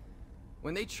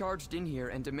 When they charged in here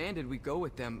and demanded we go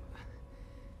with them,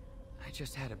 I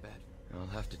just had a bet. I'll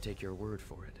have to take your word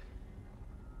for it.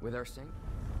 With our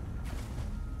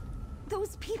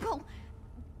Those people!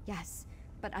 Yes,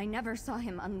 but I never saw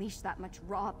him unleash that much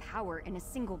raw power in a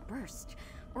single burst.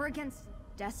 Or against...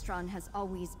 Destron has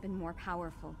always been more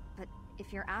powerful, but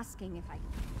if you're asking if I...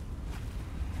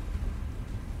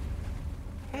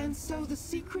 And so the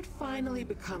secret finally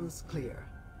becomes clear.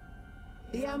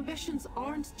 The ambitions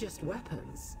aren't just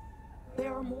weapons.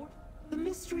 There are more. The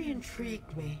mystery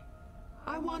intrigued me.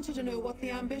 I wanted to know what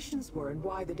the ambitions were and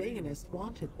why the Dagonist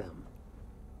wanted them.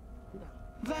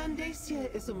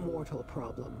 Vandacia is a mortal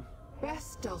problem,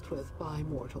 best dealt with by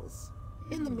mortals.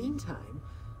 In the meantime,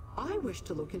 I wish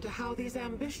to look into how these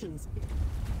ambitions...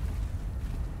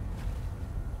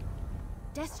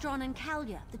 Destron and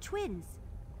Kalia, the twins.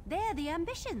 They're the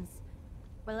ambitions.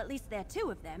 Well, at least there are two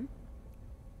of them.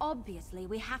 Obviously,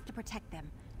 we have to protect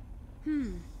them.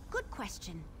 Good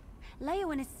question.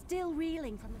 Leowen is still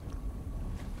reeling from the...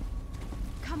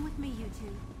 Come with me, you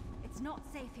two. It's not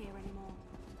safe here anymore.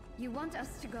 You want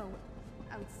us to go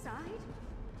outside?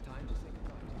 Time to say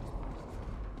goodbye to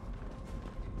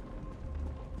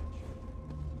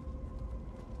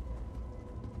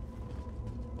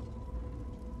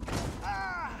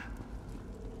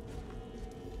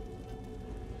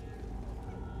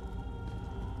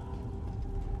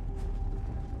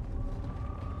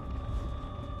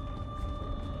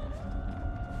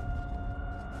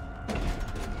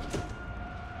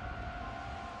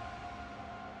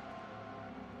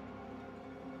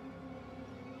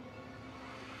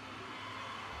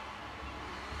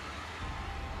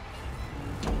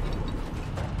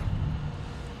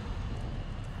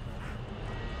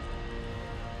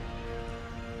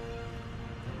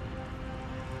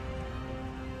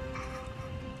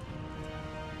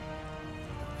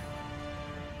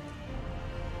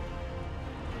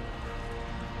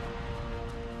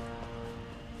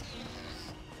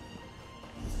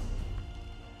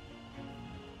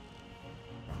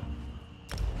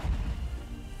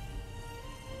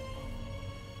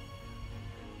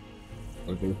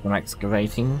We'll do some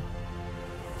excavating.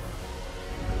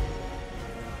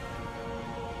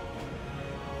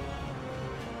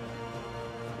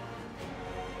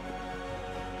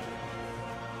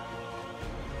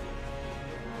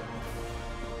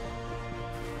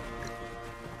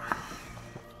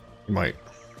 Wait.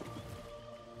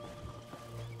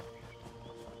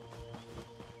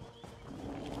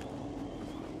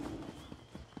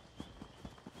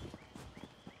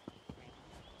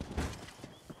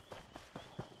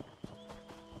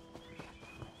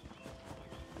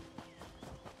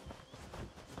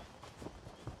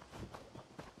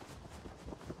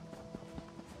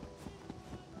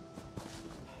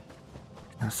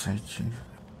 SH.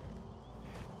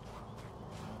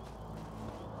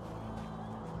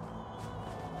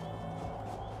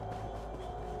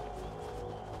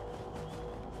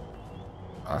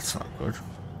 That's not good.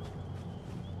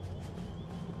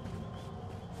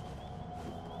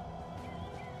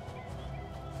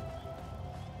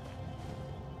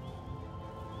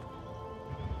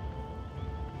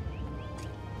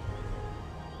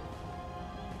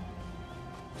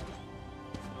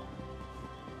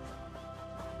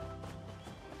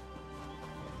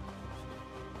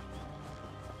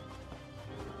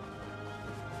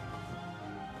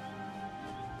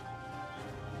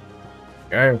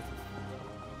 Go.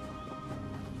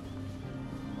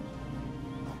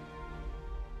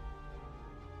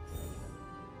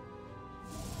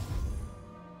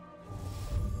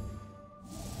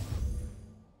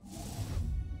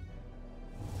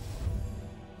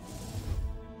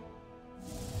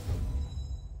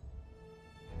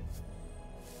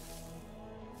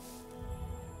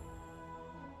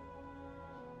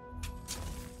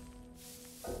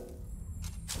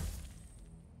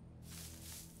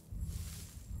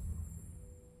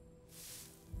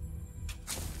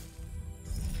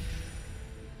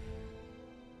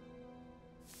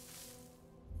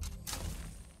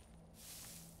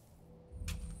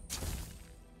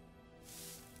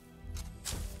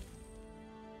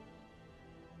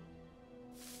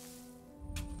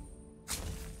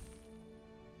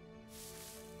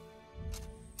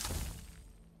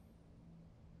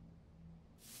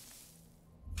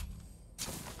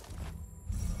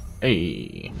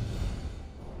 Hey.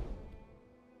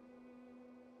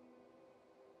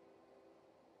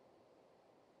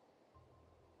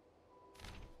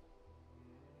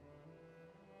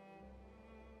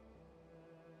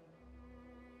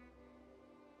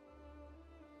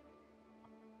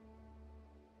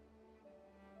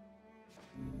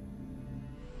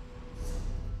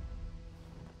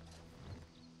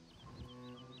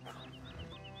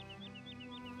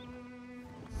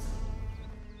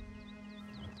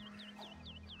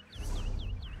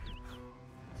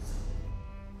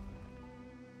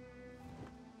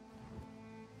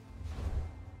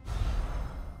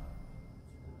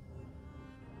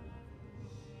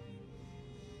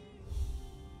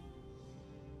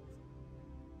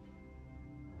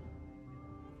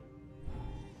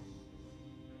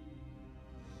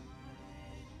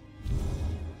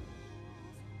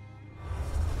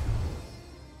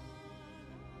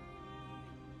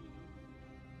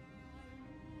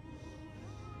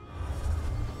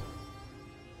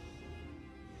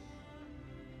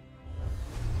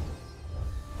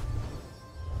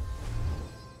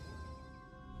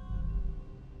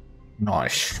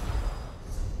 Nice.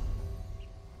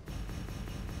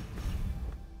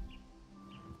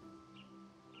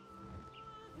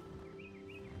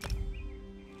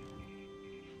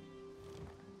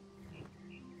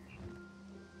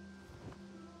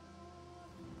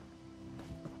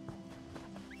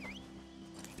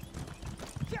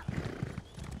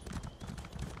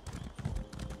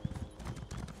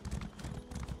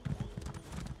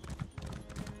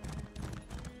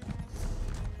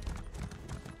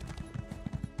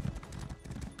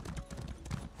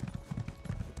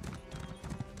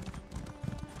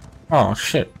 Oh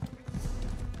shit.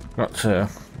 Got to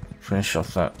finish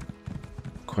off that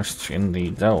quest in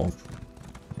the delve.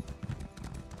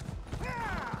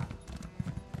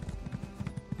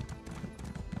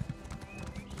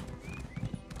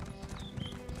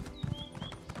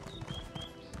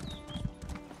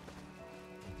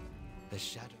 The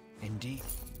shadow, indeed.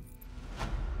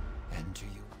 And to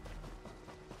you.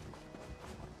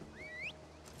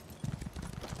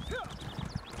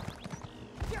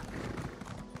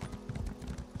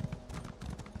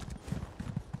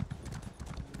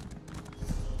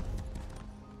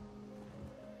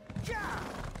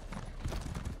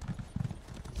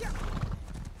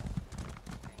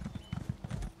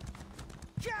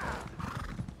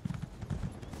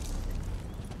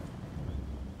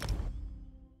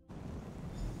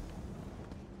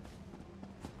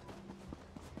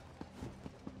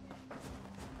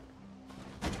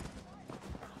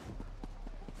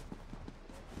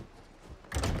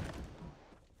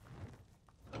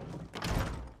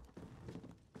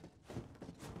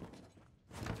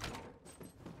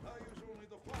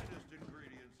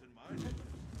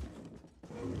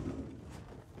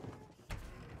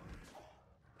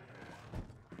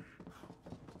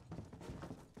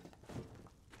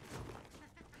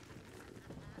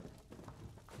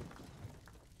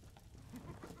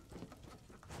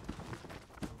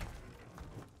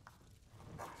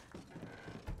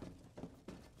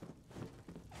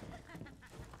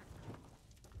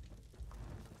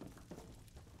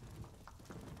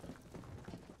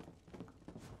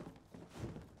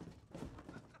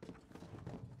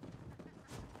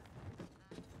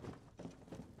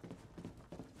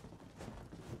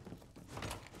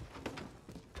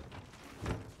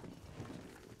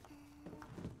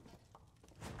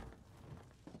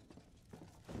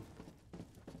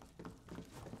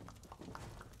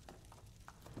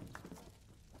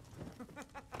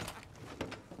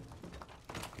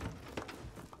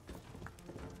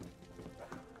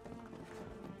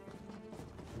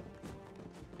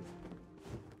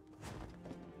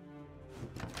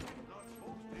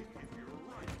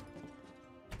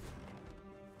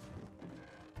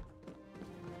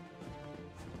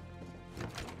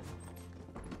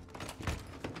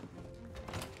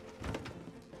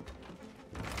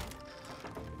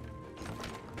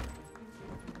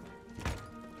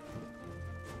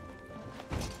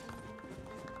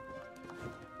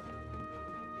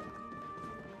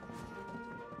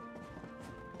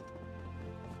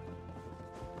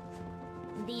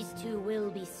 These two will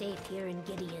be safe here in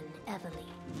Gideon, Evely.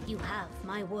 You have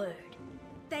my word.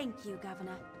 Thank you,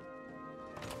 Governor.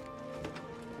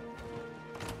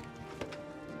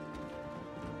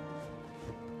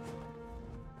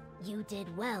 You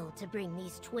did well to bring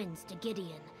these twins to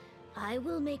Gideon. I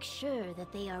will make sure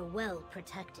that they are well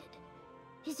protected.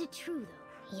 Is it true,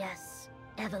 though? Yes.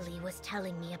 Evely was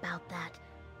telling me about that.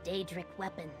 Daedric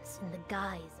weapons in the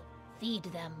guise of feed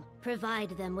them, provide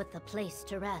them with a place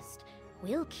to rest.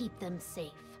 We'll keep them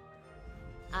safe.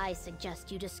 I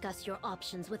suggest you discuss your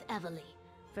options with Evely.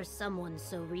 For someone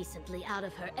so recently out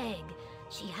of her egg,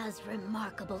 she has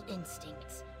remarkable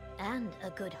instincts and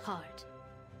a good heart.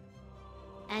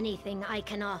 Anything I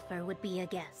can offer would be a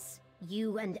guess.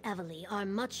 You and Evely are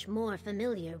much more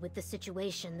familiar with the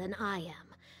situation than I am.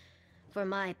 For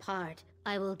my part,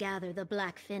 I will gather the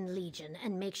Blackfin Legion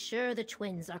and make sure the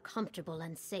twins are comfortable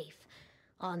and safe.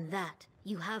 On that,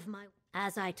 you have my...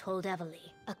 As I told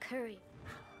Evely, a courier...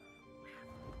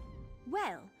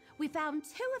 Well, we found 2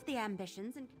 of the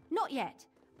ambitions and... Not yet,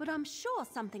 but I'm sure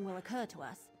something will occur to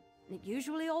us. It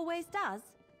usually always does.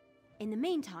 In the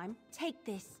meantime, take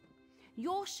this.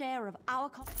 Your share of our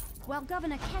while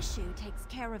Governor Keshu takes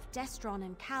care of Destron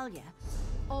and Kalia.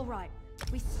 All right,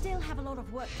 we still have a lot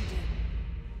of work to do.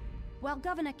 While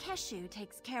Governor Keshu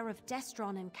takes care of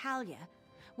Destron and Kalia,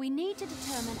 we need to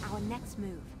determine our next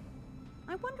move.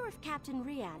 I wonder if Captain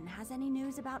Rian has any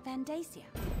news about Vandacia.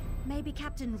 Maybe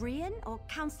Captain Rian or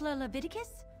Councillor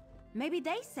Leviticus? Maybe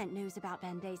they sent news about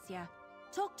Vandacia.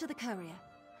 Talk to the courier.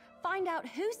 Find out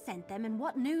who sent them and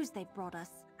what news they've brought us.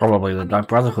 Probably the Dark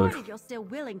Brotherhood. Provided you're still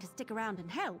willing to stick around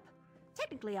and help.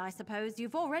 Technically, I suppose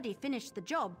you've already finished the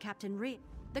job, Captain Rian.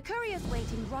 The courier's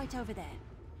waiting right over there.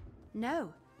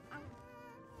 No. I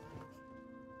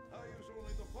use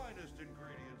only the finest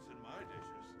ingredients in my dishes.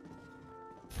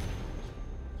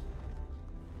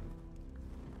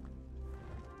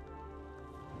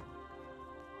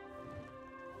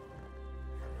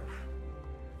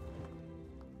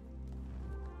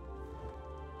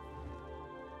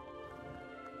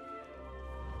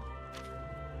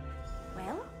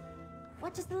 Well,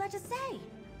 what does the letter say?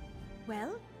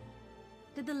 Well,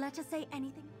 did the letter say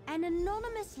anything? An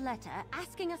anonymous letter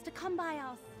asking us to come by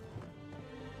our...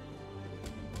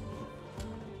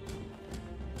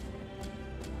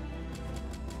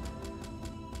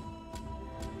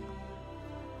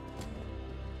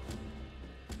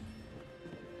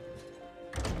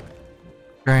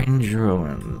 Strange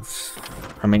ruins.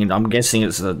 I mean, I'm guessing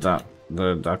it's the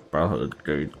Dark Brotherhood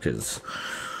dude, because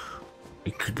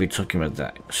it could be talking about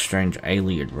that strange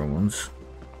alien ruins.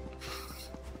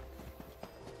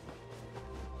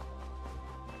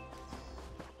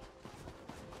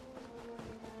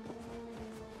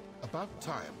 About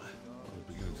time. I was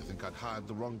beginning to think I'd hired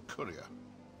the wrong courier.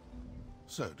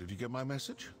 So, did you get my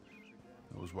message?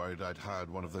 I was worried I'd hired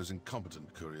one of those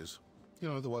incompetent couriers. You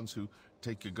know, the ones who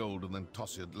take your gold and then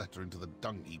toss your letter into the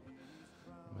dung heap.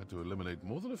 I had to eliminate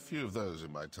more than a few of those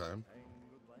in my time.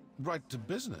 Right to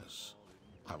business.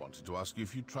 I wanted to ask you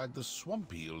if you tried the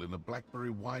swamp eel in a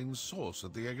blackberry wine sauce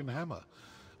at the Egg and Hammer.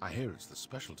 I hear it's the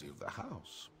specialty of the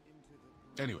house.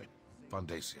 Anyway,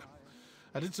 Vandacia.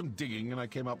 I did some digging and I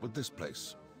came up with this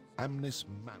place. Amnis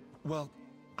Man. Well,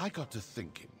 I got to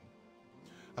thinking.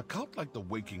 A cult like the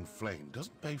Waking Flame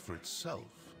doesn't pay for itself.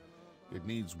 It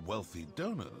needs wealthy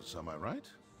donors, am I right?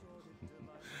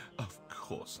 Of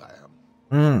course I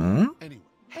am. Anyway,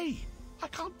 hey, I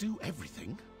can't do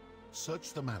everything.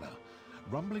 Search the manor.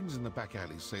 Rumblings in the back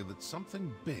alley say that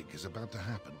something big is about to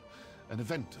happen. An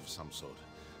event of some sort.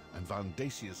 And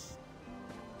Vandacia's...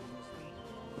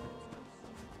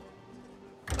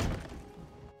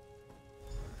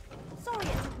 Sorry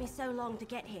it took me so long to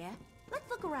get here. Let's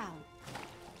look around.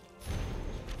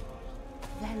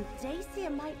 Vandacia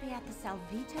might be at the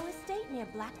Salvito estate near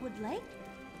Blackwood Lake?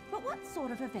 But what sort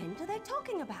of event are they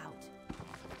talking about?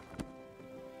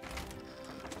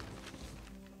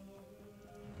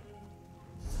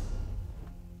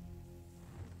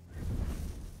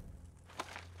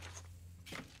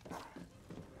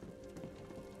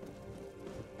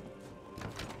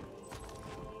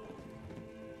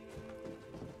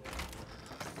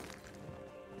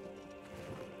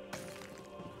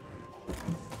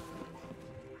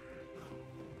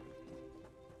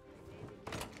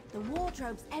 The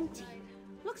wardrobe's empty.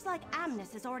 Looks like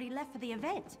Amnis has already left for the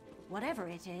event, whatever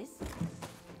it is.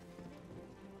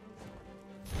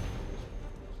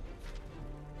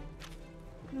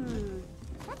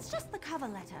 That's just the cover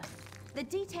letter. The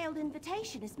detailed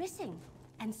invitation is missing,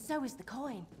 and so is the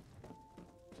coin.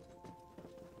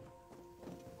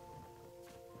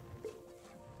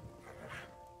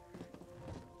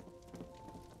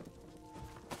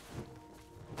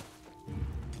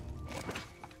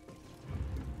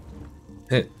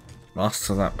 It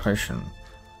master that potion.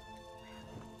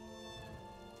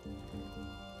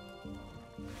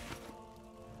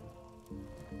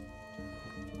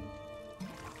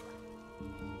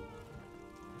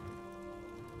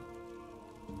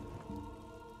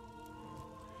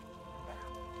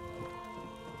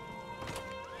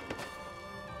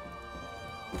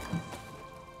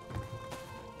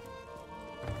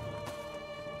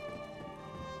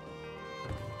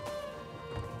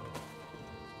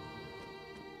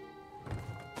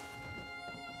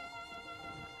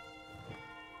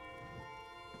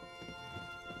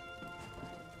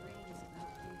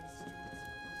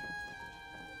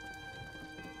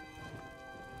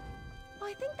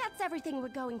 I think that's everything we're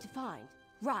going to find.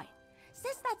 Right.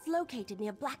 Says that's located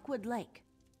near Blackwood Lake.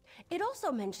 It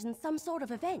also mentions some sort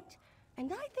of event,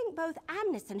 and I think both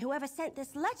Amnes and whoever sent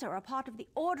this letter are part of the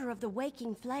Order of the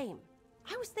Waking Flame.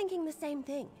 I was thinking the same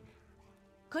thing.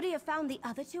 Could he have found the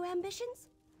other two ambitions?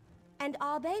 And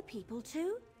are they people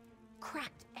too?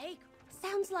 Cracked egg.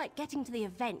 Sounds like getting to the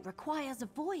event requires a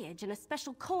voyage and a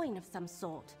special coin of some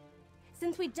sort.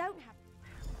 Since we don't have...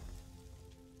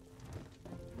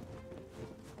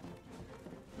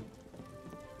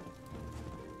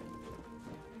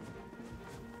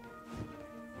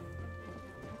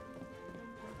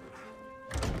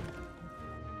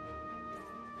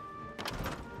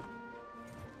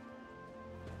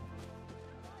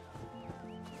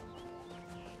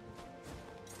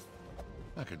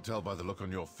 I can tell by the look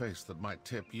on your face that my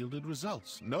tip yielded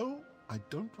results. No, I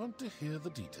don't want to hear the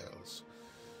details.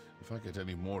 If I get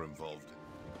any more involved...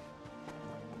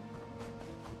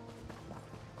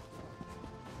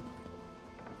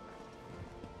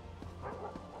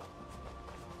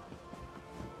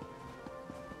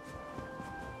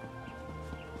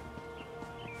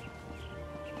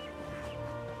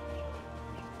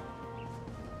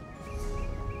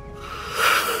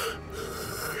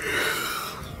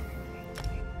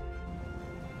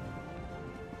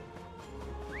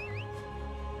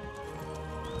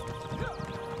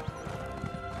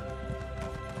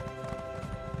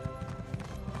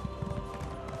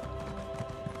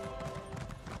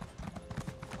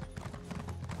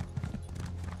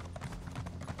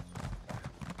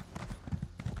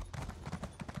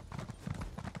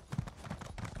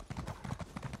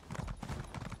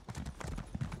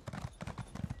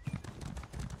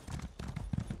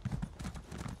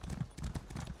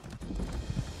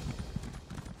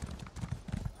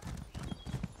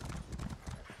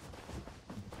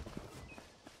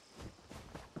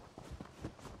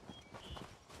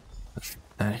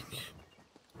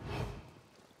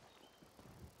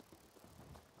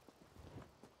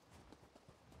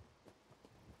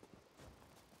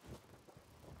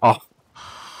 Oh,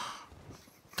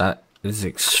 that is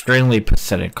extremely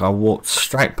pathetic. I walked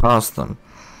straight past them.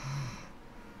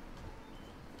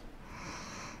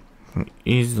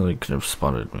 Easily could have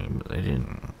spotted me, but they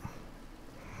didn't.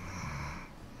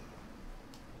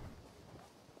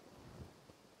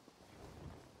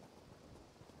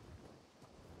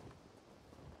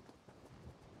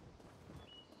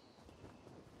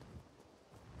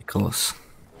 Nicholas.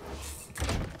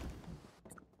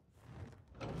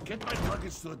 Get my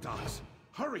targets to the docks.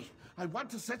 Hurry! I want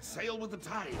to set sail with the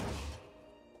tide.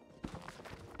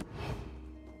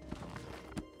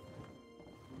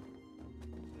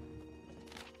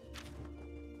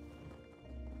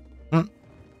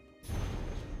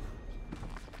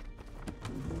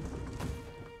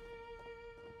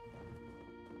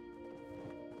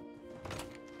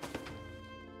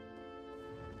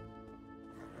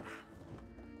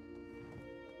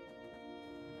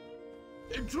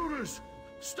 Intruders!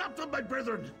 Stop them, my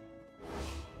brethren!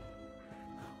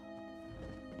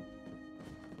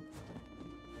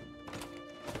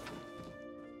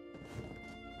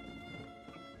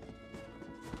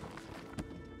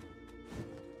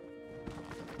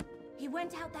 He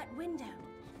went out that window.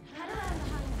 Head around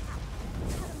behind the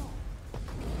house. Cut him off.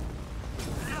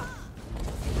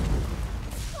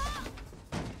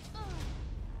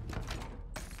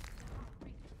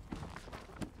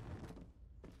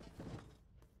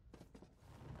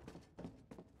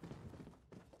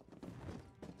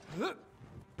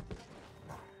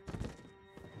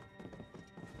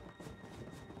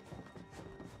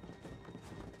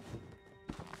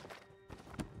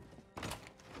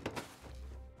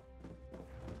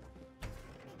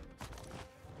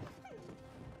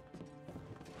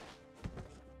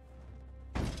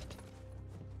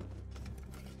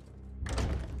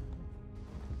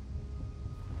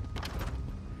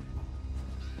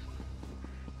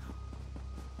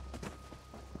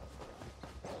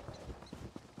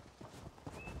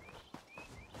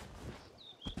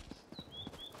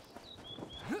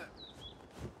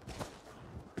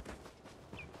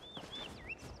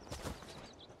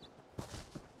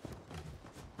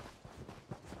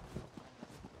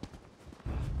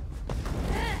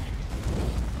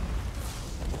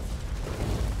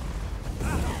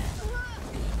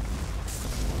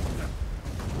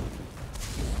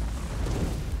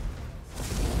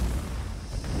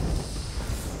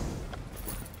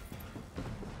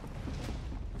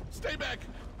 Stay back!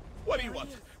 What do you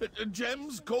want?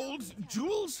 Gems? Gold?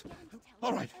 Jewels?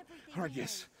 All right,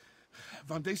 yes.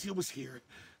 Von Dacia was here.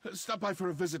 Stopped by for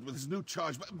a visit with his new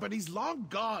charge, but he's long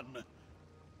gone.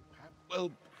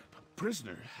 Well,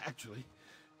 prisoner, actually.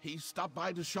 He stopped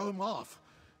by to show him off.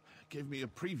 Gave me a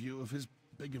preview of his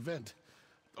big event.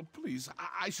 Oh, please,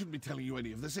 I shouldn't be telling you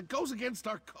any of this. It goes against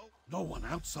our code. No one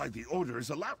outside the Order is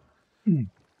allowed...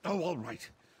 Oh, all right.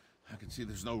 I can see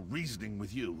there's no reasoning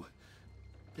with you.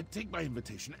 Take my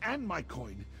invitation and my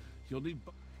coin. You'll need...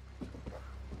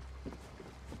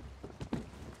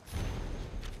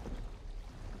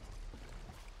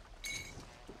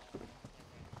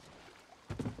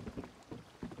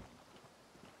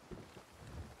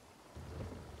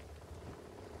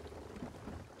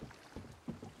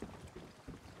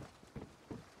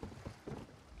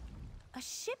 A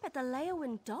ship at the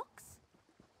Leowen docks?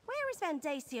 Where is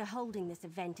Vandacia holding this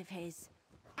event of his?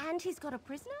 And he's got a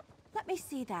prisoner? Let me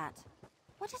see that.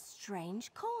 What a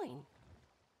strange coin.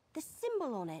 The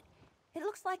symbol on it. It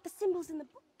looks like the symbols in the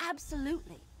book.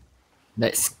 Absolutely.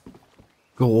 Let's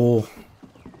go.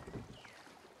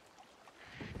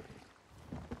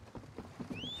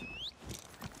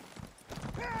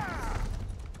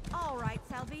 All right,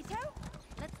 Salvito.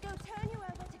 Let's go turn you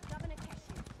over to Governor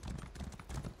Keshu.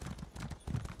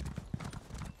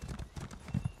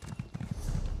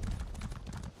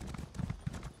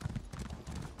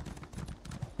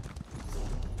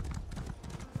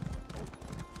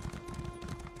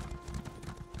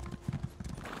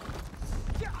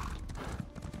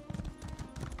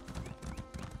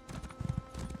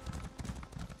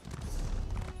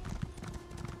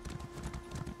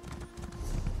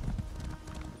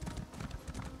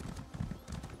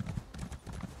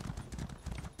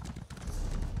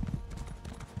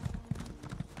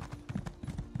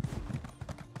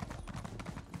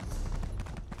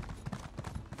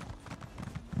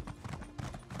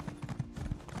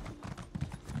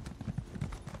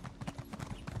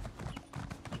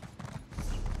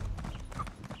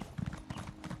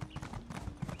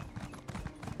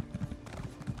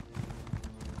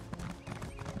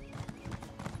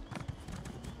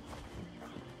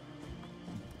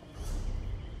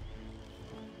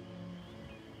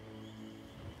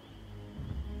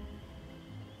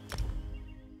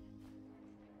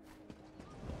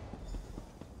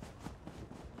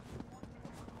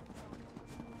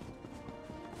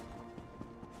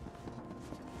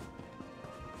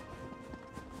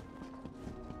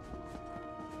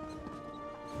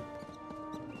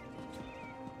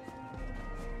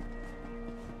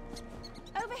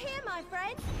 Over here, my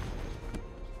friend.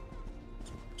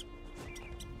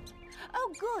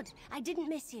 Oh, good. I didn't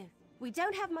miss you. We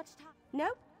don't have much time.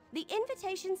 Nope. The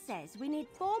invitation says we need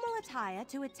formal attire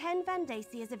to attend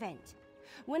Vandacia's event.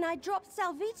 When I dropped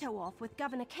Salvito off with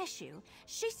Governor Keshu,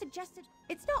 she suggested...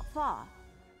 It's not far.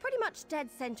 Pretty much dead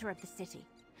center of the city.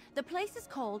 The place is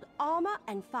called Armor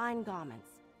and Fine Garments.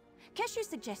 Keshu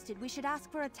suggested we should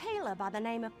ask for a tailor by the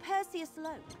name of Perseus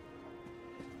Lowe.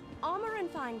 Armor and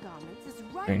Fine Garments is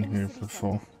right in the city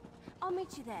center. I'll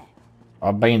meet you there.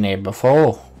 I've been there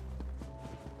before.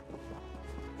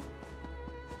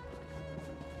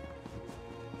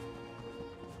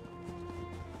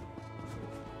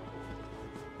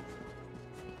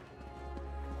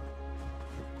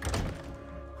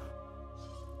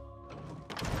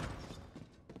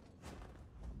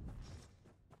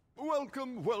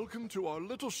 Welcome to our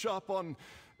little shop on...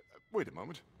 Wait a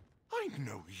moment. I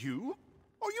know you.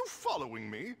 Are you following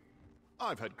me?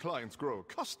 I've had clients grow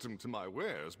accustomed to my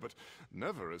wares, but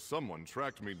never has someone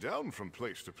tracked me down from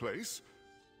place to place.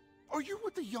 Are you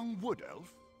with the young wood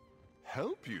elf?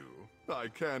 Help you? I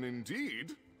can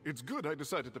indeed. It's good I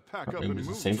decided to pack up and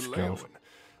move to Leowen.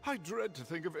 I dread to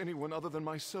think of anyone other than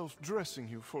myself dressing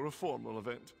you for a formal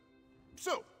event.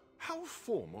 So, how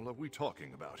formal are we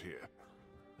talking about here?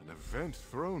 An event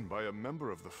thrown by a member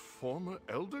of the former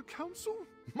Elder Council?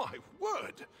 My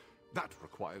word! That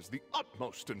requires the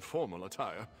utmost informal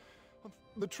attire.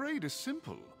 The trade is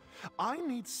simple. I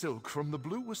need silk from the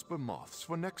Blue Whisper Moths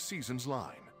for next season's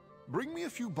line. Bring me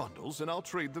a few bundles and I'll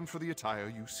trade them for the attire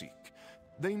you seek.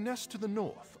 They nest to the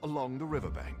north along the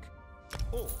riverbank.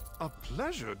 Oh, a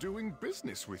pleasure doing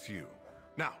business with you.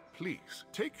 Now, please,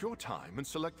 take your time and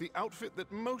select the outfit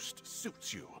that most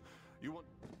suits you. You want...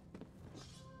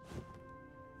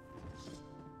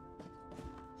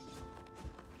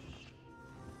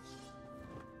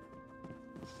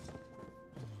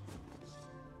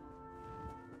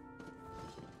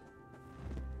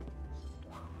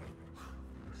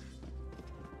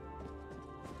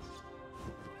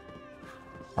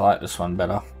 I like this one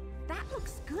better. That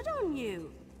looks good on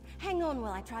you. Hang on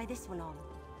while I try this one on.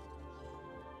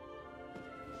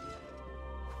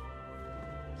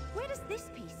 Where does this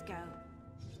piece go?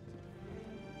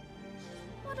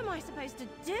 What am I supposed to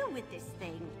do with this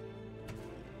thing?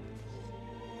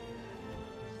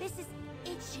 This is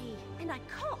itchy, and I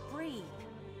can't breathe.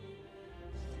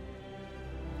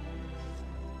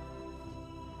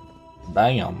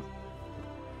 Damn.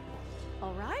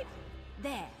 All right,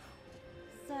 there.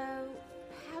 So,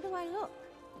 how do I look?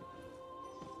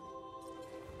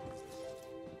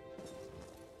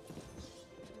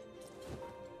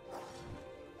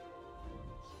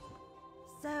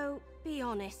 So, be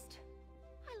honest.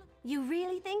 You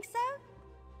really think so?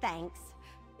 Thanks.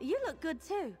 You look good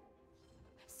too.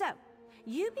 So,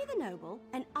 you be the noble,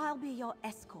 and I'll be your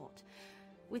escort.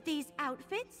 With these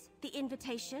outfits, the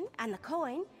invitation, and the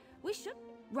coin, we should...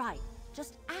 Right,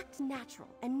 just act natural,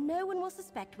 and no one will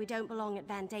suspect we don't belong at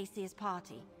Vandasia's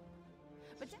party.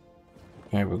 But...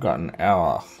 Yeah, we've got an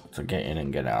hour to get in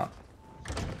and get out.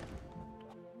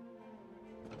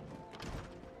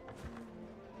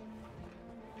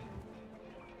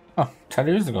 Oh,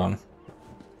 tattoos are gone.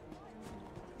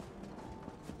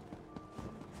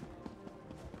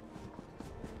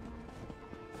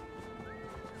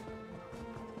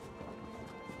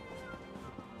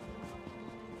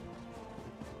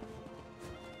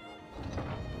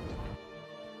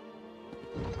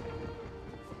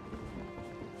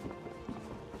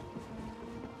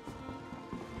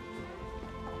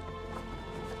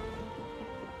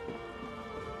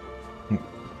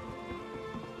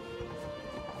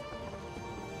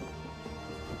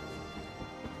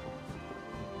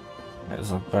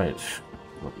 There's a boat.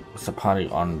 Is the party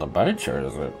on the boat, or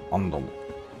is it on the...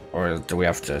 Or do we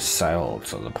have to sail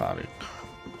to the party?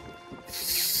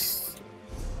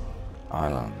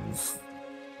 Islands.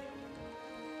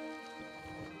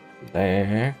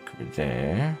 There, could be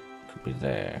there, could be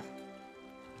there.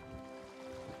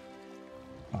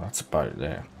 Oh, that's a boat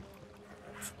there.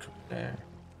 Could be there.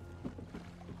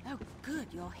 Oh, good,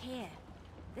 you're here.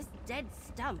 This dead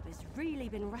stump has really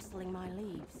been rustling my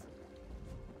leaves.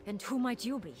 And who might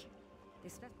you be?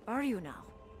 Are you now?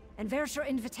 And where's your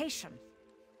invitation?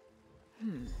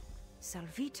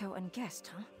 Salvito and guest,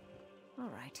 huh? All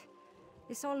right.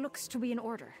 This all looks to be in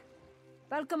order.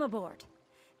 Welcome aboard.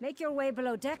 Make your way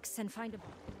below decks and find a...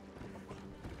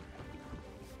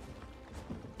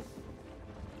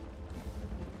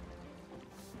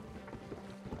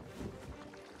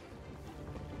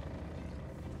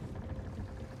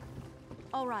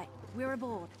 All right, we're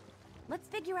aboard. Let's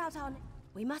figure out our...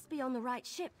 We must be on the right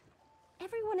ship.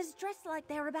 Everyone is dressed like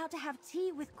they're about to have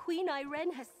tea with Queen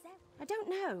Irene herself. I don't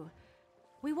know.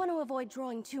 We want to avoid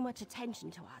drawing too much attention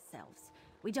to ourselves.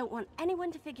 We don't want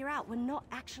anyone to figure out we're not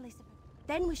actually...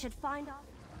 Then we should find our...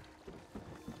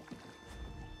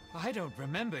 I don't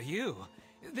remember you.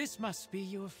 This must be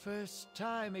your first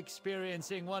time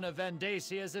experiencing one of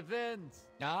Vandasia's events.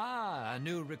 Ah, a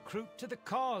new recruit to the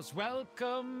cause.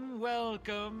 Welcome,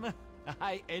 welcome.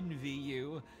 I envy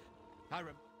you.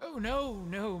 Oh,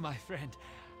 no, my friend.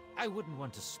 I wouldn't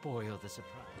want to spoil the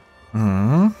surprise.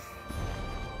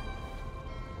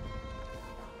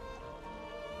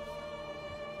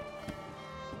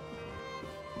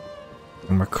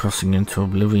 And we're crossing into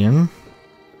oblivion.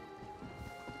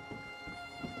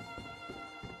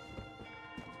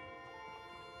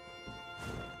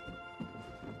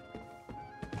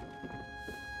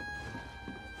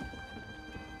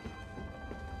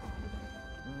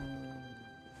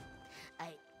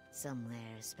 Somewhere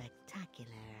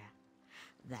spectacular.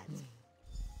 That's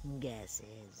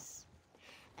guesses.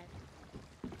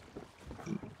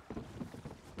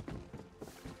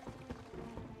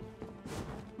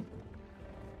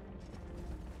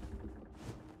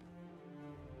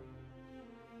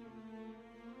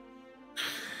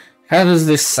 How does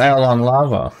this sail on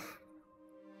lava?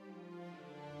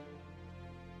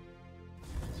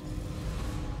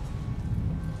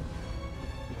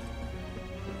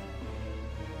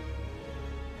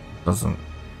 Doesn't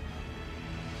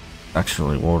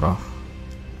actually water.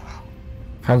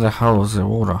 How the hell is there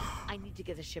water? I need to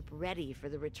get the ship ready for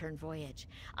the return voyage.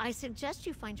 I suggest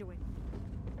you find your way.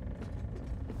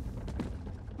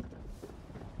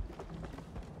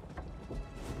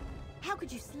 How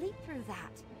could you sleep through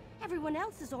that? Everyone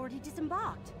else has already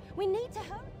disembarked. We need to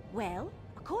hurry. Well,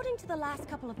 according to the last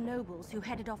couple of nobles who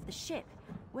headed off the ship,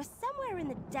 we're somewhere in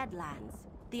the Deadlands.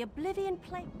 The Oblivion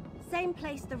place. Same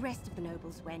place the rest of the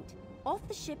nobles went. Off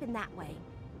the ship in that way.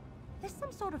 There's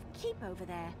some sort of keep over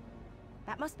there.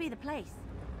 That must be the place.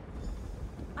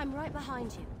 I'm right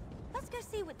behind you. Let's go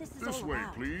see what this is all about. This way,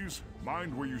 please.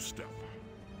 Mind where you step.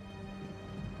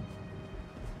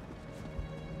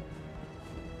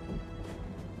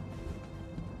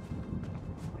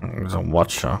 There's a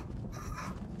watcher.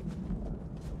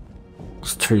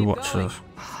 There's two watchers.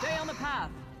 Stay on the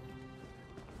path.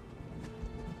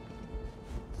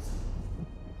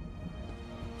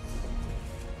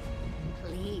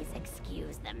 Please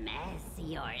excuse the mess,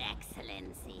 Your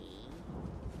Excellency.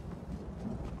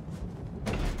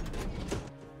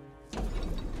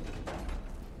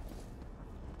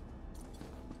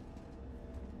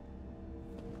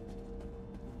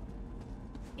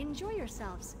 Enjoy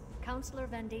yourselves. Counselor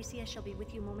Vandacia shall be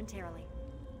with you momentarily.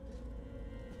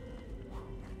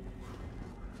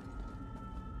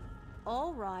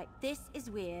 All right, this is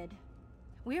weird.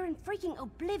 We're in freaking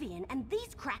Oblivion, and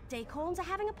these cracked acorns are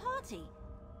having a party.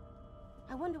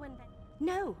 I wonder when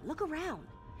No, look around.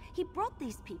 He brought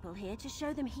these people here to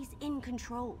show them he's in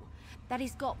control. That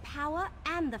he's got power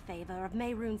and the favor of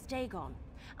Mehrunes Dagon.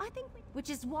 Which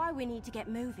is why we need to get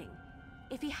moving.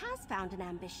 If he has found an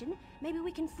ambition, maybe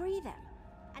we can free them.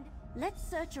 And let's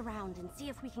search around and see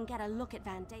if we can get a look at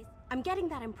Vandacia. I'm getting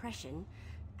that impression,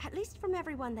 at least from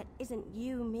everyone that isn't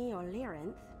you, me, or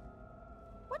Lyrinth.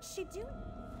 What's she doing?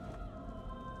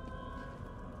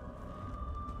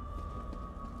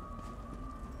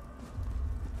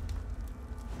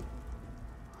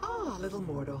 Ah, little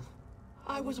mortal.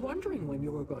 I was wondering when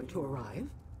you were going to arrive.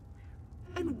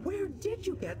 And where did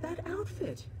you get that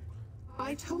outfit?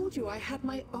 I told you I had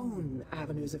my own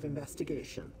avenues of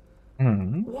investigation.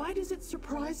 Why does it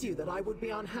surprise you that I would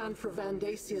be on hand for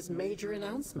Vandacia's major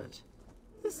announcement?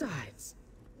 Besides,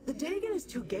 the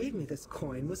Dagonist who gave me this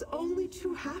coin was only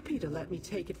too happy to let me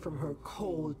take it from her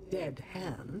cold, dead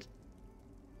hand.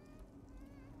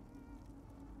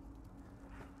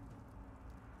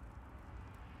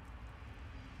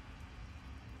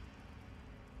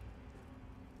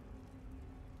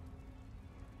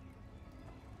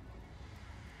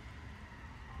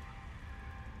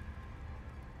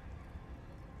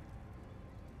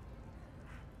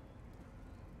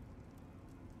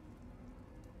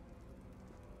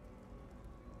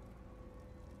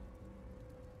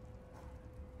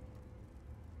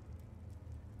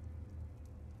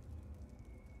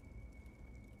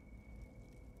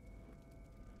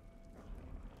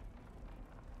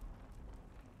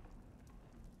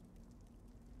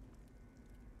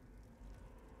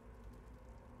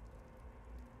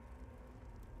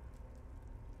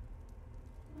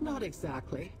 Not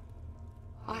exactly.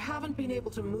 I haven't been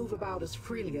able to move about as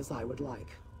freely as I would like.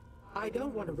 I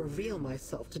don't want to reveal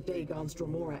myself to Dagon's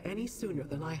Dromora any sooner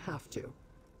than I have to.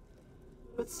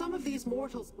 But some of these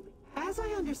mortals, as I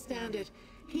understand it,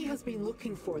 he has been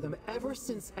looking for them ever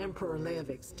since Emperor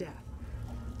Leovik's death.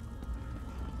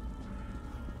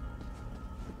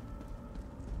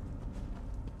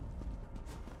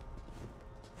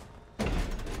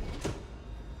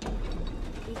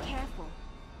 Be careful.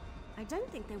 I don't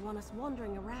think they want us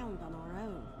wandering around on our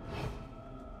own.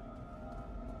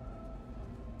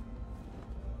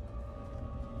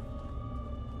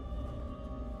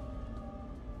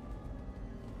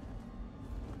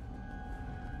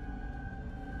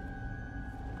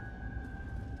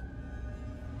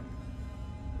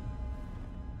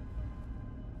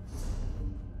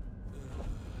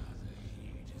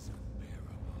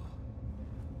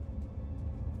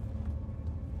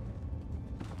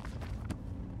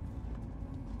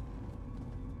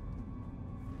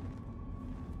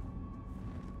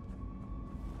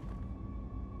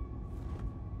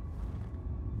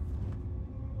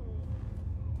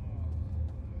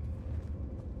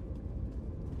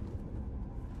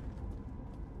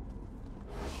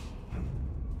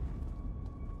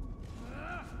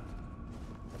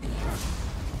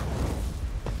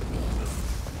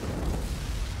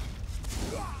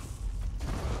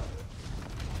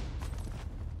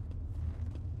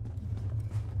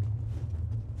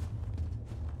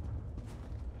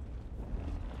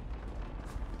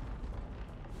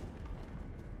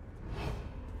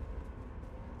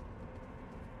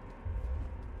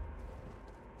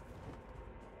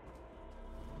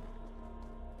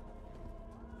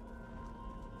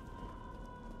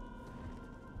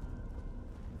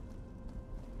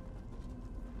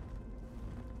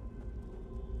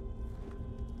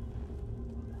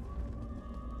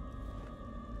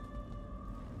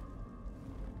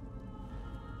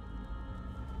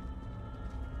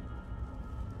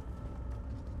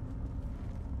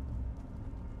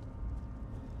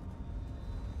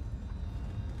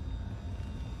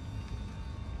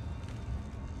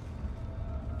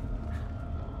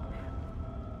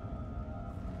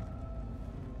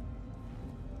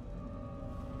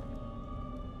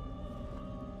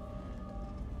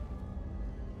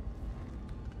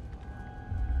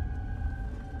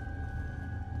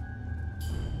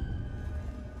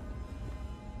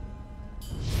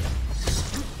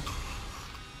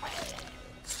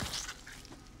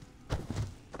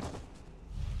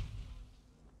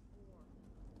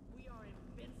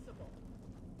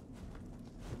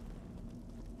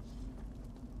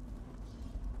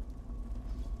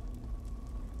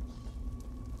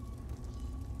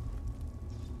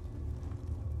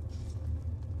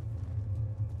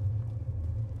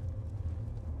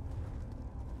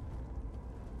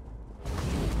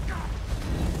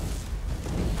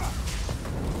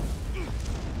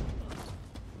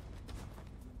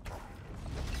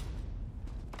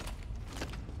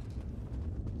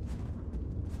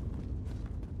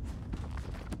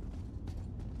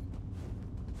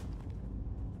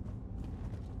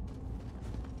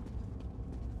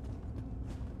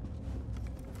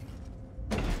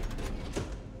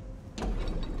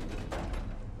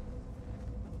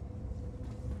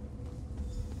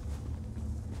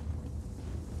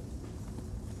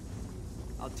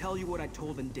 tell you what I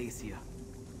told Vendacia.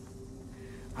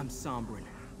 I'm Sombrin,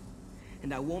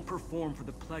 and I won't perform for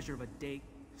the pleasure of a day.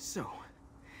 So,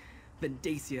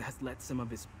 Vendacia has let some of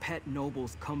his pet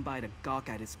nobles come by to gawk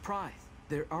at his prize.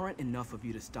 There aren't enough of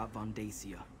you to stop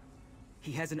Vendacia.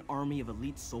 He has an army of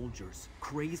elite soldiers,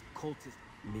 crazed cultists.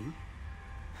 Me?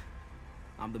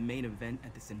 I'm the main event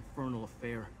at this infernal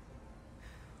affair.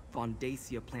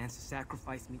 Vendacia plans to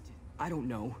sacrifice me to... I don't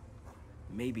know.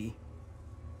 Maybe.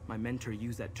 My mentor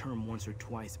used that term once or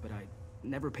twice, but I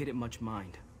never paid it much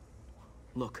mind.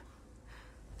 Look.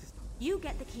 You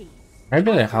get the key.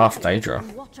 Maybe they're half Daedra,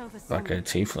 like a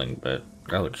tiefling, but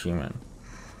they look human.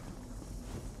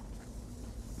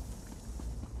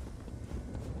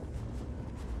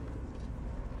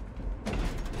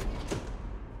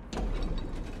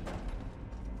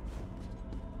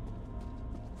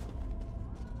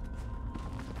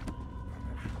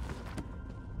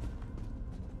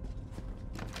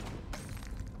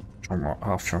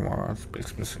 Half Tremor, to be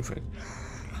specific.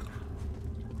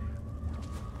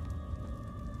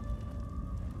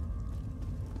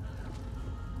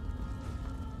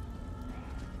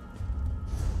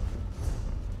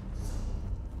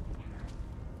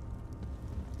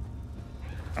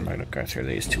 I'm gonna go through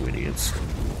these two idiots.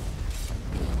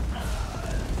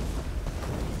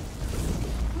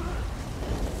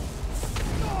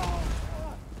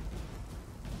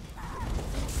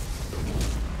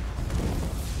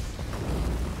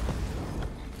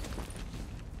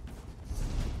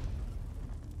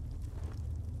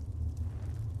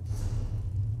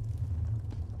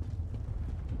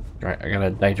 Right, I got a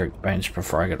Daedric bench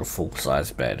before I get a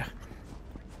full-size bed.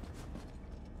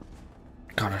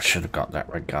 God, I should have got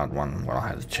that Red Guard one while I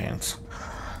had the chance.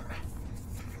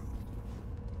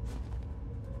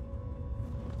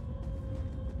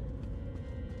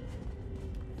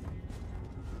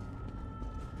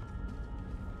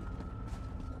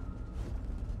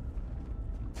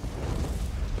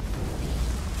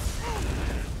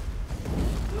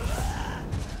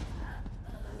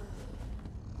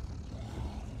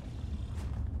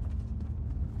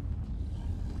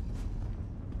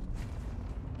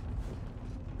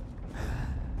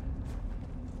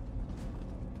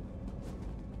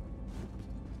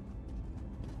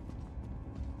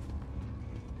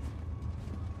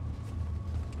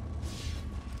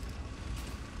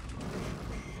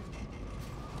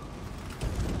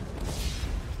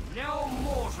 No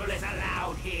mortal is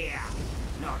allowed here,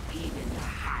 not even the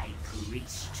High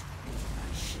Priest.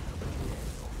 I shall wear your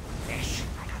flesh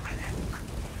like a cloak.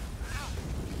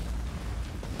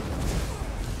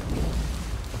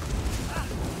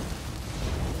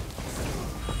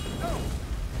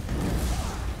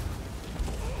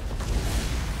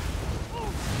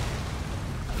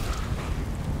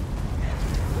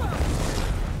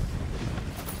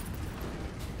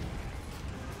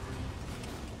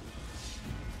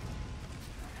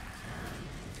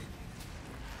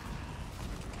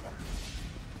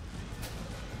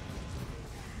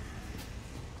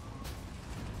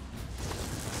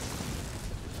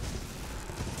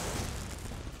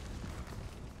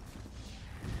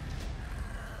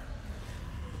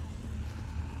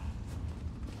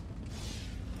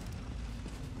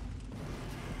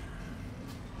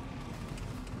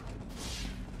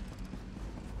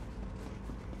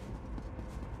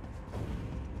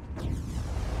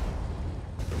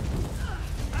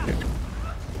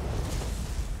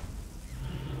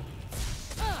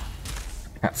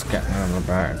 Cat's getting in the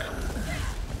bag.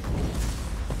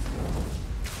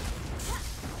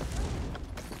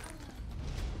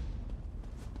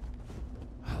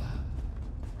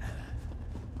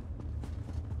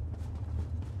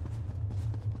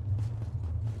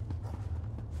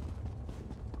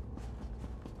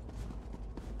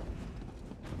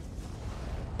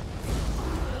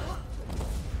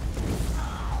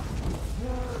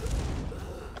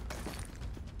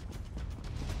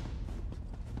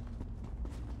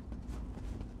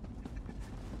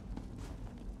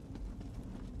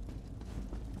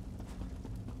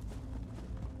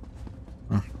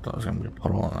 Thought it was going to be a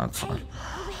puddle on that side. Hey,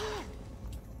 over here!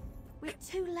 We're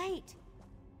too late.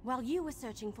 While you were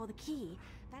searching for the key,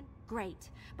 then great.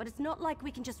 But it's not like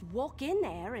we can just walk in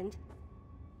there and...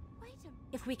 Wait a minute.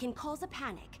 If we can cause a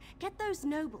panic, get those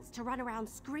nobles to run around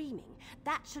screaming,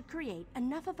 that should create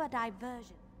enough of a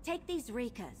diversion. Take these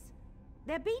reekers.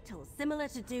 They're beetles similar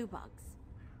to dewbugs.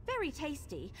 Very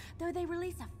tasty, though they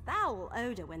release a foul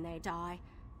odor when they die.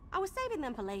 I was saving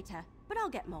them for later, but I'll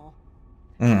get more.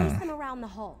 Place them around the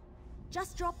hall.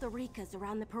 Just drop the reekers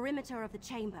around the perimeter of the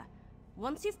chamber.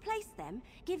 Once you've placed them,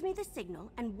 give me the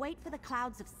signal and wait for the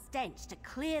clouds of stench to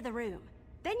clear the room.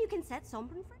 Then you can set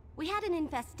Sombrin free. We had an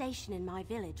infestation in my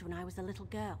village when I was a little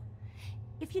girl.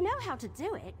 If you know how to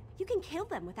do it, you can kill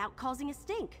them without causing a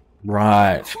stink.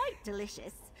 Right. Quite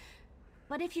delicious.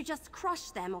 But if you just crush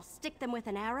them or stick them with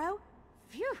an arrow,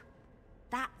 phew,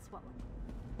 that's what...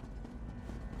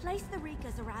 Place the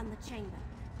reekers around the chamber,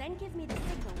 then give me the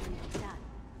signal when you're done.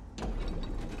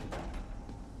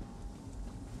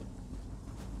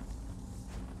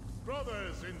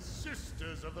 Brothers and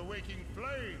sisters of the waking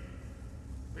flame,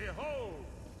 behold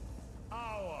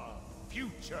our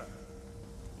future.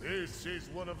 This is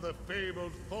one of the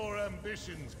fabled 4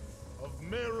 ambitions of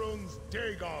Merun's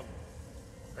Dagon,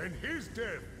 and his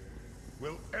death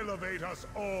will elevate us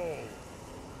all.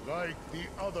 Like the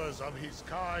others of his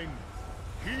kind,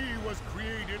 he was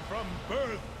created from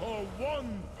birth for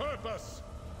one purpose: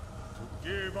 to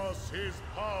give us his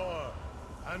power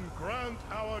and grant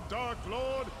our Dark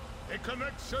Lord a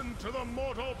connection to the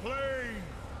mortal plane.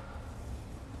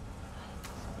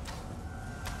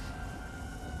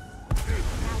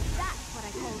 Now that's what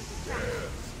I call a distraction.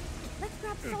 Let's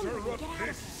grab someone and Interrupt get out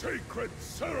this of here. sacred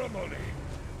ceremony!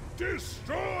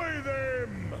 Destroy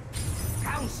them!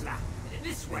 Counselor,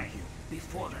 this way,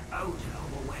 before the odor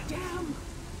overwhelms. Damn!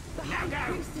 The Now High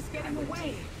go! Priest is getting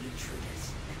away!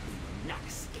 Intruders, we will not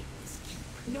escape this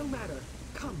keep. No matter.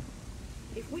 Come.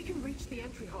 If we can reach the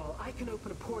entry hall, I can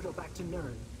open a portal back to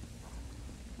Nirn.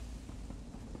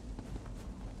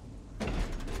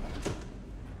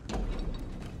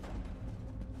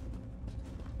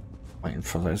 Waiting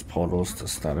for those portals to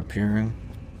start appearing.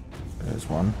 There's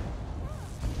one.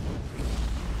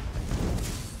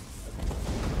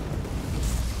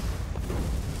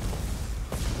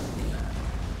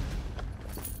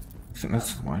 I think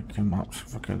that's why I came up. So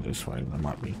if I go this way, there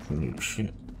might be new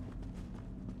shit.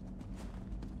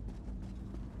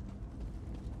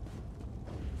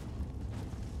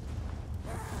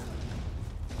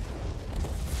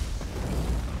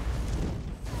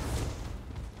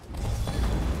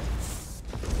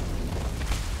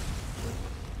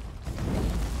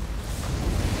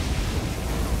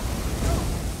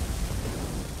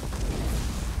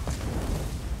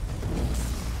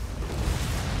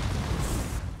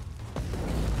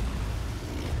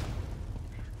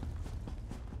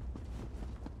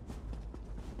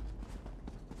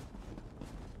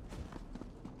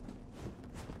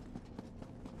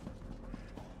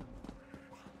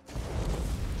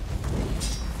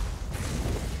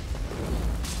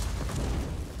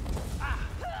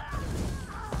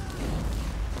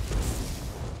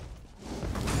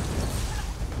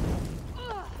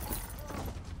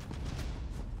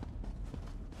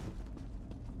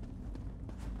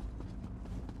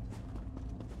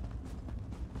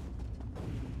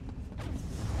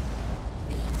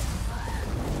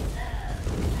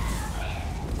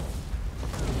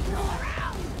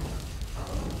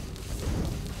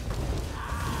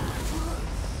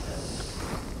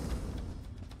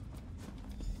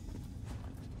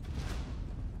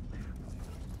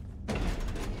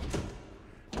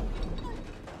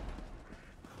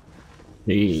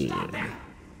 Yeah.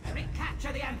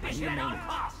 Recapture the ambition at all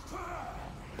costs.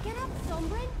 Get up,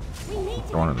 Sombrin. We need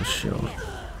to Going to the get out of shield. here.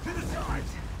 To the side.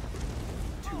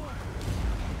 Too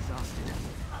exhausted.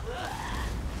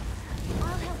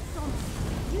 I'll help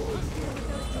Sombrin. You need to deal with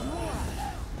those Gamora.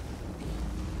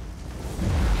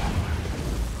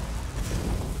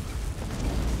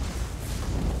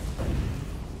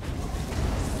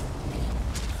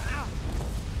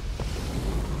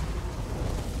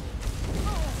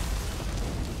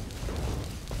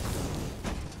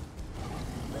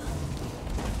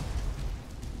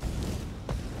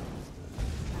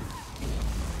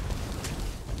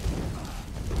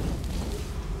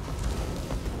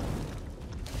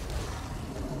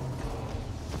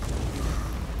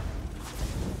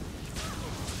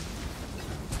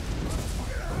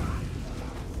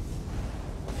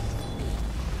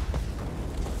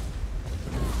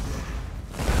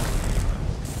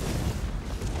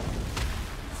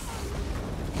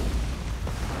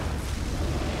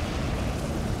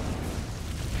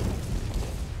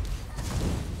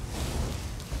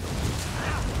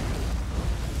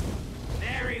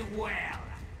 Very well.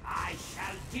 I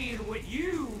shall deal with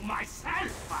you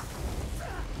myself.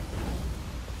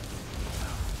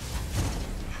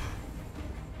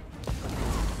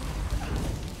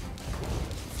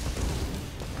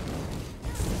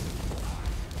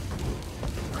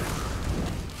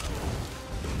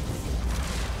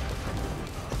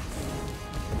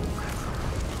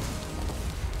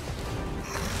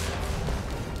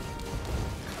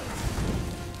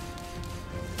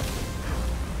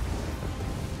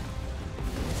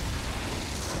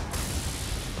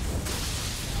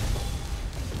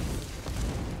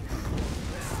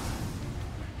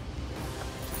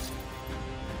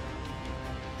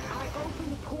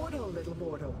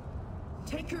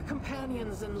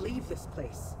 companions and leave this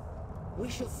place. We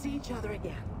shall see each other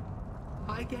again.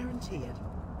 I guarantee it.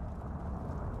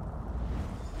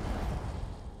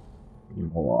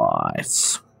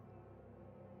 Right.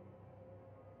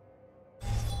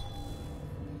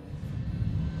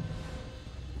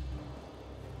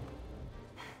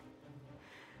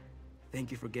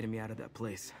 Thank you for getting me out of that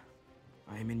place.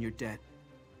 I am in your debt.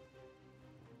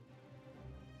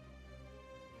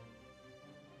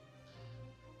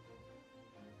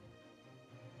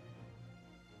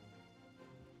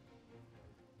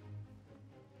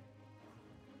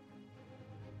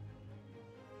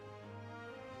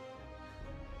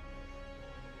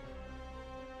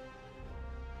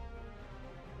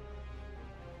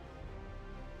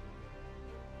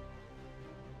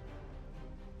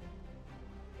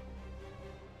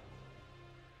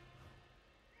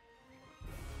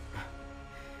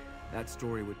 That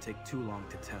story would take too long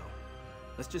to tell.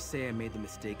 Let's just say I made the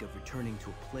mistake of returning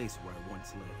to a place where I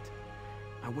once lived.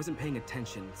 I wasn't paying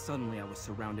attention, suddenly I was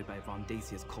surrounded by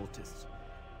Vandasia's cultists.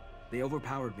 They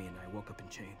overpowered me and I woke up in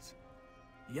chains.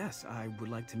 Yes, I would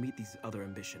like to meet these other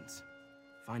ambitions.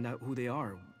 Find out who they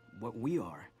are, what we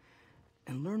are,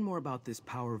 and learn more about this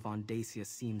power Vandasia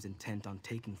seems intent on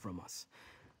taking from us.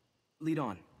 Lead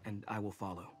on, and I will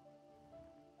follow.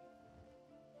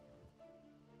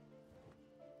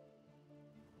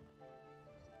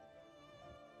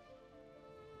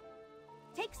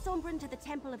 Take Sombrin to the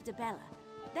Temple of Debella,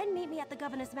 then meet me at the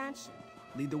Governor's Mansion.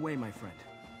 Lead the way, my friend.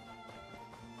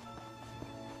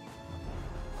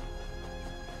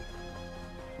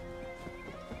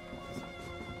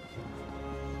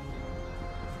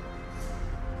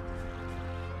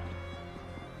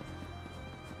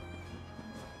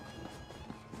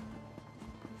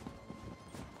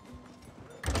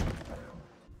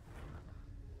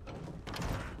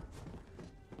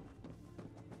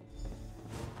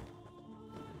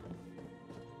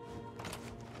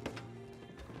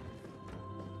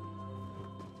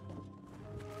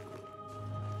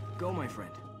 Go, my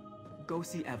friend. Go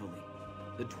see Evely.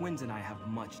 The twins and I have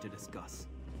much to discuss.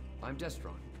 I'm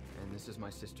Destron, and this is my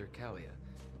sister Kalia.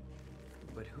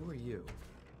 But who are you?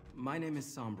 My name is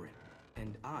Sombrin,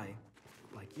 and I,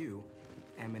 like you,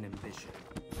 am an ambition.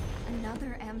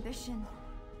 Another ambition?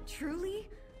 Truly?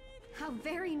 How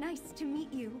very nice to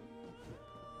meet you.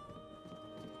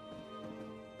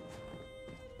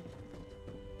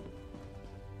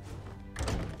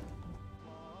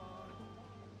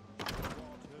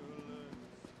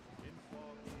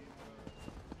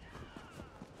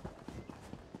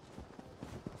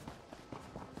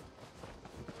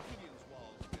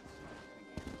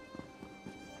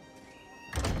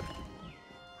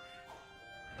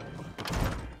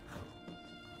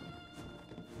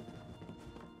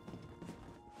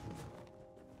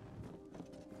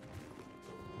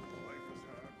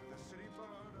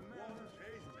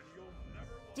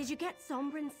 Did you get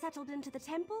Sombrin settled into the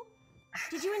temple?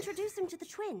 Did you introduce him to the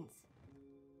twins?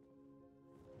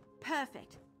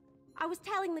 Perfect. I was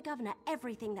telling the governor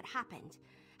everything that happened.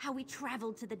 How we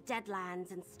traveled to the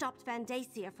Deadlands and stopped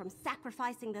Vandasia from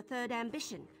sacrificing the third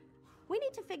ambition. We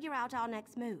need to figure out our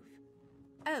next move.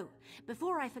 Oh,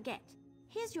 before I forget,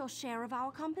 here's your share of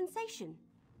our compensation.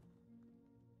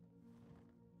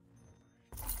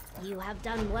 You have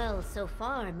done well so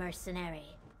far, mercenary.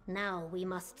 Now we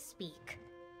must speak.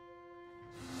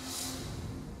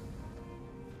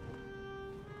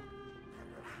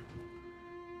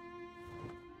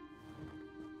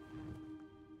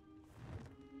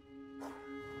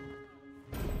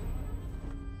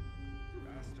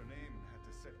 Master Name had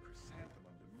to set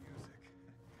Chrysanthemum to music.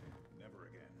 Never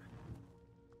again.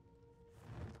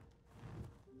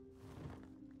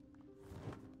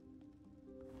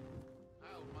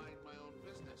 I'll mind my own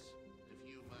business, if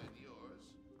you mind yours.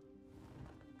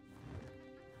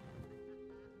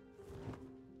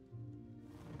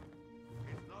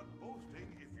 It's not boasting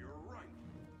if you're right.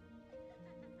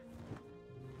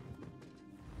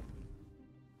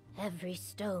 Every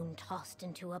stone tossed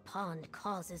into a pond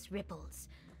causes ripples.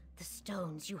 The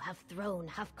stones you have thrown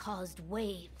have caused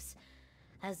waves.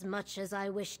 As much as I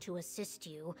wish to assist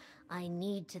you, I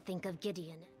need to think of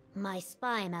Gideon. My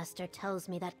spy master tells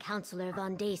me that Councillor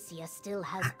Vandasia still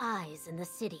has eyes in the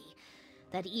city.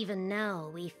 That even now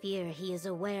we fear he is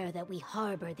aware that we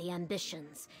harbor the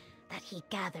ambitions. That he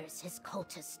gathers his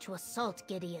cultists to assault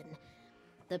Gideon.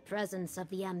 The presence of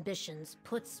the ambitions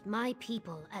puts my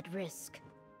people at risk.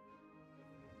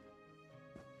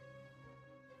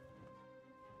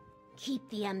 Keep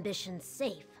the ambitions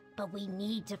safe, but we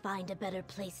need to find a better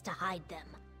place to hide them.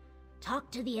 Talk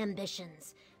to the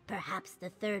ambitions. Perhaps the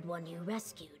third one you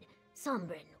rescued.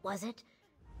 Sombrin, was it?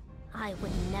 I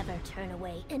would never turn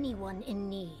away anyone in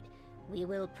need. We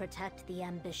will protect the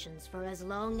ambitions for as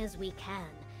long as we can,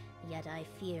 yet I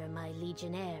fear my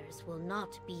legionnaires will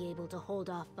not be able to hold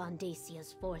off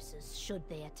Vandasia's forces should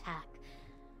they attack.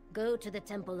 Go to the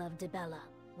Temple of Dibella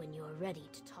when you're ready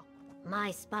to talk.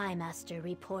 My spy master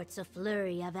reports a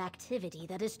flurry of activity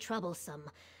that is troublesome,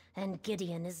 and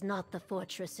Gideon is not the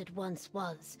fortress it once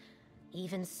was.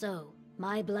 Even so,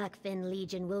 my Blackfin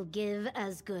Legion will give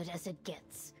as good as it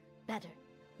gets. Better.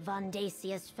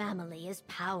 Vandasia's family is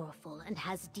powerful and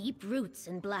has deep roots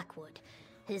in Blackwood.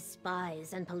 His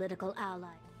spies and political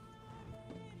allies.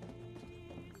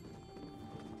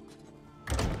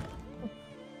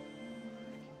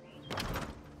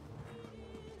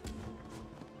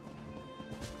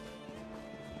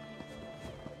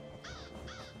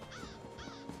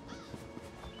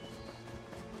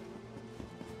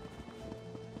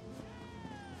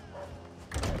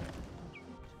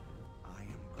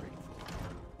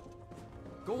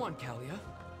 Go on, Kalia.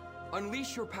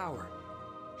 Unleash your power.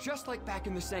 Just like back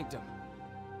in the Sanctum.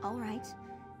 All right,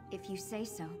 if you say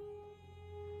so.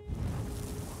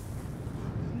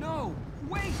 No!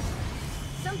 Wait!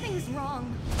 Something's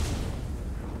wrong.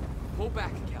 Pull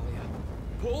back, Kalia.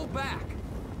 Pull back!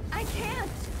 I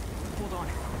can't! Hold on.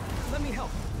 Let me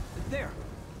help. There.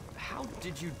 How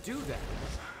did you do that?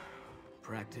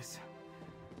 Practice.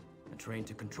 I trained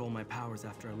to control my powers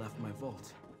after I left my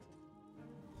vault.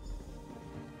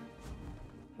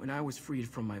 When I was freed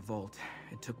from my vault,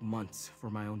 it took months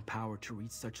for my own power to reach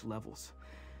such levels,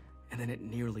 and then it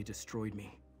nearly destroyed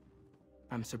me.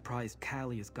 I'm surprised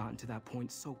Callie has gotten to that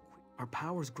point so quick. Our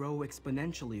powers grow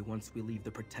exponentially once we leave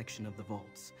the protection of the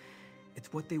vaults.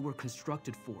 It's what they were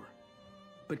constructed for.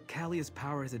 But Callie's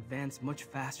power has advanced much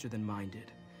faster than mine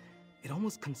did. It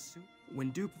almost consumed. When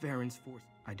Duke Varen's force,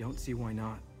 I don't see why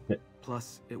not.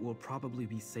 Plus, it will probably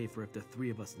be safer if the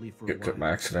three of us leave for a Get cut while.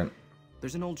 by accident.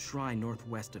 There's an old shrine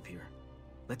northwest of here.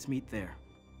 Let's meet there.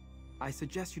 I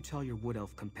suggest you tell your Wood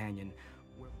Elf companion,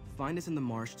 find us in the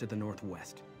marsh to the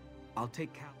northwest. I'll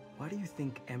take Cal. Why do you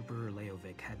think Emperor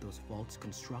Leovic had those vaults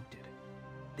constructed?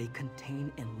 They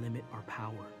contain and limit our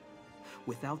power.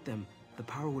 Without them, the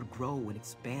power would grow and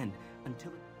expand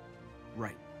until it...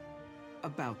 Right.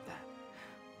 About that.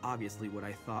 Obviously, what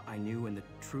I thought I knew and the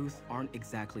truth aren't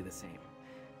exactly the same.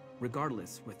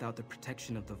 Regardless, without the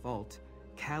protection of the vault,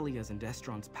 Kalia's and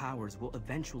Destron's powers will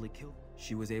eventually kill.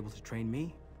 She was able to train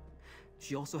me.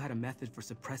 She also had a method for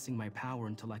suppressing my power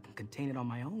until I can contain it on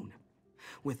my own.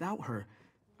 Without her,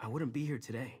 I wouldn't be here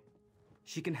today.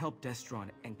 She can help Destron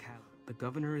and Kali. The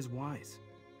governor is wise.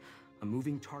 A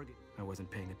moving target. I wasn't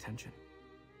paying attention.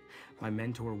 My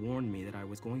mentor warned me that I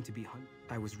was going to be hunted.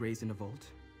 I was raised in a vault,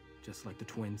 just like the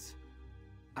twins.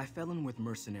 I fell in with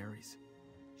mercenaries.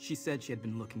 She said she had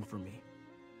been looking for me.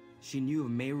 She knew of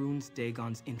Mehrunes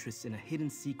Dagon's interest in a hidden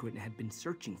secret and had been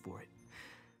searching for it.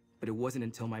 But it wasn't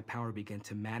until my power began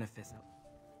to manifest.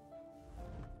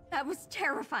 That was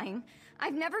terrifying.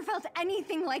 I've never felt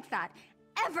anything like that.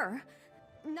 Ever!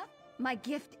 My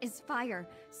gift is fire.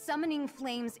 Summoning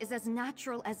flames is as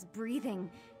natural as breathing.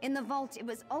 In the vault, it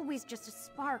was always just a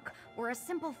spark or a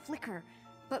simple flicker.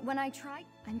 But when I tried,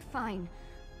 I'm fine.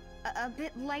 A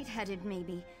bit lightheaded,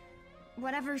 maybe.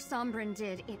 Whatever Sombrin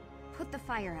did, it put the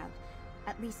fire out.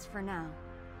 At least for now.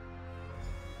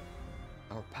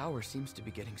 Our power seems to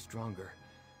be getting stronger.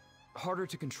 Harder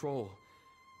to control.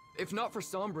 If not for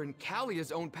Sombrin,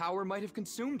 Kalia's own power might have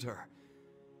consumed her.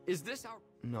 Is this our...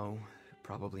 No,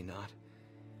 probably not.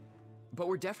 But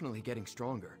we're definitely getting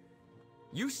stronger.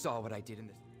 You saw what I did in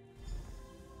this...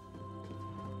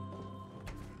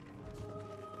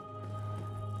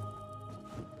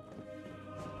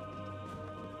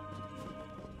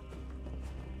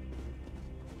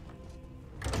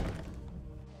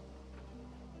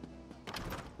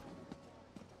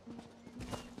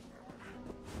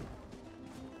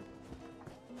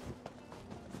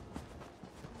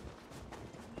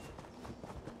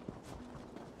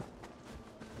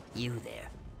 You there.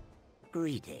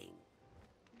 Greeting.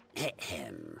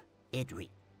 Ahem.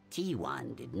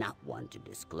 T1 did not want to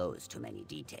disclose too many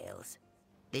details.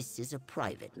 This is a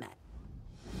private matter.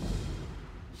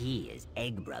 He is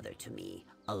egg brother to me,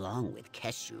 along with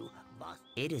Keshu, boss.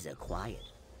 It is a quiet.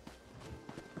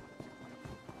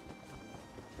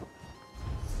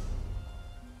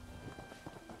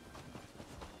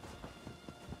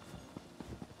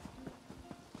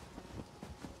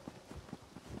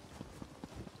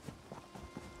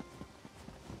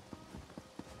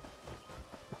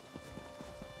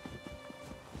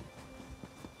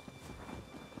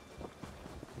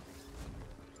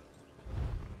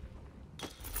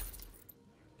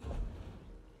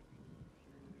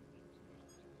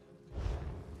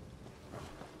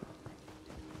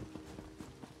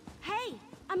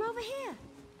 over here.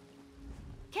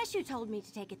 Keshu told me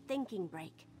to take a thinking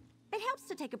break. It helps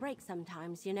to take a break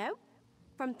sometimes, you know?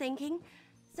 From thinking,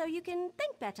 so you can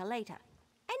think better later.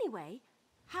 Anyway,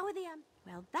 how are the,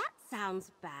 Well, that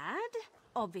sounds bad,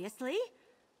 obviously.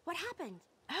 What happened?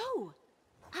 Oh,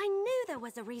 I knew there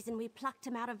was a reason we plucked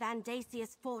him out of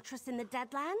Vandasia's fortress in the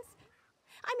Deadlands.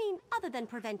 I mean, other than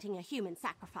preventing a human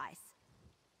sacrifice.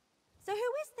 So who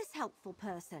is this helpful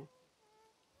person?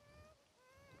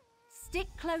 Stick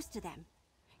close to them.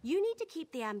 You need to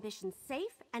keep the ambition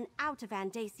safe and out of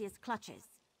Vandasia's clutches.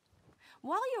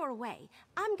 While you're away,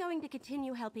 I'm going to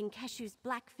continue helping Keshu's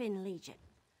Blackfin Legion.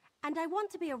 And I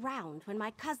want to be around when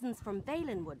my cousins from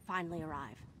Valenwood finally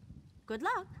arrive. Good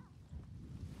luck!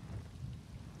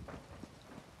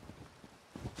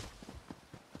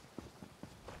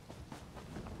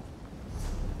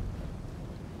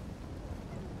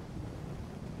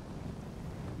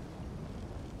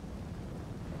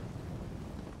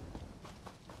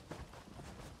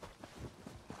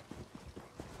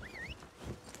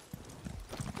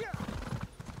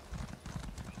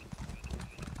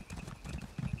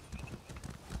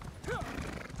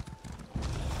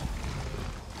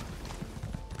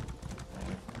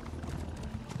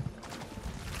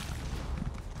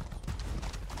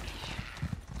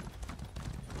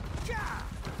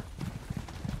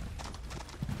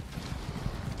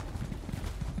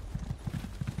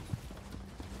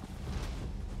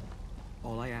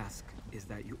 All I ask is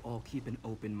that you all keep an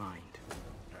open mind.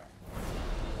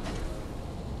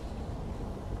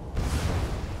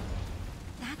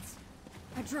 That's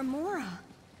a Dremora.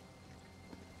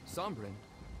 Sombrin,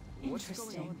 what's going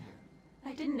on Interesting. here?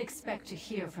 I didn't expect to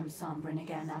hear from Sombrin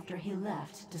again after he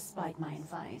left, despite my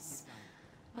advice.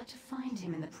 But to find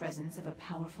him in the presence of a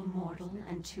powerful mortal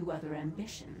and 2 other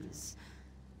ambitions.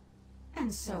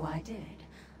 And so I did.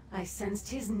 I sensed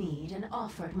his need and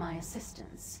offered my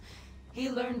assistance. He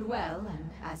learned well, and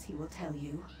as he will tell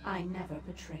you, I never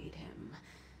betrayed him.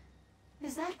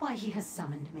 Is that why he has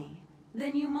summoned me?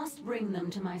 Then you must bring them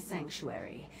to my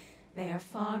sanctuary. They are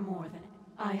far more than...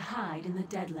 I hide in the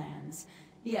Deadlands.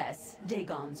 Yes,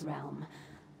 Dagon's realm.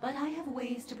 But I have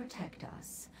ways to protect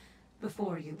us.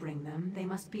 Before you bring them, they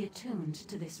must be attuned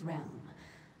to this realm.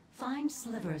 Find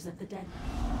slivers of the dead...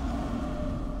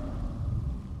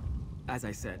 As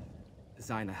I said,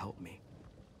 Zyna helped me.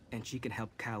 And she can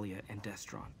help Kalia and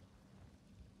Destron.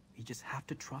 You just have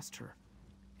to trust her.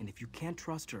 And if you can't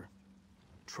trust her,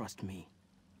 trust me.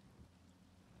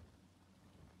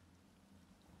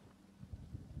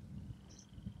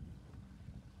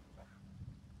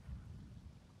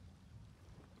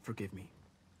 Forgive me,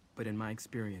 but in my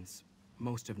experience,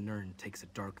 most of Nirn takes a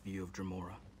dark view of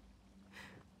Dremora.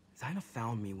 Zyna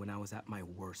found me when I was at my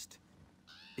worst.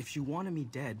 If she wanted me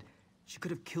dead, she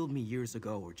could have killed me years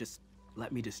ago or just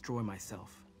let me destroy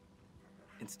myself.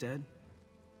 Instead,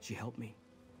 she helped me,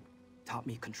 taught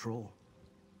me control.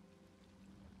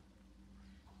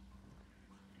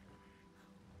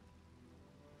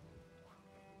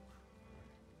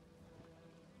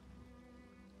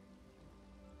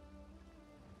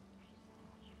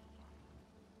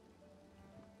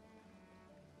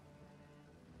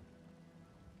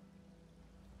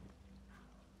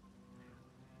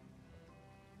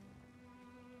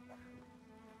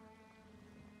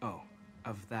 Oh,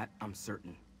 of that I'm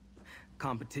certain.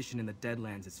 Competition in the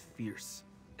Deadlands is fierce,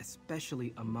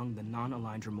 especially among the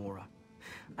non-aligned Dremora.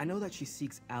 I know that she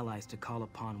seeks allies to call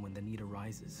upon when the need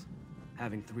arises.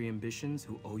 Having 3 ambitions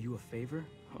who owe you a favor?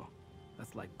 Oh,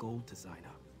 that's like gold to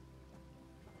Zyna.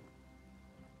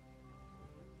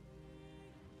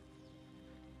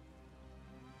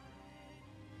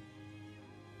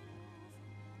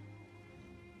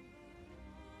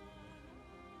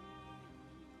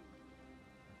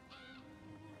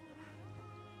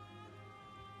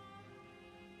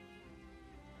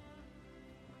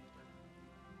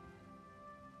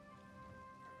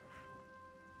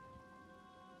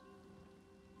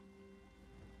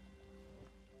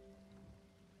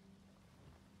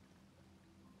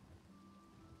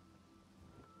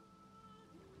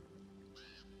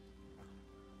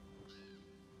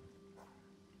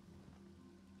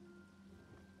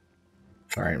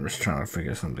 Sorry, I'm just trying to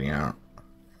figure something out.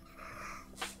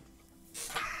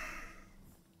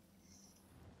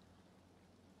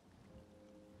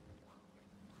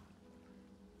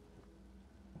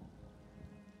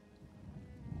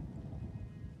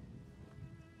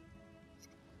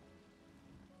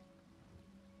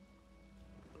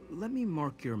 Let me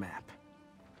mark your map.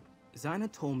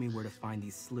 Zyna told me where to find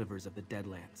these slivers of the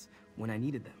Deadlands when I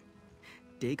needed them.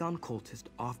 Dagon cultists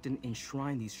often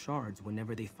enshrine these shards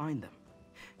whenever they find them.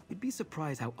 You'd be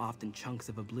surprised how often chunks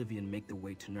of oblivion make their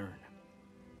way to Nirn.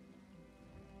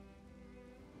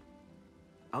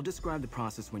 I'll describe the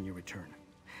process when you return.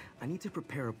 I need to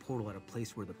prepare a portal at a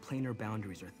place where the planar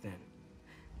boundaries are thin.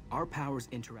 Our powers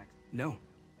interact. No,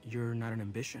 you're not an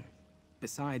ambition.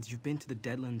 Besides, you've been to the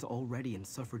Deadlands already and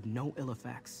suffered no ill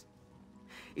effects.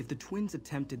 If the twins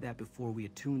attempted that before we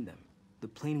attuned them, the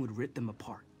plane would rip them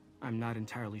apart. I'm not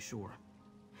entirely sure.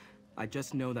 I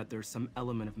just know that there's some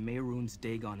element of Mehrunes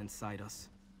Dagon inside us,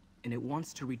 and it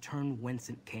wants to return whence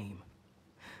it came.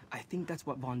 I think that's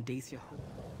what Von Dacia hoped.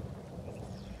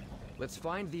 Let's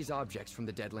find these objects from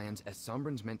the Deadlands as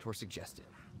Sombrin's mentor suggested.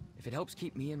 If it helps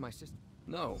keep me and my sister...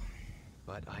 No,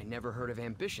 but I never heard of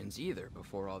ambitions either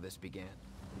before all this began.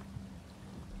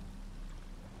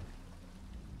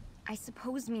 I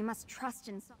suppose we must trust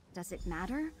in some... Does it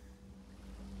matter?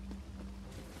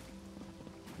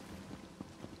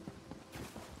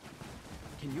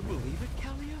 Can you believe it,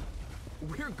 Kalia?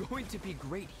 We're going to be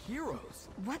great heroes.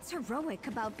 What's heroic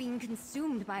about being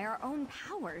consumed by our own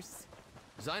powers?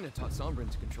 Zyna taught Sombrin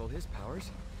to control his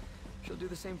powers. She'll do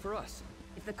the same for us.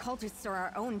 If the cultists are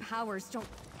our own powers, don't...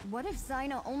 What if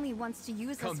Zyna only wants to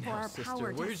use us for now, our sister.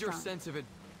 power? Where's your sense of it?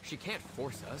 She can't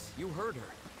force us. You heard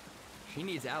her. She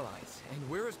needs allies, and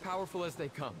we're as powerful as they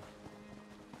come.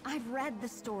 I've read the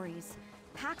stories.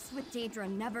 Pacts with Daedra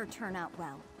never turn out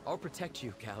well. I'll protect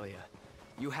you, Kalia.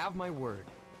 You have my word.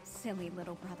 Silly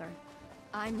little brother.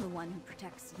 I'm the one who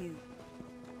protects you.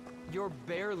 You're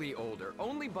barely older,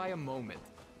 only by a moment.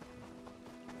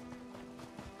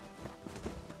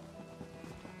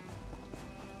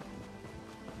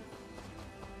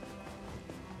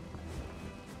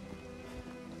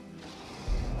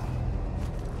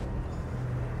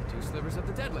 Two slivers of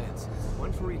the Deadlands,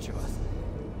 one for each of us.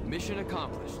 Mission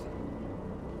accomplished.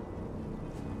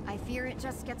 I fear it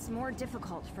just gets more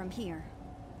difficult from here.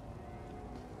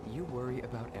 You worry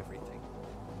about everything.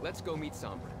 Let's go meet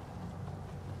Sombrin.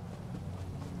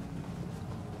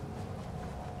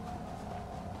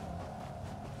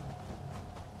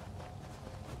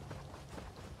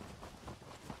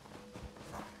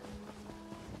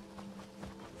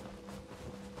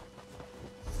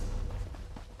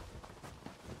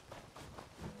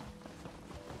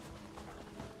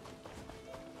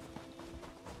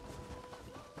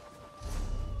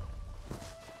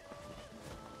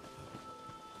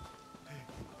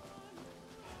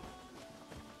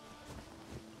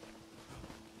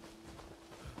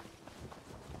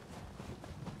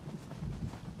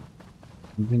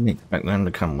 I didn't expect them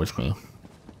to come with me.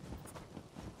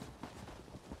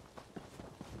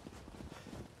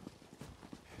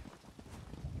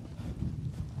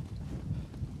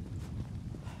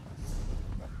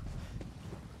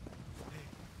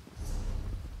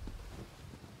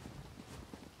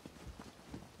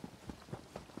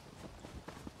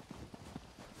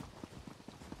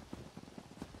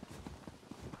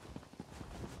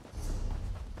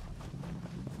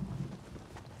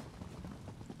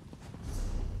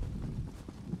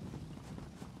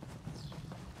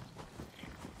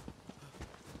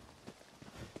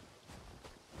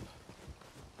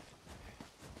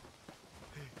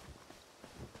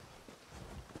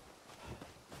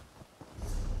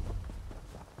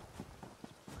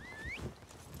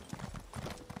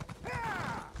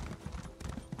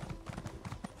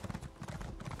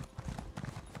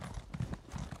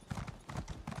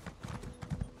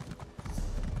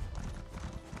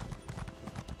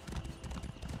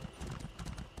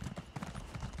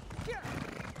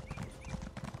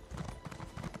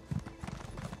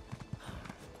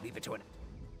 Leave it to an...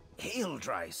 Hail,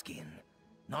 dry skin.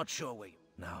 Not sure where you...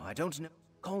 Now, I don't know.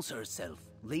 Calls herself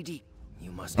Lady...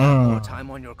 You must have more time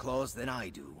on your claws than I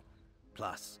do.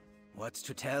 Plus, what's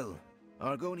to tell?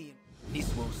 Argonian...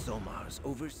 Niswo Somar's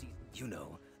overseas... You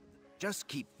know. Just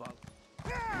keep following...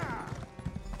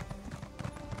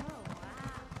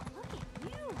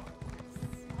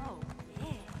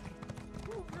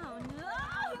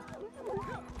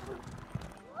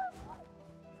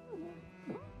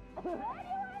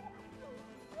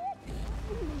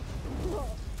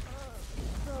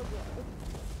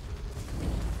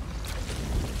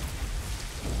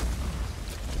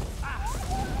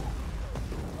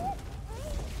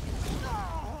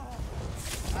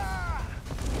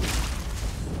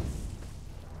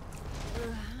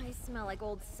 Smell like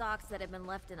old socks that have been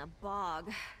left in a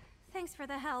bog. Thanks for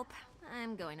the help.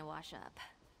 I'm going to wash up.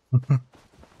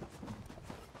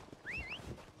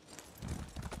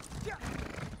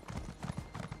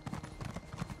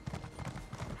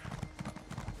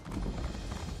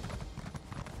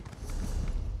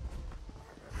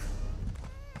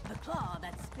 The claw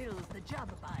that spills the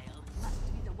jubber bile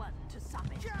must be the one to sop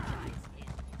it. Dry skin.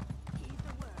 Heed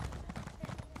the word.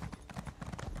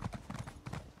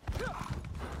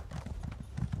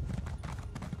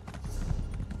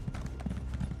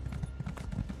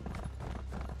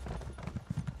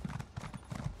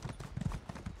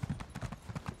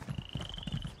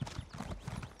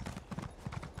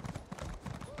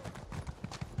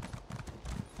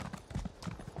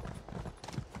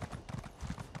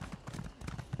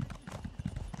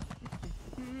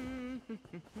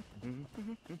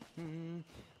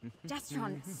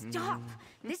 Destron, stop!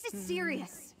 This is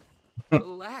serious.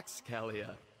 Relax,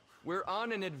 Kalia. We're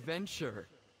on an adventure.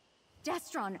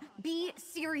 Destron, be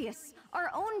serious. Our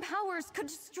own powers could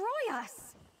destroy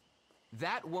us.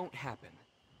 That won't happen.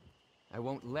 I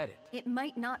won't let it. It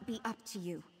might not be up to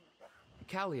you.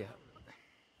 Kalia,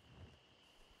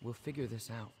 we'll figure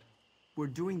this out. We're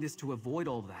doing this to avoid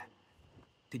all that.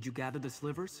 Did you gather the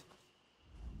slivers?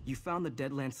 You found the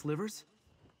Deadlands slivers?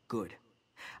 Good.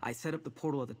 I set up the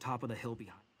portal at the top of the hill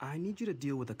behind. I need you to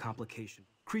deal with a complication.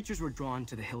 Creatures were drawn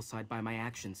to the hillside by my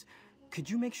actions. Could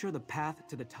you make sure the path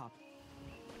to the top...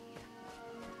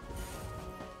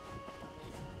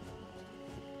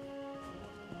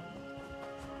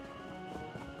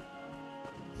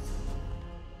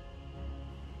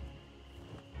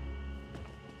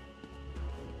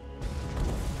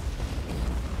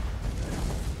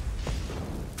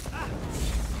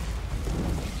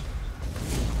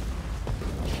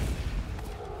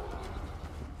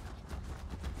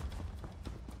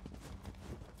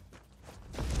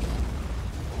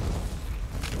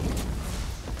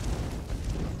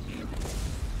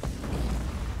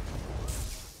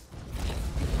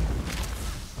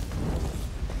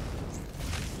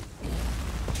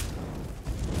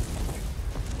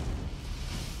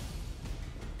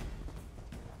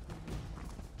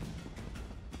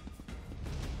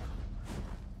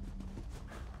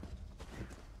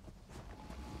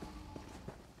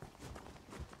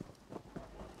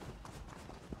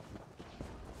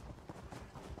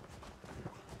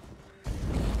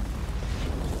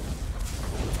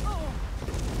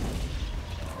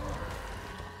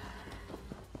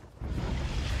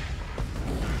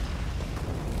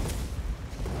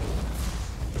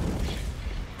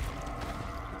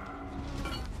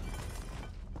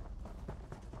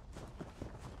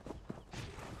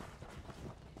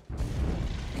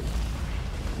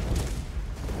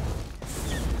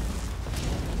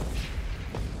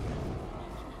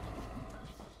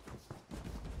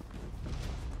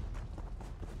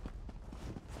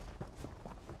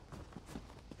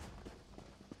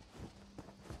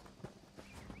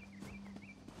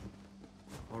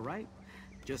 Alright,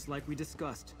 just like we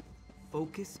discussed.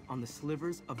 Focus on the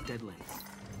slivers of Deadlands.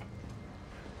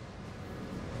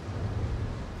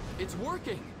 It's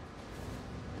working!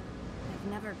 I've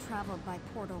never traveled by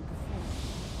portal before.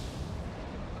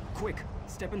 Quick,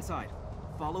 step inside.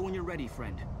 Follow when you're ready,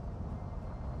 friend.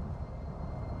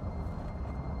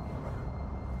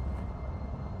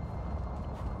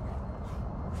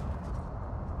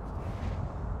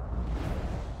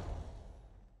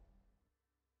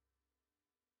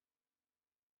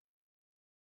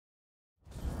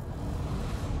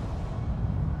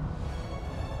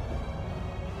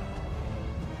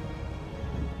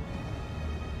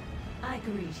 I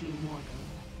greet you, mortal.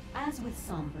 As with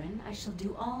Sombrin, I shall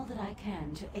do all that I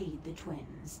can to aid the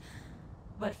twins.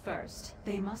 But first,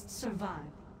 they must survive.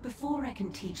 Before I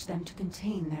can teach them to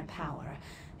contain their power,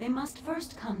 they must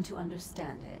first come to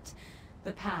understand it.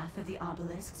 The path of the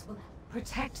obelisks will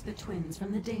protect the twins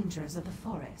from the dangers of the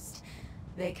forest.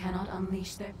 They cannot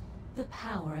unleash their... The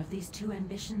power of these two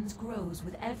ambitions grows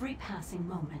with every passing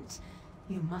moment.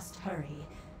 You must hurry.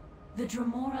 The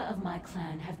Dremora of my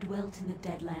clan have dwelt in the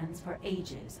Deadlands for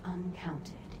ages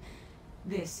uncounted.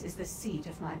 This is the seat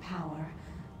of my power,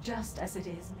 just as it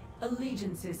is.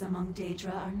 Allegiances among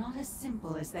Daedra are not as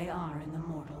simple as they are in the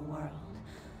mortal world.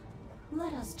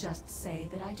 Let us just say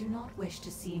that I do not wish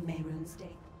to see Mehrunes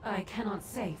day. I cannot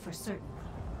say for certain.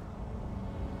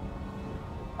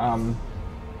 I'm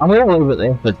gonna leave it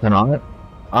there for tonight.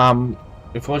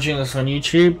 If you're watching this on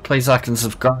YouTube, please like and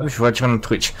subscribe. If you're watching on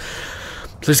Twitch,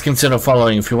 please consider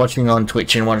following. If you're watching on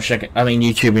Twitch and want to check it,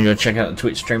 YouTube and you want to check out the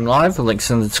Twitch stream live, the link's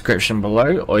in the description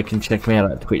below, or you can check me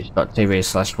out at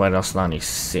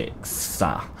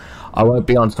twitch.tv/WhiteHouse96. I won't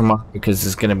be on tomorrow because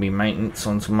there's going to be maintenance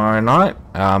on tomorrow night,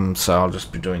 so I'll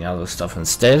just be doing other stuff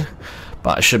instead,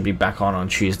 but I should be back on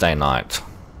Tuesday night.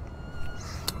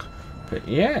 But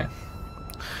yeah,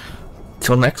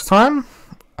 till next time,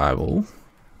 I will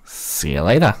see you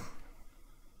later.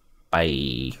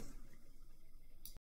 Bye.